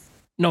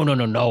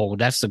 No.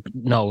 That's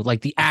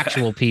like the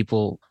actual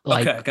people,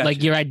 like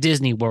like you're at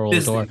Disney World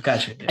or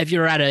if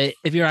you're at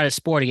a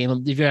sporting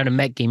game, if you're at a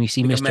Met game, you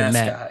see like Mr.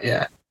 Met.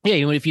 Yeah.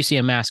 Yeah. If you see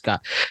a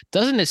mascot,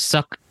 doesn't it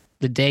suck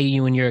the day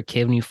when you're a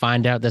kid when you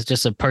find out that's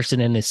just a person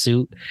in a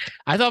suit?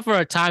 I thought for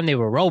a time they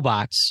were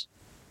robots,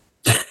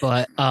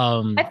 but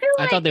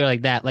I thought they were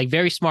like that, like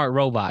very smart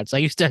robots. I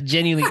used to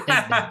genuinely think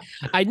that.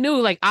 I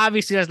knew like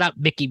obviously that's not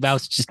Mickey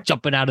Mouse just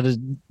jumping out of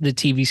the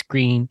TV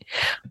screen,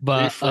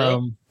 but I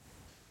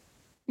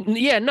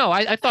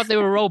thought they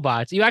were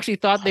robots. You actually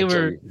thought they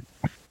were,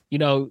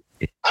 I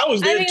was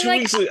there 2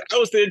 weeks ago. I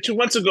was there 2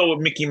 months ago with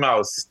Mickey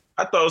Mouse.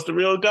 I thought it was the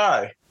real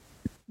guy.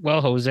 Well,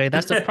 Jose,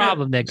 that's the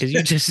problem then, because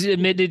you just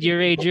admitted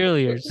your age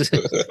earlier. So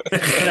you're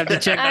gonna have to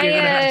check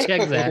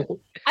that.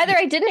 Either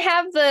I didn't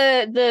have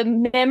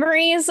the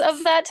memories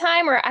of that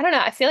time, or I don't know.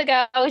 I feel like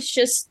I was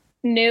just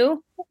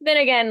new. Then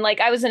again, like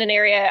I was in an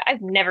area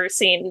I've never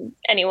seen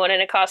anyone in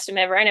a costume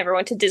ever. I never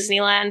went to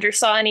Disneyland or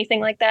saw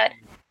anything like that.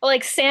 But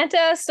like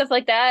Santa, stuff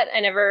like that,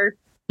 I never.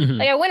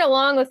 Like I went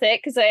along with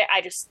it because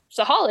I just, it's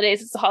the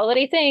holidays. It's a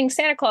holiday thing,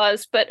 Santa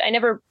Claus. But I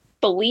never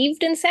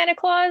believed in Santa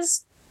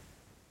Claus.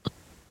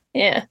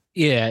 Yeah.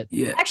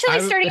 Actually, I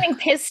started getting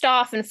pissed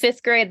off in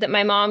 5th grade that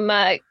my mom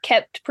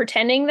kept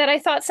pretending that I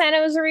thought Santa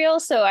was real.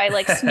 So I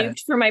like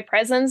snooped for my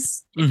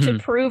presents to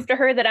prove to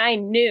her that I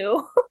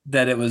knew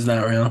that it was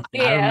not real.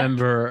 Yeah. I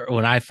remember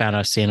when I found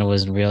out Santa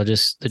wasn't real,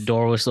 just the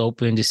door was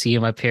open to see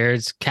my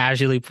parents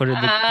casually putting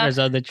the presents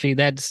on the tree.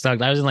 That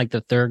sucked. I was in like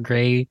the 3rd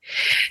grade.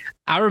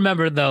 I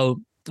remember though,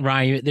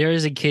 Ryan, there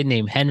is a kid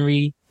named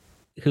Henry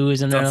who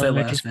is in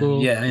elementary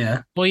school.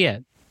 Yeah. Well, yeah.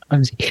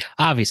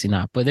 Obviously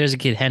not, but there's a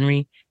kid,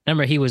 Henry.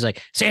 Remember, he was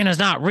like, Santa's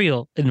not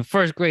real in the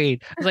 1st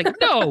grade. I was like,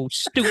 no,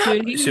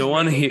 stupid. So you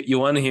want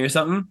to hear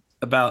something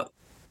about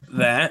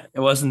that? It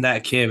wasn't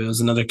that kid. It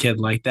was another kid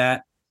like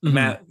that.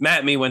 Matt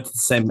and me went to the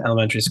same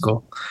elementary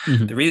school.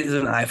 The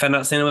reason I found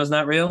out Santa was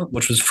not real,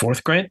 which was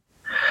 4th grade,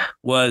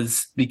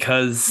 was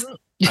because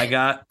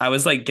I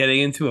was like getting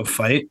into a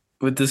fight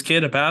with this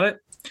kid about it.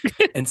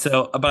 And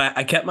so, but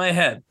I kept my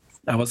head.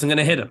 I wasn't going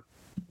to hit him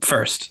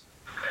first,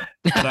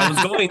 but I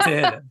was going to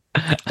hit him.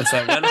 And so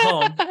I went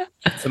home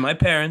to my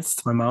parents,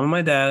 to my mom and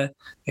my dad,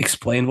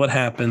 explained what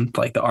happened,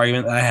 like the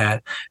argument that I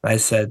had. And I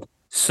said,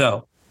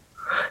 so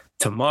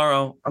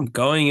tomorrow I'm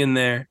going in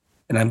there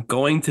and I'm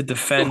going to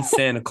defend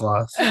Santa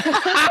Claus.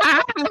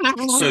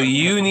 So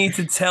you need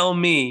to tell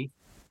me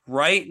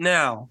right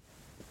now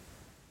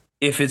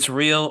if it's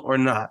real or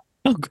not.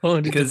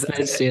 Because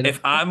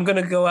if I'm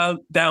going to go out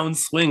down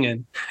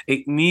swinging,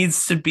 it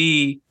needs to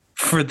be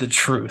for the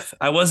truth.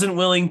 I wasn't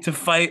willing to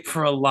fight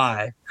for a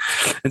lie.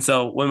 And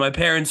so when my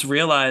parents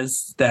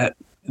realized that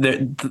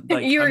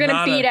like, you were going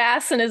to beat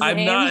ass in his name.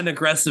 I'm not an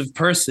aggressive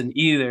person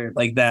either,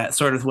 like that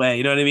sort of way.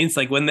 You know what I mean? It's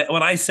like when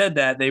I said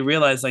that, they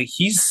realized like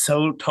he's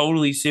so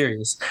totally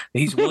serious.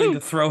 He's willing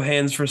to throw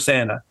hands for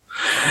Santa.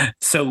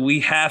 So we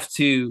have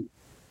to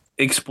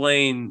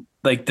explain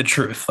like the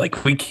truth.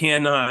 Like we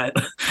cannot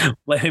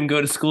let him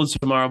go to school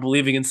tomorrow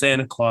believing in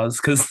Santa Claus,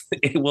 because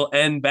it will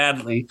end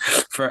badly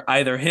for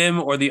either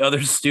him or the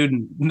other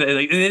student.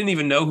 They didn't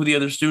even know who the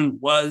other student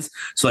was.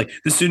 So like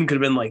the student could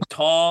have been like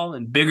tall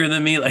and bigger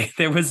than me. Like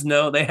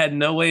they had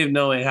no way of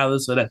knowing how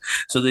this would end.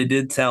 So they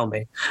did tell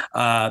me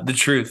the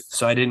truth.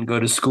 So I didn't go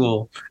to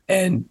school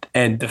and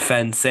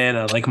defend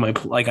Santa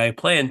like I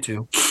planned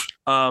to.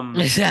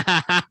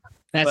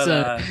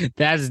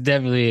 That's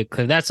definitely a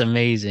clip. That's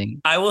amazing.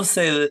 I will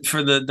say that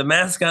for the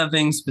mascot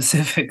thing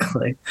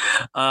specifically,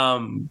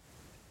 what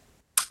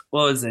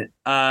was it?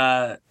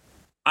 I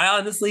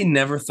honestly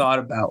never thought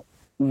about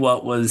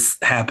what was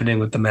happening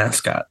with the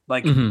mascot.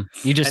 Like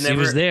he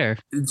was there.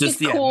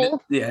 Just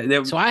cool.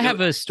 Yeah. So I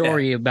have a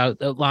story about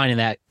the line of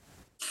that.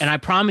 And I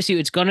promise you,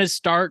 it's gonna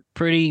start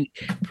pretty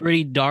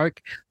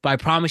dark, but I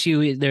promise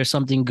you, there's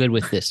something good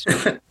with this.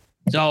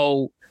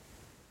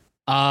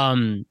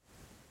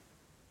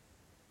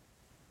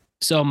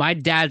 So my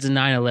dad's a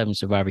 9/11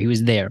 survivor. He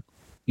was there.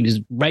 He was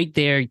right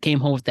there. He came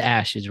home with the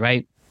ashes,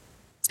 right?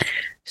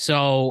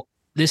 So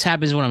this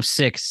happens when I'm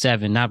 6,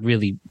 7, not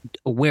really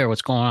aware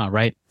what's going on,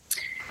 right?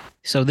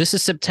 So this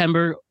is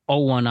September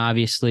 01,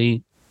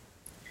 obviously.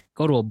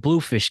 Go to a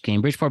Bluefish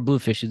game. Bridgeport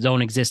Bluefish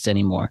don't exist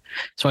anymore.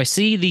 So I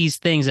see these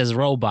things as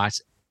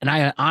robots, and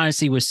I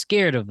honestly was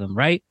scared of them,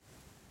 right?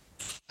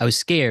 I was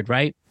scared,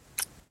 right?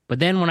 But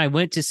then when I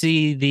went to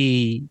see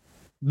the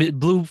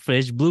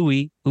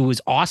Bluey, who was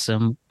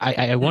awesome.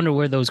 I wonder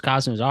where those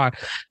costumes are.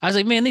 I was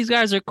like, man, these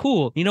guys are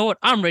cool. You know what?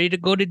 I'm ready to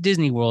go to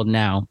Disney World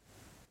now.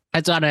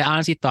 That's what I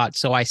honestly thought.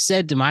 So I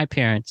said to my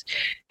parents,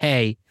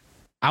 hey,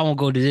 I won't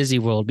go to Disney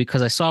World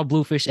because I saw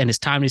Bluefish and it's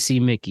time to see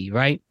Mickey,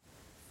 right?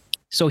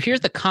 So here's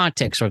the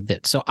context of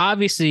this. So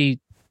obviously,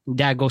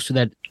 Dad goes through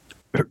that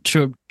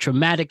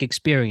traumatic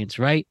experience,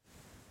 right?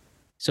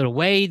 So the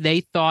way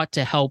they thought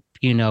to help,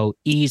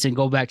 ease and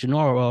go back to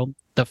normal,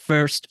 the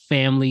first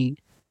family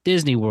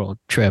Disney World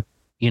trip,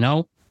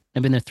 I've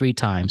been there 3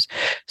 times.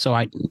 So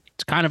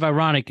it's kind of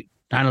ironic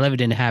 9/11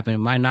 didn't happen. It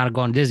might not have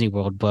gone to Disney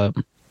World, but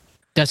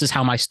that's just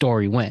how my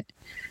story went.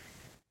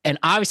 And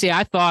obviously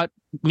I thought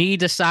me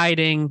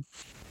deciding,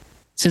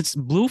 since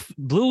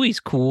Bluey's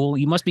cool,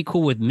 you must be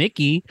cool with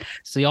Mickey,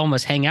 so you all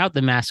must hang out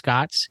the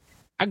mascots.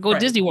 I go to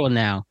Disney World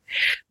now.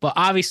 But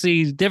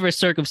obviously different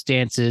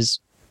circumstances.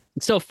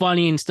 It's still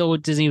funny and still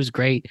with Disney was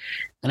great.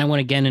 And I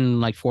went again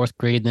in like 4th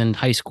grade, then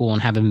high school,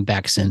 and haven't been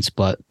back since.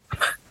 But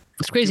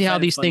it's crazy how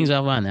these things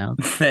are on now.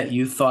 That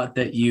you thought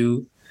that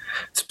you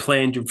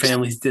planned your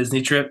family's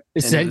Disney trip,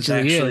 essentially,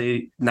 and it was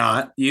actually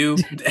not you.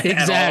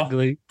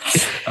 Exactly.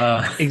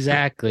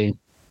 Exactly.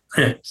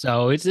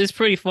 So it's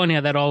pretty funny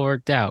how that all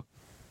worked out.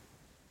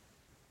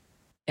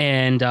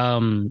 And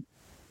the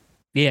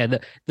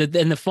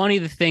funny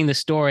thing, the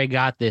story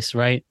got this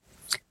right.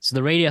 So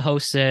the radio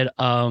host said,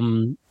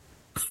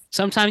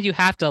 sometimes you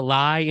have to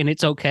lie and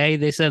it's okay.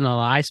 They said in a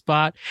lie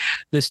spot.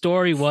 The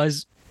story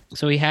was,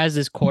 so he has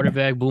this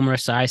quarterback, Boomer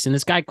Esiason, and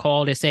this guy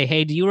called and say,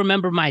 hey, do you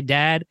remember my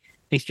dad?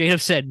 He straight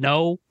up said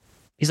no.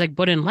 He's like,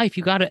 but in life,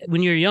 you got to,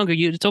 when you're younger,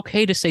 it's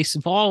okay to say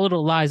small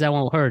little lies that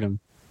won't hurt him.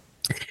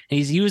 And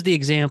he's used the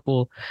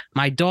example,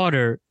 my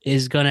daughter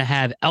is going to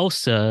have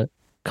Elsa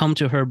come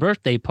to her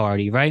birthday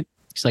party, right?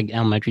 It's like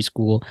elementary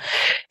school.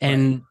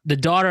 And the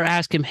daughter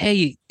asked him,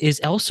 hey, is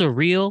Elsa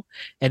real?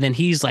 And then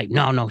he's like,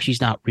 no, she's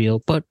not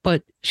real.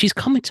 But she's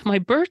coming to my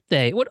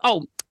birthday. What?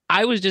 Oh,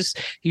 I was just,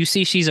 you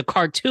see, she's a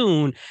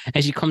cartoon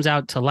and she comes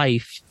out to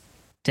life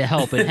to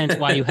help. And hence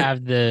why you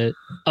have the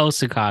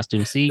Elsa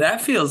costume. See?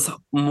 That feels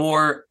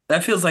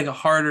like a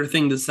harder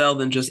thing to sell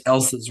than just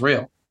Elsa's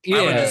real. Yeah.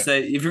 I would just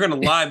say, if you're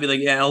going to lie, be like,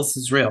 yeah,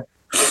 Elsa's real.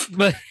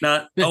 But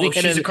not,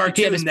 she's a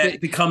cartoon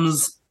that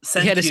becomes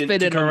sentient. He had to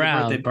spin it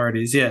around. Birthday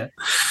parties, yeah.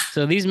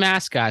 So these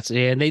mascots,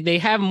 they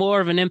have more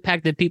of an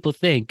impact than people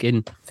think.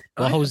 And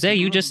well, Jose,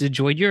 you just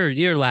enjoyed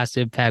your last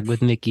impact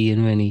with Mickey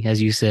and Minnie,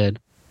 as you said.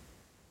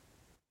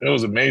 It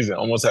was amazing.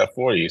 Almost had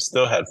 40.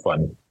 Still had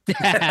fun.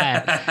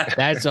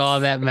 That's all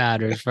that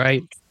matters,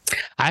 right?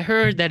 I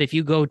heard that if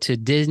you go to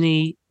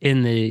Disney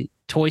in the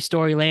Toy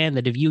Story land,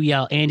 that if you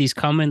yell Andy's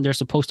coming, they're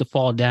supposed to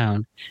fall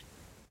down.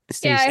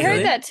 I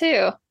heard that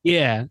too.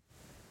 Yeah.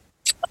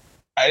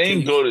 I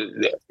didn't go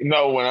to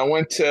when I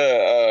went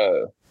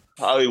to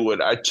Hollywood,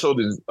 I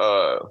chose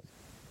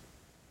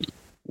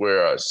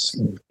where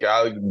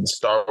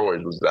Star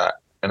Wars was at.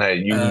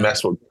 And you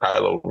mess with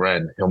Kylo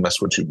Ren, he'll mess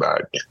with you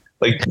back.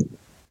 Like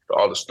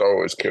all the Star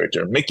Wars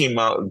character. Mickey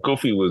Mouse,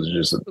 Goofy was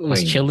just a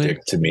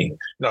dick to me.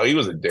 No, he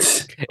was a dick.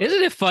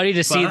 Isn't it funny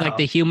to see like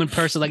the human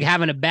person like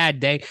having a bad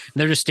day?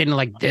 They're just standing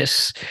like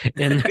this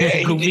in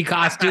Goofy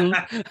costume.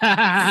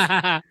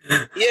 Yeah,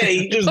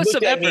 he just put looked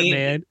some at effort, me.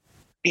 man.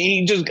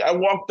 I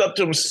walked up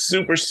to him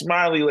super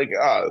smiley, like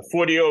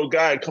 40-year-old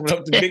guy coming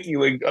up to Mickey,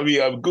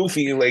 I'm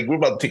Goofy, like we're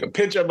about to take a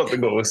picture. I'm about to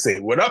go and say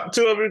what up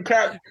to him and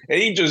crap. And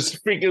he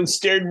just freaking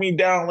stared me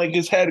down, like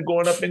his head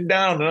going up and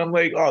down. And I'm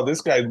like, oh, this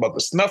guy's about to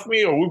snuff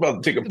me, or we're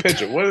about to take a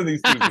picture. One of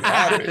these things is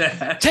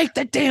happening. Take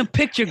that damn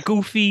picture,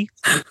 Goofy.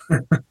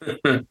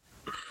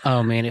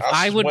 Oh man, if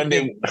I would.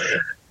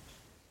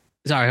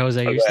 Sorry,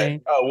 Jose, you're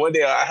saying? Oh, one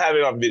day I have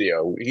it on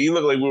video. He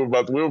looked like it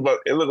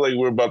looked like we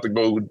were about to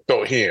go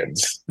throw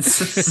hands.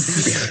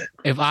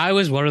 If I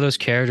was one of those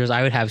characters,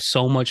 I would have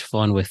so much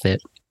fun with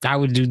it. I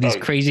would do these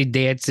crazy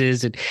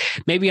dances, and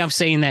maybe I'm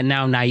saying that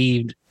now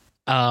naive,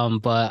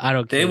 but I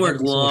don't care. They work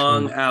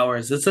long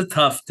hours. It's a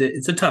tough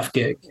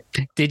gig.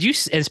 Did you,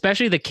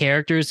 especially the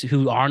characters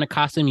who aren't a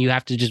costume, you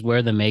have to just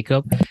wear the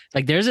makeup?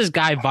 Like there's this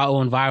guy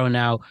going viral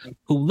now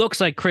who looks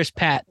like Chris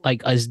Pratt,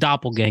 like his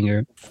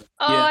doppelganger.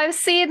 Oh, yeah. I've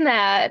seen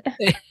that.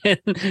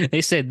 They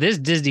said this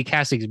Disney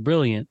casting is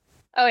brilliant.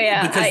 Oh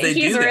yeah,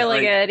 he's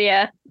really good.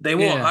 Yeah, they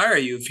won't hire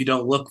you if you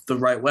don't look the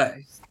right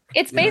way.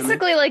 It's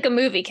basically like a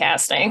movie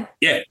casting.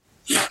 Yeah,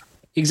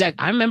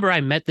 exactly. I remember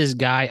I met this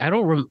guy. I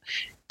don't remember.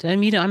 Did I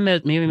meet him?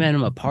 Maybe met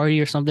him at a party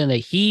or something. That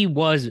he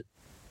was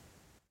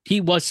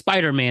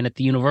Spider-Man at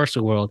the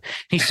Universal World.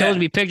 He shows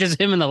me pictures of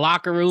him in the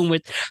locker room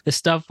with the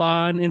stuff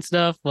on and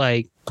stuff.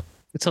 Like,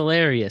 it's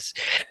hilarious.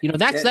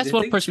 That's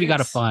one person we got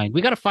to find.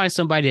 We got to find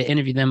somebody to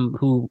interview them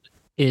who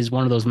is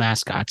one of those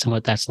mascots and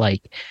what that's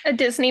like. A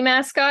Disney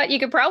mascot. You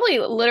could probably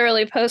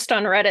literally post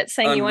on Reddit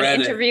saying you want to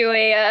interview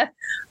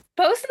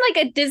post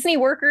like a Disney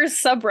workers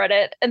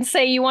subreddit and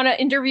say you want to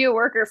interview a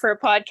worker for a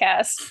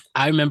podcast.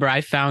 I remember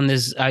I found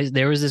this.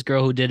 There was this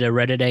girl who did a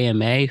Reddit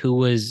AMA who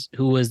was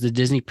the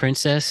Disney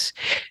princess,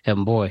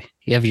 and boy,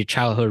 you have your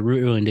childhood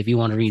ruined if you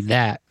want to read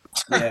that.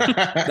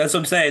 Yeah, that's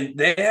what I'm saying.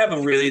 They have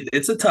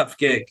it's a tough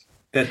gig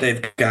that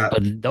they've got.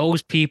 But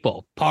those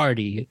people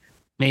party,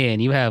 man.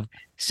 You have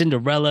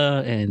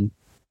Cinderella and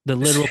the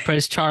little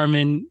Prince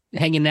Charming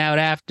hanging out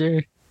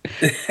after,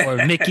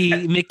 or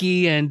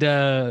Mickey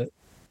and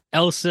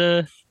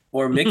Elsa,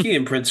 or Mickey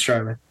and Prince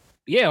Charming.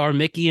 Yeah, or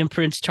Mickey and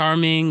Prince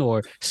Charming,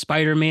 or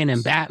Spider-Man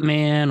and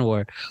Batman,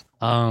 or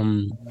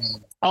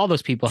all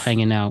those people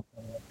hanging out.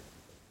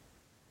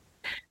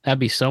 That'd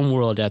be some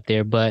world out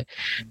there. But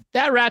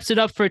that wraps it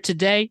up for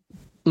today.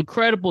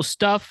 Incredible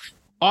stuff.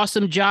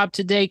 Awesome job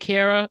today,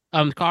 Kara,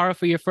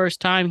 for your first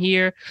time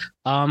here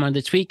on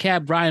the Tweet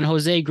Cap. Brian,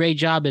 Jose, great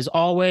job as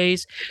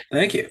always.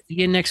 Thank you. See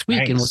you next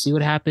week, and we'll see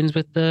what happens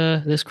with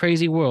this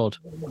crazy world.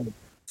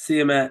 See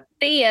you, Matt.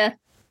 See ya.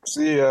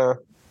 See ya.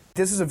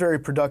 This is a very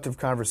productive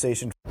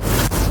conversation.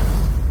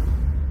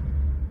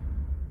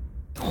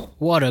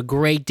 What a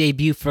great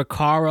debut for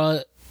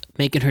Kara,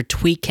 making her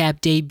Tweet Cap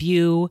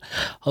debut.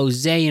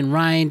 Jose and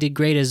Ryan did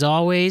great as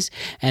always.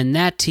 And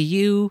that to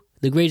you,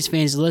 the greatest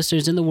fans and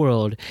listeners in the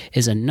world,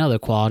 is another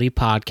quality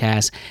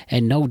podcast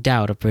and no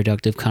doubt a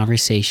productive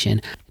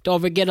conversation. Don't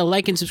forget to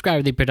like and subscribe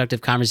to the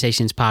Productive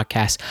Conversations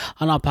podcast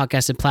on all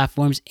podcasting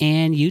platforms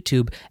and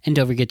YouTube. And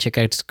don't forget to check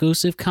out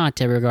exclusive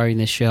content regarding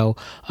this show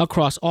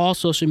across all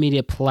social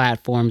media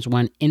platforms.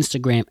 We're on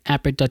Instagram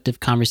at Productive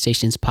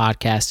Conversations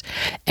Podcast,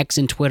 X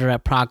and Twitter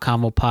at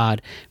ProdConvoPod.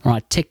 We're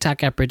on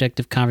TikTok at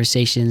Productive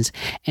Conversations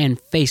and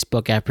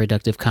Facebook at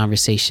Productive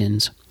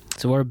Conversations.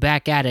 So we're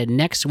back at it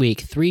next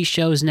week. 3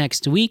 shows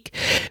next week.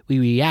 We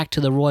react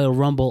to the Royal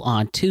Rumble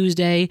on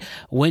Tuesday.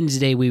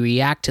 Wednesday, we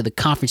react to the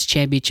Conference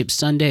Championship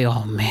Sunday.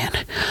 Oh, man,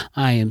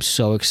 I am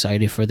so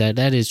excited for that.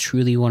 That is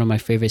truly one of my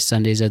favorite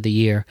Sundays of the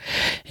year.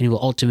 And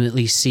we'll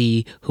ultimately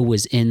see who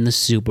was in the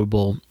Super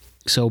Bowl.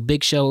 So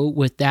big show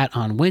with that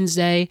on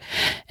Wednesday.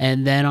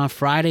 And then on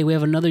Friday, we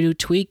have another new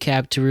Tweet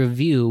Cap to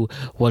review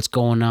what's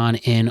going on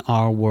in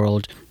our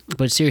world.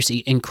 But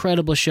seriously,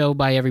 incredible show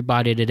by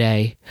everybody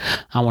today.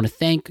 I want to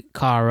thank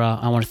Kara.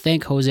 I want to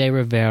thank Jose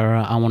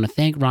Rivera. I want to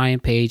thank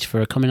Ryan Page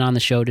for coming on the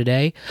show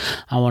today.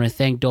 I want to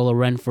thank Dola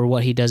Ren for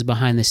what he does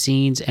behind the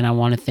scenes. And I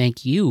want to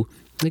thank you,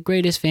 the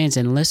greatest fans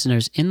and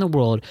listeners in the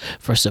world,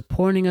 for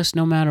supporting us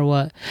no matter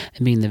what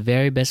and being the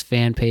very best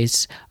fan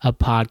base a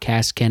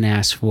podcast can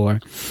ask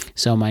for.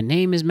 So my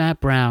name is Matt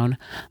Brown.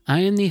 I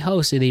am the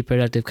host of the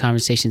Productive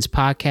Conversations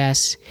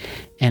podcast,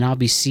 and I'll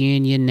be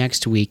seeing you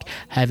next week.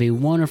 Have a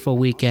wonderful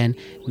weekend.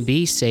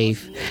 Be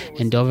safe,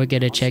 and don't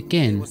forget to check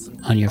in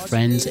on your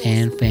friends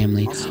and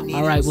family.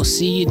 All right, we'll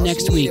see you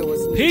next week.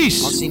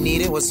 Peace. All she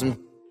needed was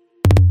some